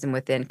that wisdom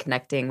within,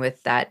 connecting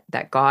with that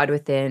God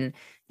within,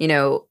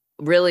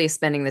 really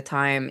spending the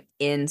time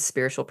in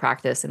spiritual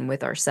practice and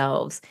with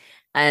ourselves.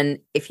 And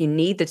if you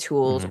need the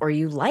tools or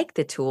you like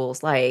the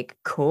tools, like,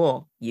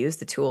 cool, use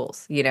the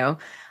tools,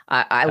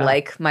 I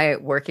like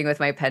working with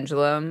my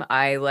pendulum.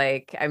 I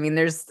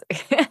mean,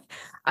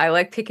 I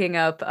like picking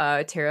up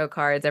tarot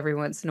cards every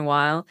once in a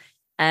while.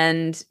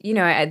 And,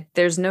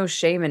 there's no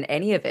shame in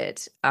any of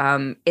it.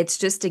 It's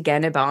just,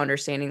 again, about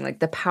understanding, like,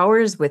 the power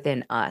is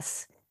within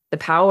us. The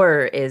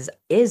power is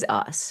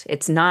us.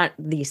 It's not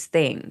these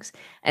things.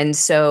 And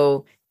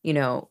so,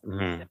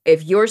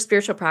 if your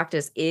spiritual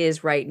practice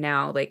is right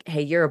now, like,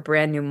 hey, you're a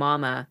brand new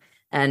mama,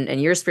 and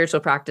your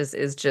spiritual practice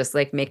is just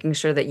like making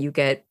sure that you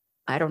get,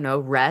 I don't know,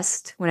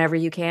 rest whenever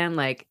you can,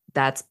 like,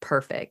 that's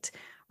perfect,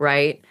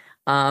 right?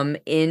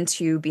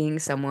 Into being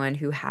someone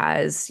who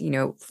has,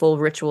 full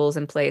rituals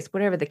in place,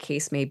 whatever the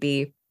case may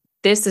be.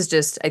 This is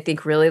just, I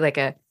think, really like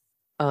a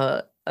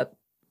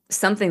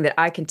something that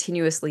I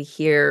continuously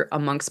hear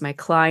amongst my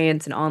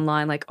clients and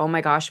online, like, oh my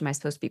gosh, am I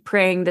supposed to be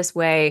praying this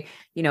way?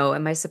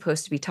 Am I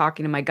supposed to be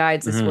talking to my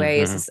guides this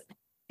way?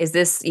 Is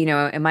this,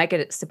 am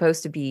I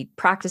supposed to be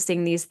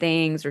practicing these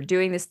things or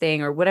doing this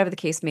thing or whatever the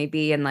case may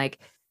be? And like,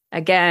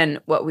 again,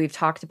 what we've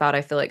talked about,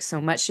 I feel like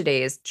so much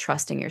today is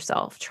trusting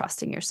yourself.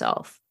 Trusting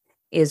yourself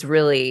is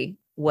really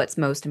what's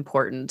most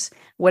important.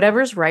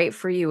 Whatever's right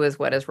for you is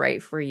what is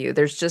right for you.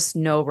 There's just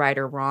no right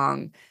or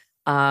wrong.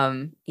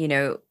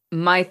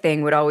 My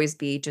thing would always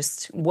be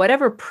just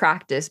whatever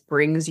practice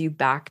brings you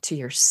back to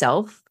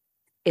yourself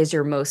is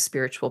your most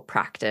spiritual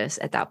practice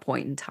at that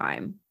point in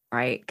time,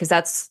 right? Because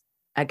that's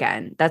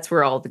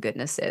where all the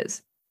goodness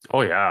is.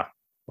 Oh yeah,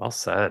 well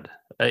said.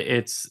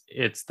 It's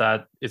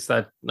that,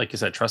 like you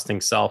said,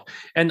 trusting self.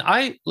 And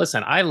I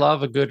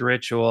love a good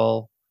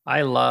ritual.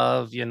 I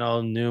love,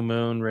 new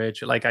moon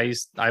ritual. Like I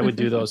would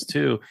do those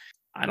too.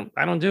 I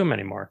don't do them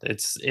anymore.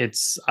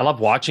 I love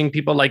watching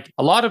people, like,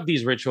 a lot of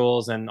these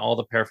rituals and all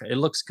the it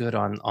looks good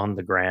on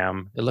the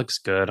gram. It looks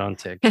good on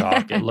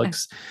TikTok. It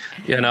looks,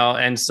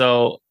 and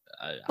so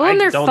I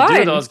don't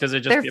do those because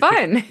they're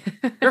fun.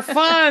 They're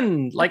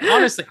fun. Like,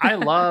 honestly, I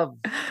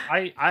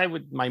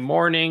would, my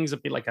mornings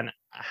would be like a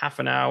half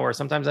an hour,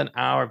 sometimes an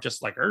hour of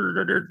just like,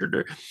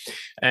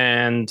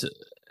 and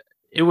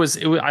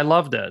I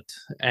loved it.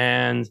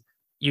 And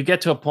you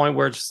get to a point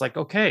where it's just like,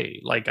 okay,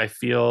 like, I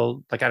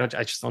feel like I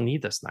just don't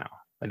need this now.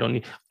 I don't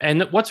need.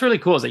 And what's really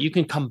cool is that you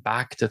can come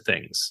back to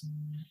things,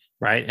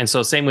 right? And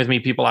so same with me,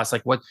 people ask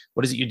like, what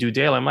is it you do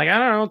daily? I'm like, I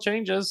don't know,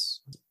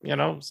 changes.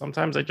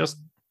 Sometimes I just,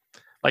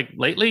 like,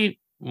 lately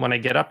when I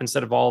get up,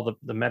 instead of all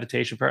the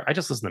meditation prayer, I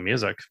just listen to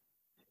music.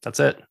 That's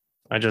it.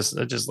 I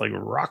just like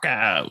rock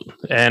out,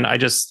 and I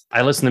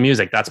listen to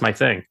music. That's my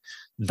thing.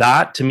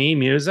 That, to me,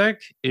 music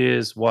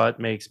is what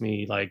makes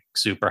me like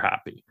super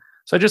happy.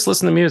 So I just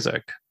listen to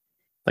music.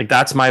 Like,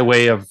 that's my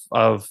way of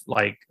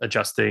like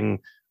adjusting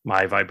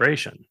my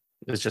vibration,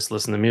 is just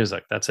listen to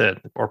music. That's it.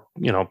 Or,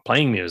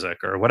 playing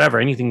music or whatever,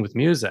 anything with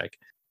music.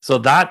 So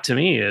that, to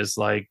me, is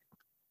like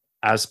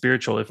as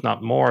spiritual, if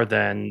not more,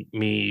 than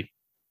me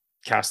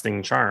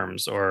casting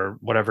charms or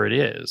whatever it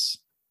is,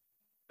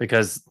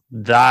 because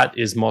that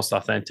is most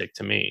authentic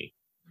to me.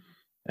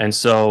 And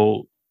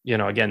so,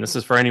 again, this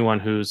is for anyone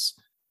who's,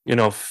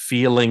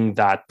 feeling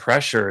that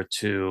pressure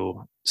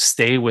to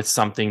stay with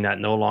something that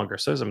no longer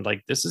serves them.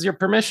 Like, this is your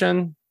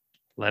permission.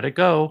 Let it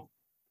go.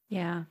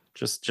 Yeah.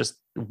 Just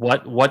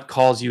what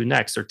calls you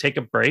next, or take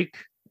a break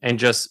and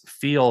just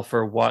feel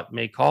for what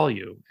may call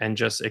you and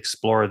just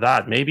explore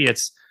that. Maybe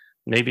it's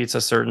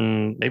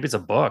a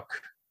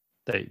book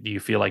that you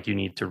feel like you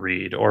need to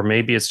read, or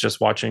maybe it's just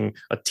watching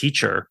a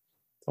teacher,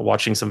 or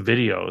watching some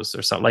videos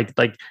or something.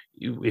 Like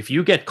if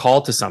you get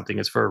called to something,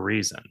 it's for a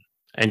reason.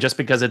 And just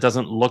because it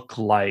doesn't look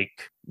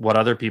like what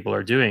other people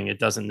are doing, it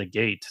doesn't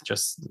negate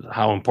just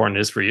how important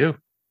it is for you.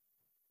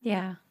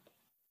 Yeah.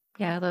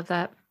 Yeah, I love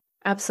that.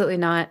 Absolutely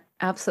not.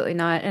 Absolutely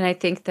not. And I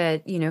think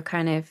that,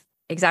 kind of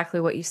exactly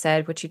what you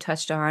said, what you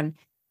touched on,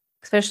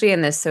 especially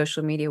in this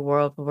social media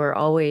world where we're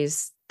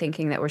always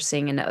thinking that we're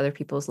seeing into other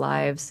people's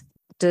lives,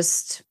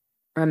 just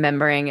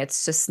remembering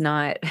it's just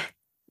not,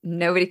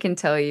 nobody can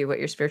tell you what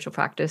your spiritual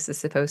practice is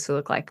supposed to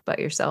look like but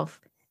yourself.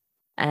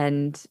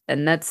 And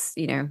that's,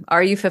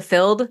 are you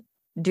fulfilled?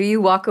 Do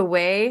you walk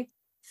away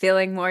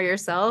feeling more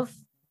yourself?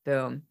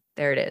 Boom,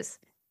 there it is.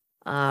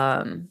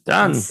 And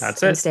Done.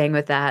 That's and it. staying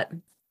with that.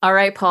 All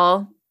right,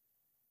 Paul,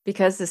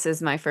 because this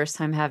is my first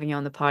time having you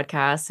on the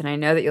podcast, and I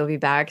know that you'll be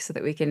back so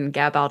that we can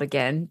gab out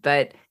again,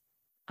 but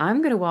I'm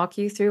going to walk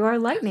you through our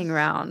lightning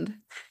round.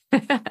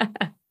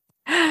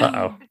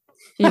 Uh-oh.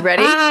 You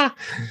ready? I'm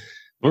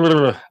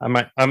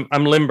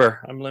limber.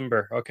 I'm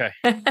limber. Okay.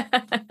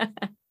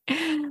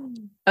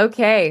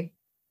 Okay.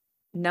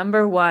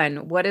 Number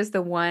 1, what is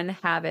the one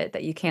habit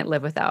that you can't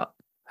live without?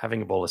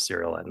 Having a bowl of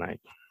cereal at night.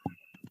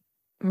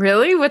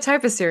 Really? What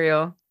type of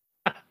cereal?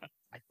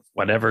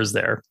 Whatever's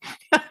there.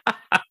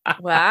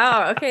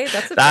 Wow. Okay,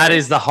 that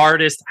is the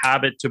hardest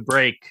habit to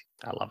break.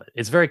 I love it.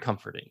 It's very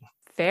comforting.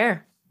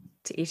 Fair.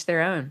 To each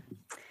their own.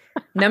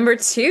 Number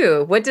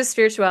 2, what does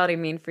spirituality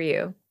mean for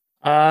you?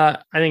 I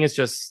think it's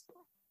just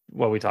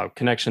what we talk: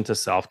 connection to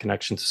self,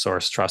 connection to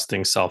source,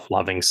 trusting self,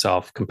 loving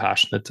self,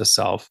 compassionate to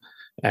self,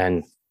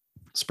 and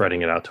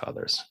spreading it out to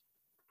others.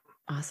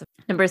 Awesome.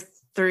 Number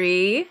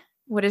 3,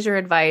 what is your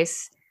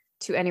advice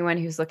to anyone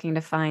who's looking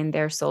to find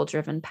their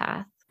soul-driven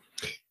path?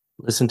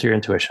 Listen to your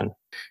intuition.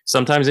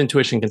 Sometimes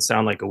intuition can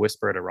sound like a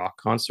whisper at a rock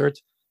concert,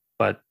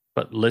 but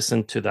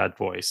listen to that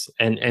voice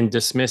and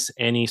dismiss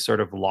any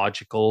sort of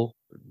logical,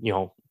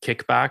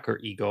 kickback or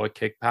egoic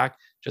kickback.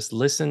 Just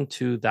listen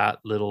to that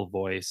little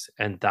voice,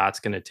 and that's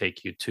going to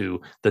take you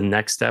to the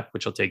next step,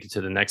 which will take you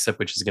to the next step,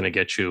 which is going to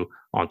get you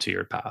onto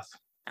your path.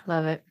 I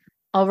love it.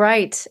 All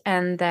right.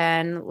 And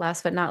then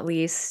last but not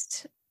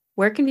least,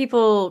 where can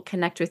people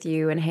connect with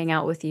you and hang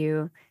out with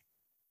you?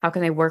 How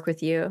can they work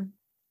with you?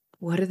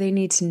 What do they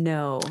need to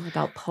know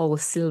about Paul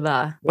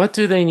Silva? What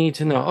do they need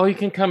to know? Oh, you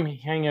can come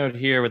hang out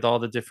here with all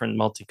the different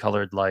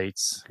multicolored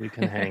lights. We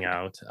can hang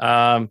out.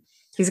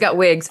 He's got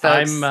wigs,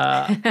 folks.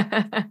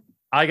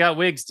 I got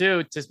wigs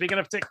too. Speaking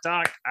of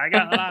TikTok, I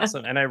got lots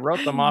of, and I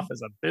wrote them off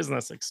as a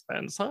business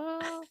expense.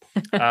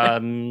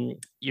 You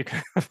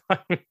can.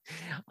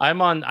 I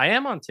am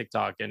on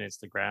TikTok and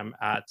Instagram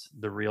at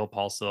The Real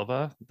Paul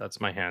Silva. That's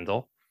my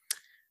handle.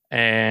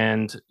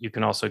 And you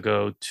can also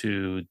go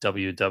to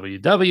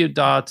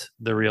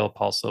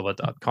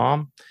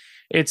www.therealpaulsilva.com.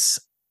 It's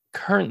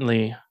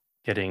currently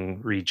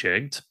getting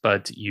rejigged,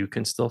 but you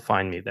can still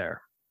find me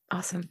there.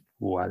 Awesome.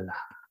 Voila.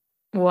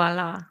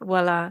 Voila.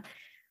 Voila.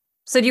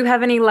 So do you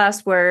have any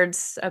last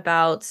words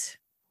about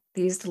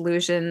these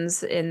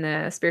delusions in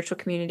the spiritual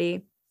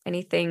community?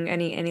 Anything,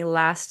 any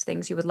last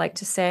things you would like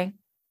to say?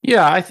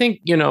 Yeah, I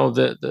think,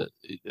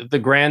 the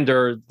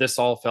grander, this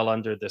all fell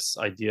under this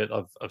idea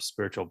of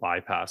spiritual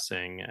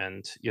bypassing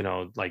and,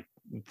 like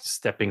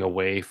stepping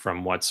away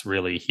from what's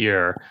really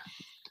here.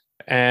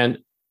 And,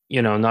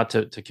 not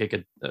to kick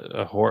a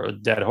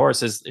dead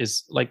horse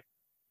is like,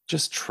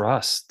 just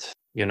trust,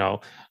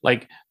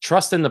 like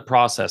trust in the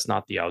process,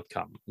 not the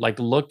outcome. Like,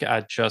 look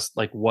at just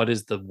like, what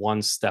is the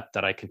one step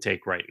that I can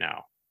take right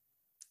now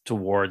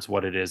towards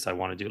what it is I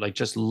want to do? Like,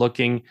 just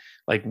looking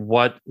like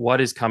what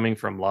is coming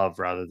from love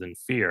rather than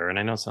fear. And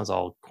I know it sounds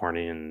all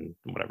corny and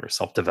whatever,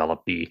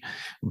 self-developy,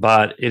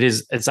 but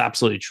it's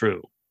absolutely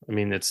true. I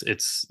mean, it's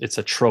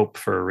a trope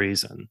for a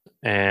reason.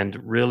 And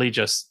really,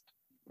 just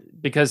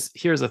because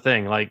here's the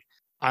thing, like,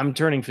 I'm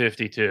turning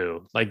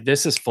 52, like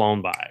this has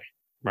flown by,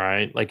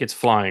 right? Like, it's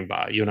flying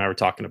by. You and I were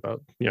talking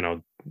about,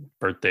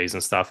 birthdays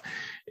and stuff.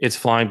 It's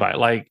flying by.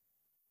 Like,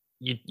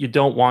 you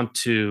don't want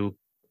to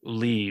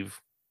leave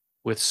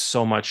with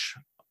so much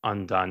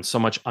undone, so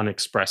much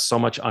unexpressed, so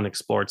much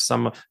unexplored,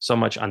 so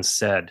much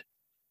unsaid.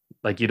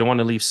 Like, you don't want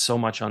to leave so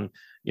much on,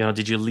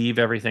 did you leave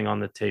everything on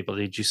the table?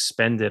 Did you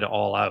spend it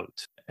all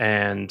out?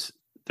 And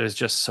there's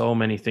just so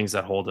many things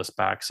that hold us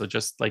back. So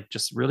just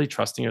really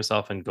trusting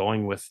yourself and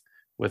going with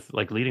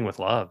like leading with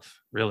love,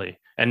 really.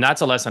 And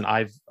that's a lesson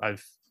I've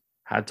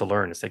had to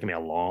learn. It's taken me a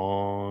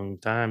long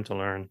time to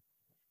learn,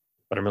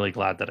 but I'm really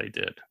glad that I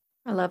did.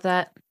 I love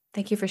that.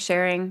 Thank you for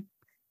sharing.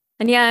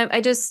 And yeah,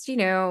 I just,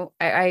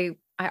 I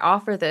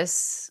offer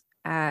this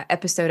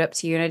episode up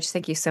to you, and I just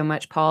thank you so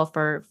much, Paul,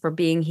 for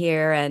being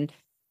here and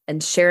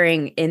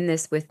sharing in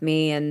this with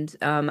me. And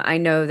I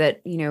know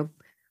that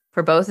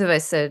for both of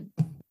us,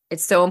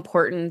 it's so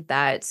important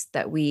that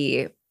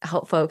we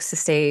help folks to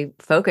stay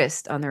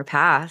focused on their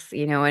path,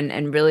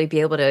 and really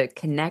be able to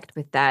connect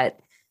with that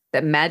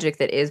magic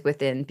that is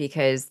within,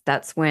 because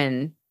that's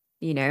when,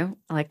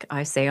 like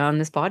I say on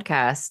this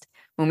podcast,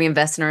 when we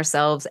invest in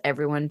ourselves,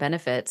 everyone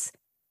benefits.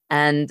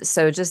 And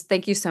so just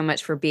thank you so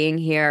much for being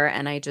here.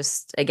 And I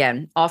just,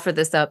 again, offer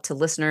this up to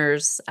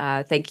listeners.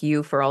 Thank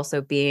you for also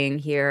being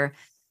here.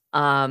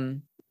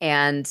 And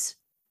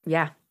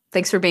yeah,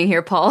 Thanks for being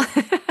here, Paul.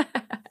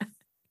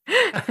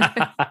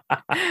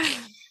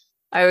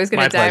 I was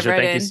going to dive pleasure. right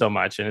Thank in. you so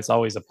much. And it's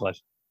always a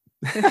pleasure.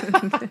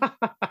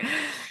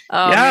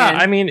 Oh, yeah, man.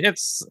 I mean,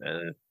 it's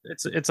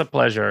a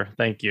pleasure.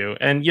 Thank you.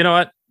 And you know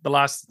what? The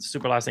last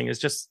thing is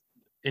just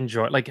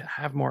enjoy, like,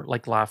 have more,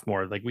 like, laugh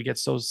more. Like, we get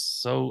so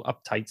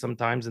uptight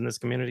sometimes in this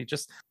community.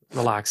 Just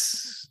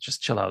relax,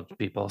 just chill out,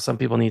 people. Some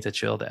people need to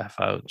chill the F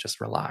out.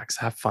 Just relax,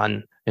 have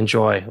fun,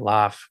 enjoy,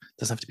 laugh.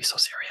 Doesn't have to be so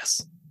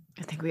serious.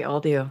 I think we all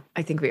do.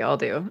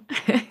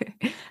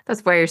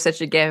 That's why you're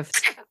such a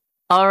gift.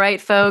 All right,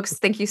 folks.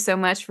 Thank you so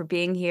much for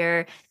being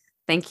here.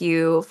 Thank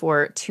you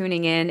for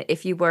tuning in.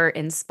 If you were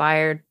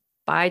inspired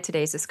by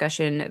today's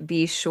discussion,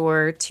 be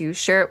sure to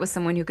share it with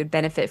someone who could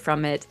benefit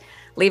from it.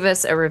 Leave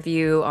us a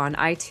review on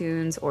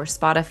iTunes or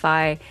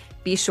Spotify.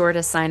 Be sure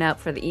to sign up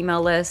for the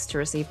email list to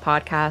receive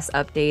podcast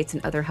updates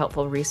and other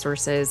helpful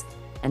resources.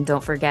 And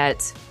don't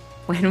forget,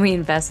 when we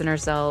invest in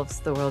ourselves,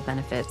 the world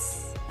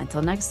benefits.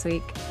 Until next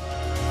week.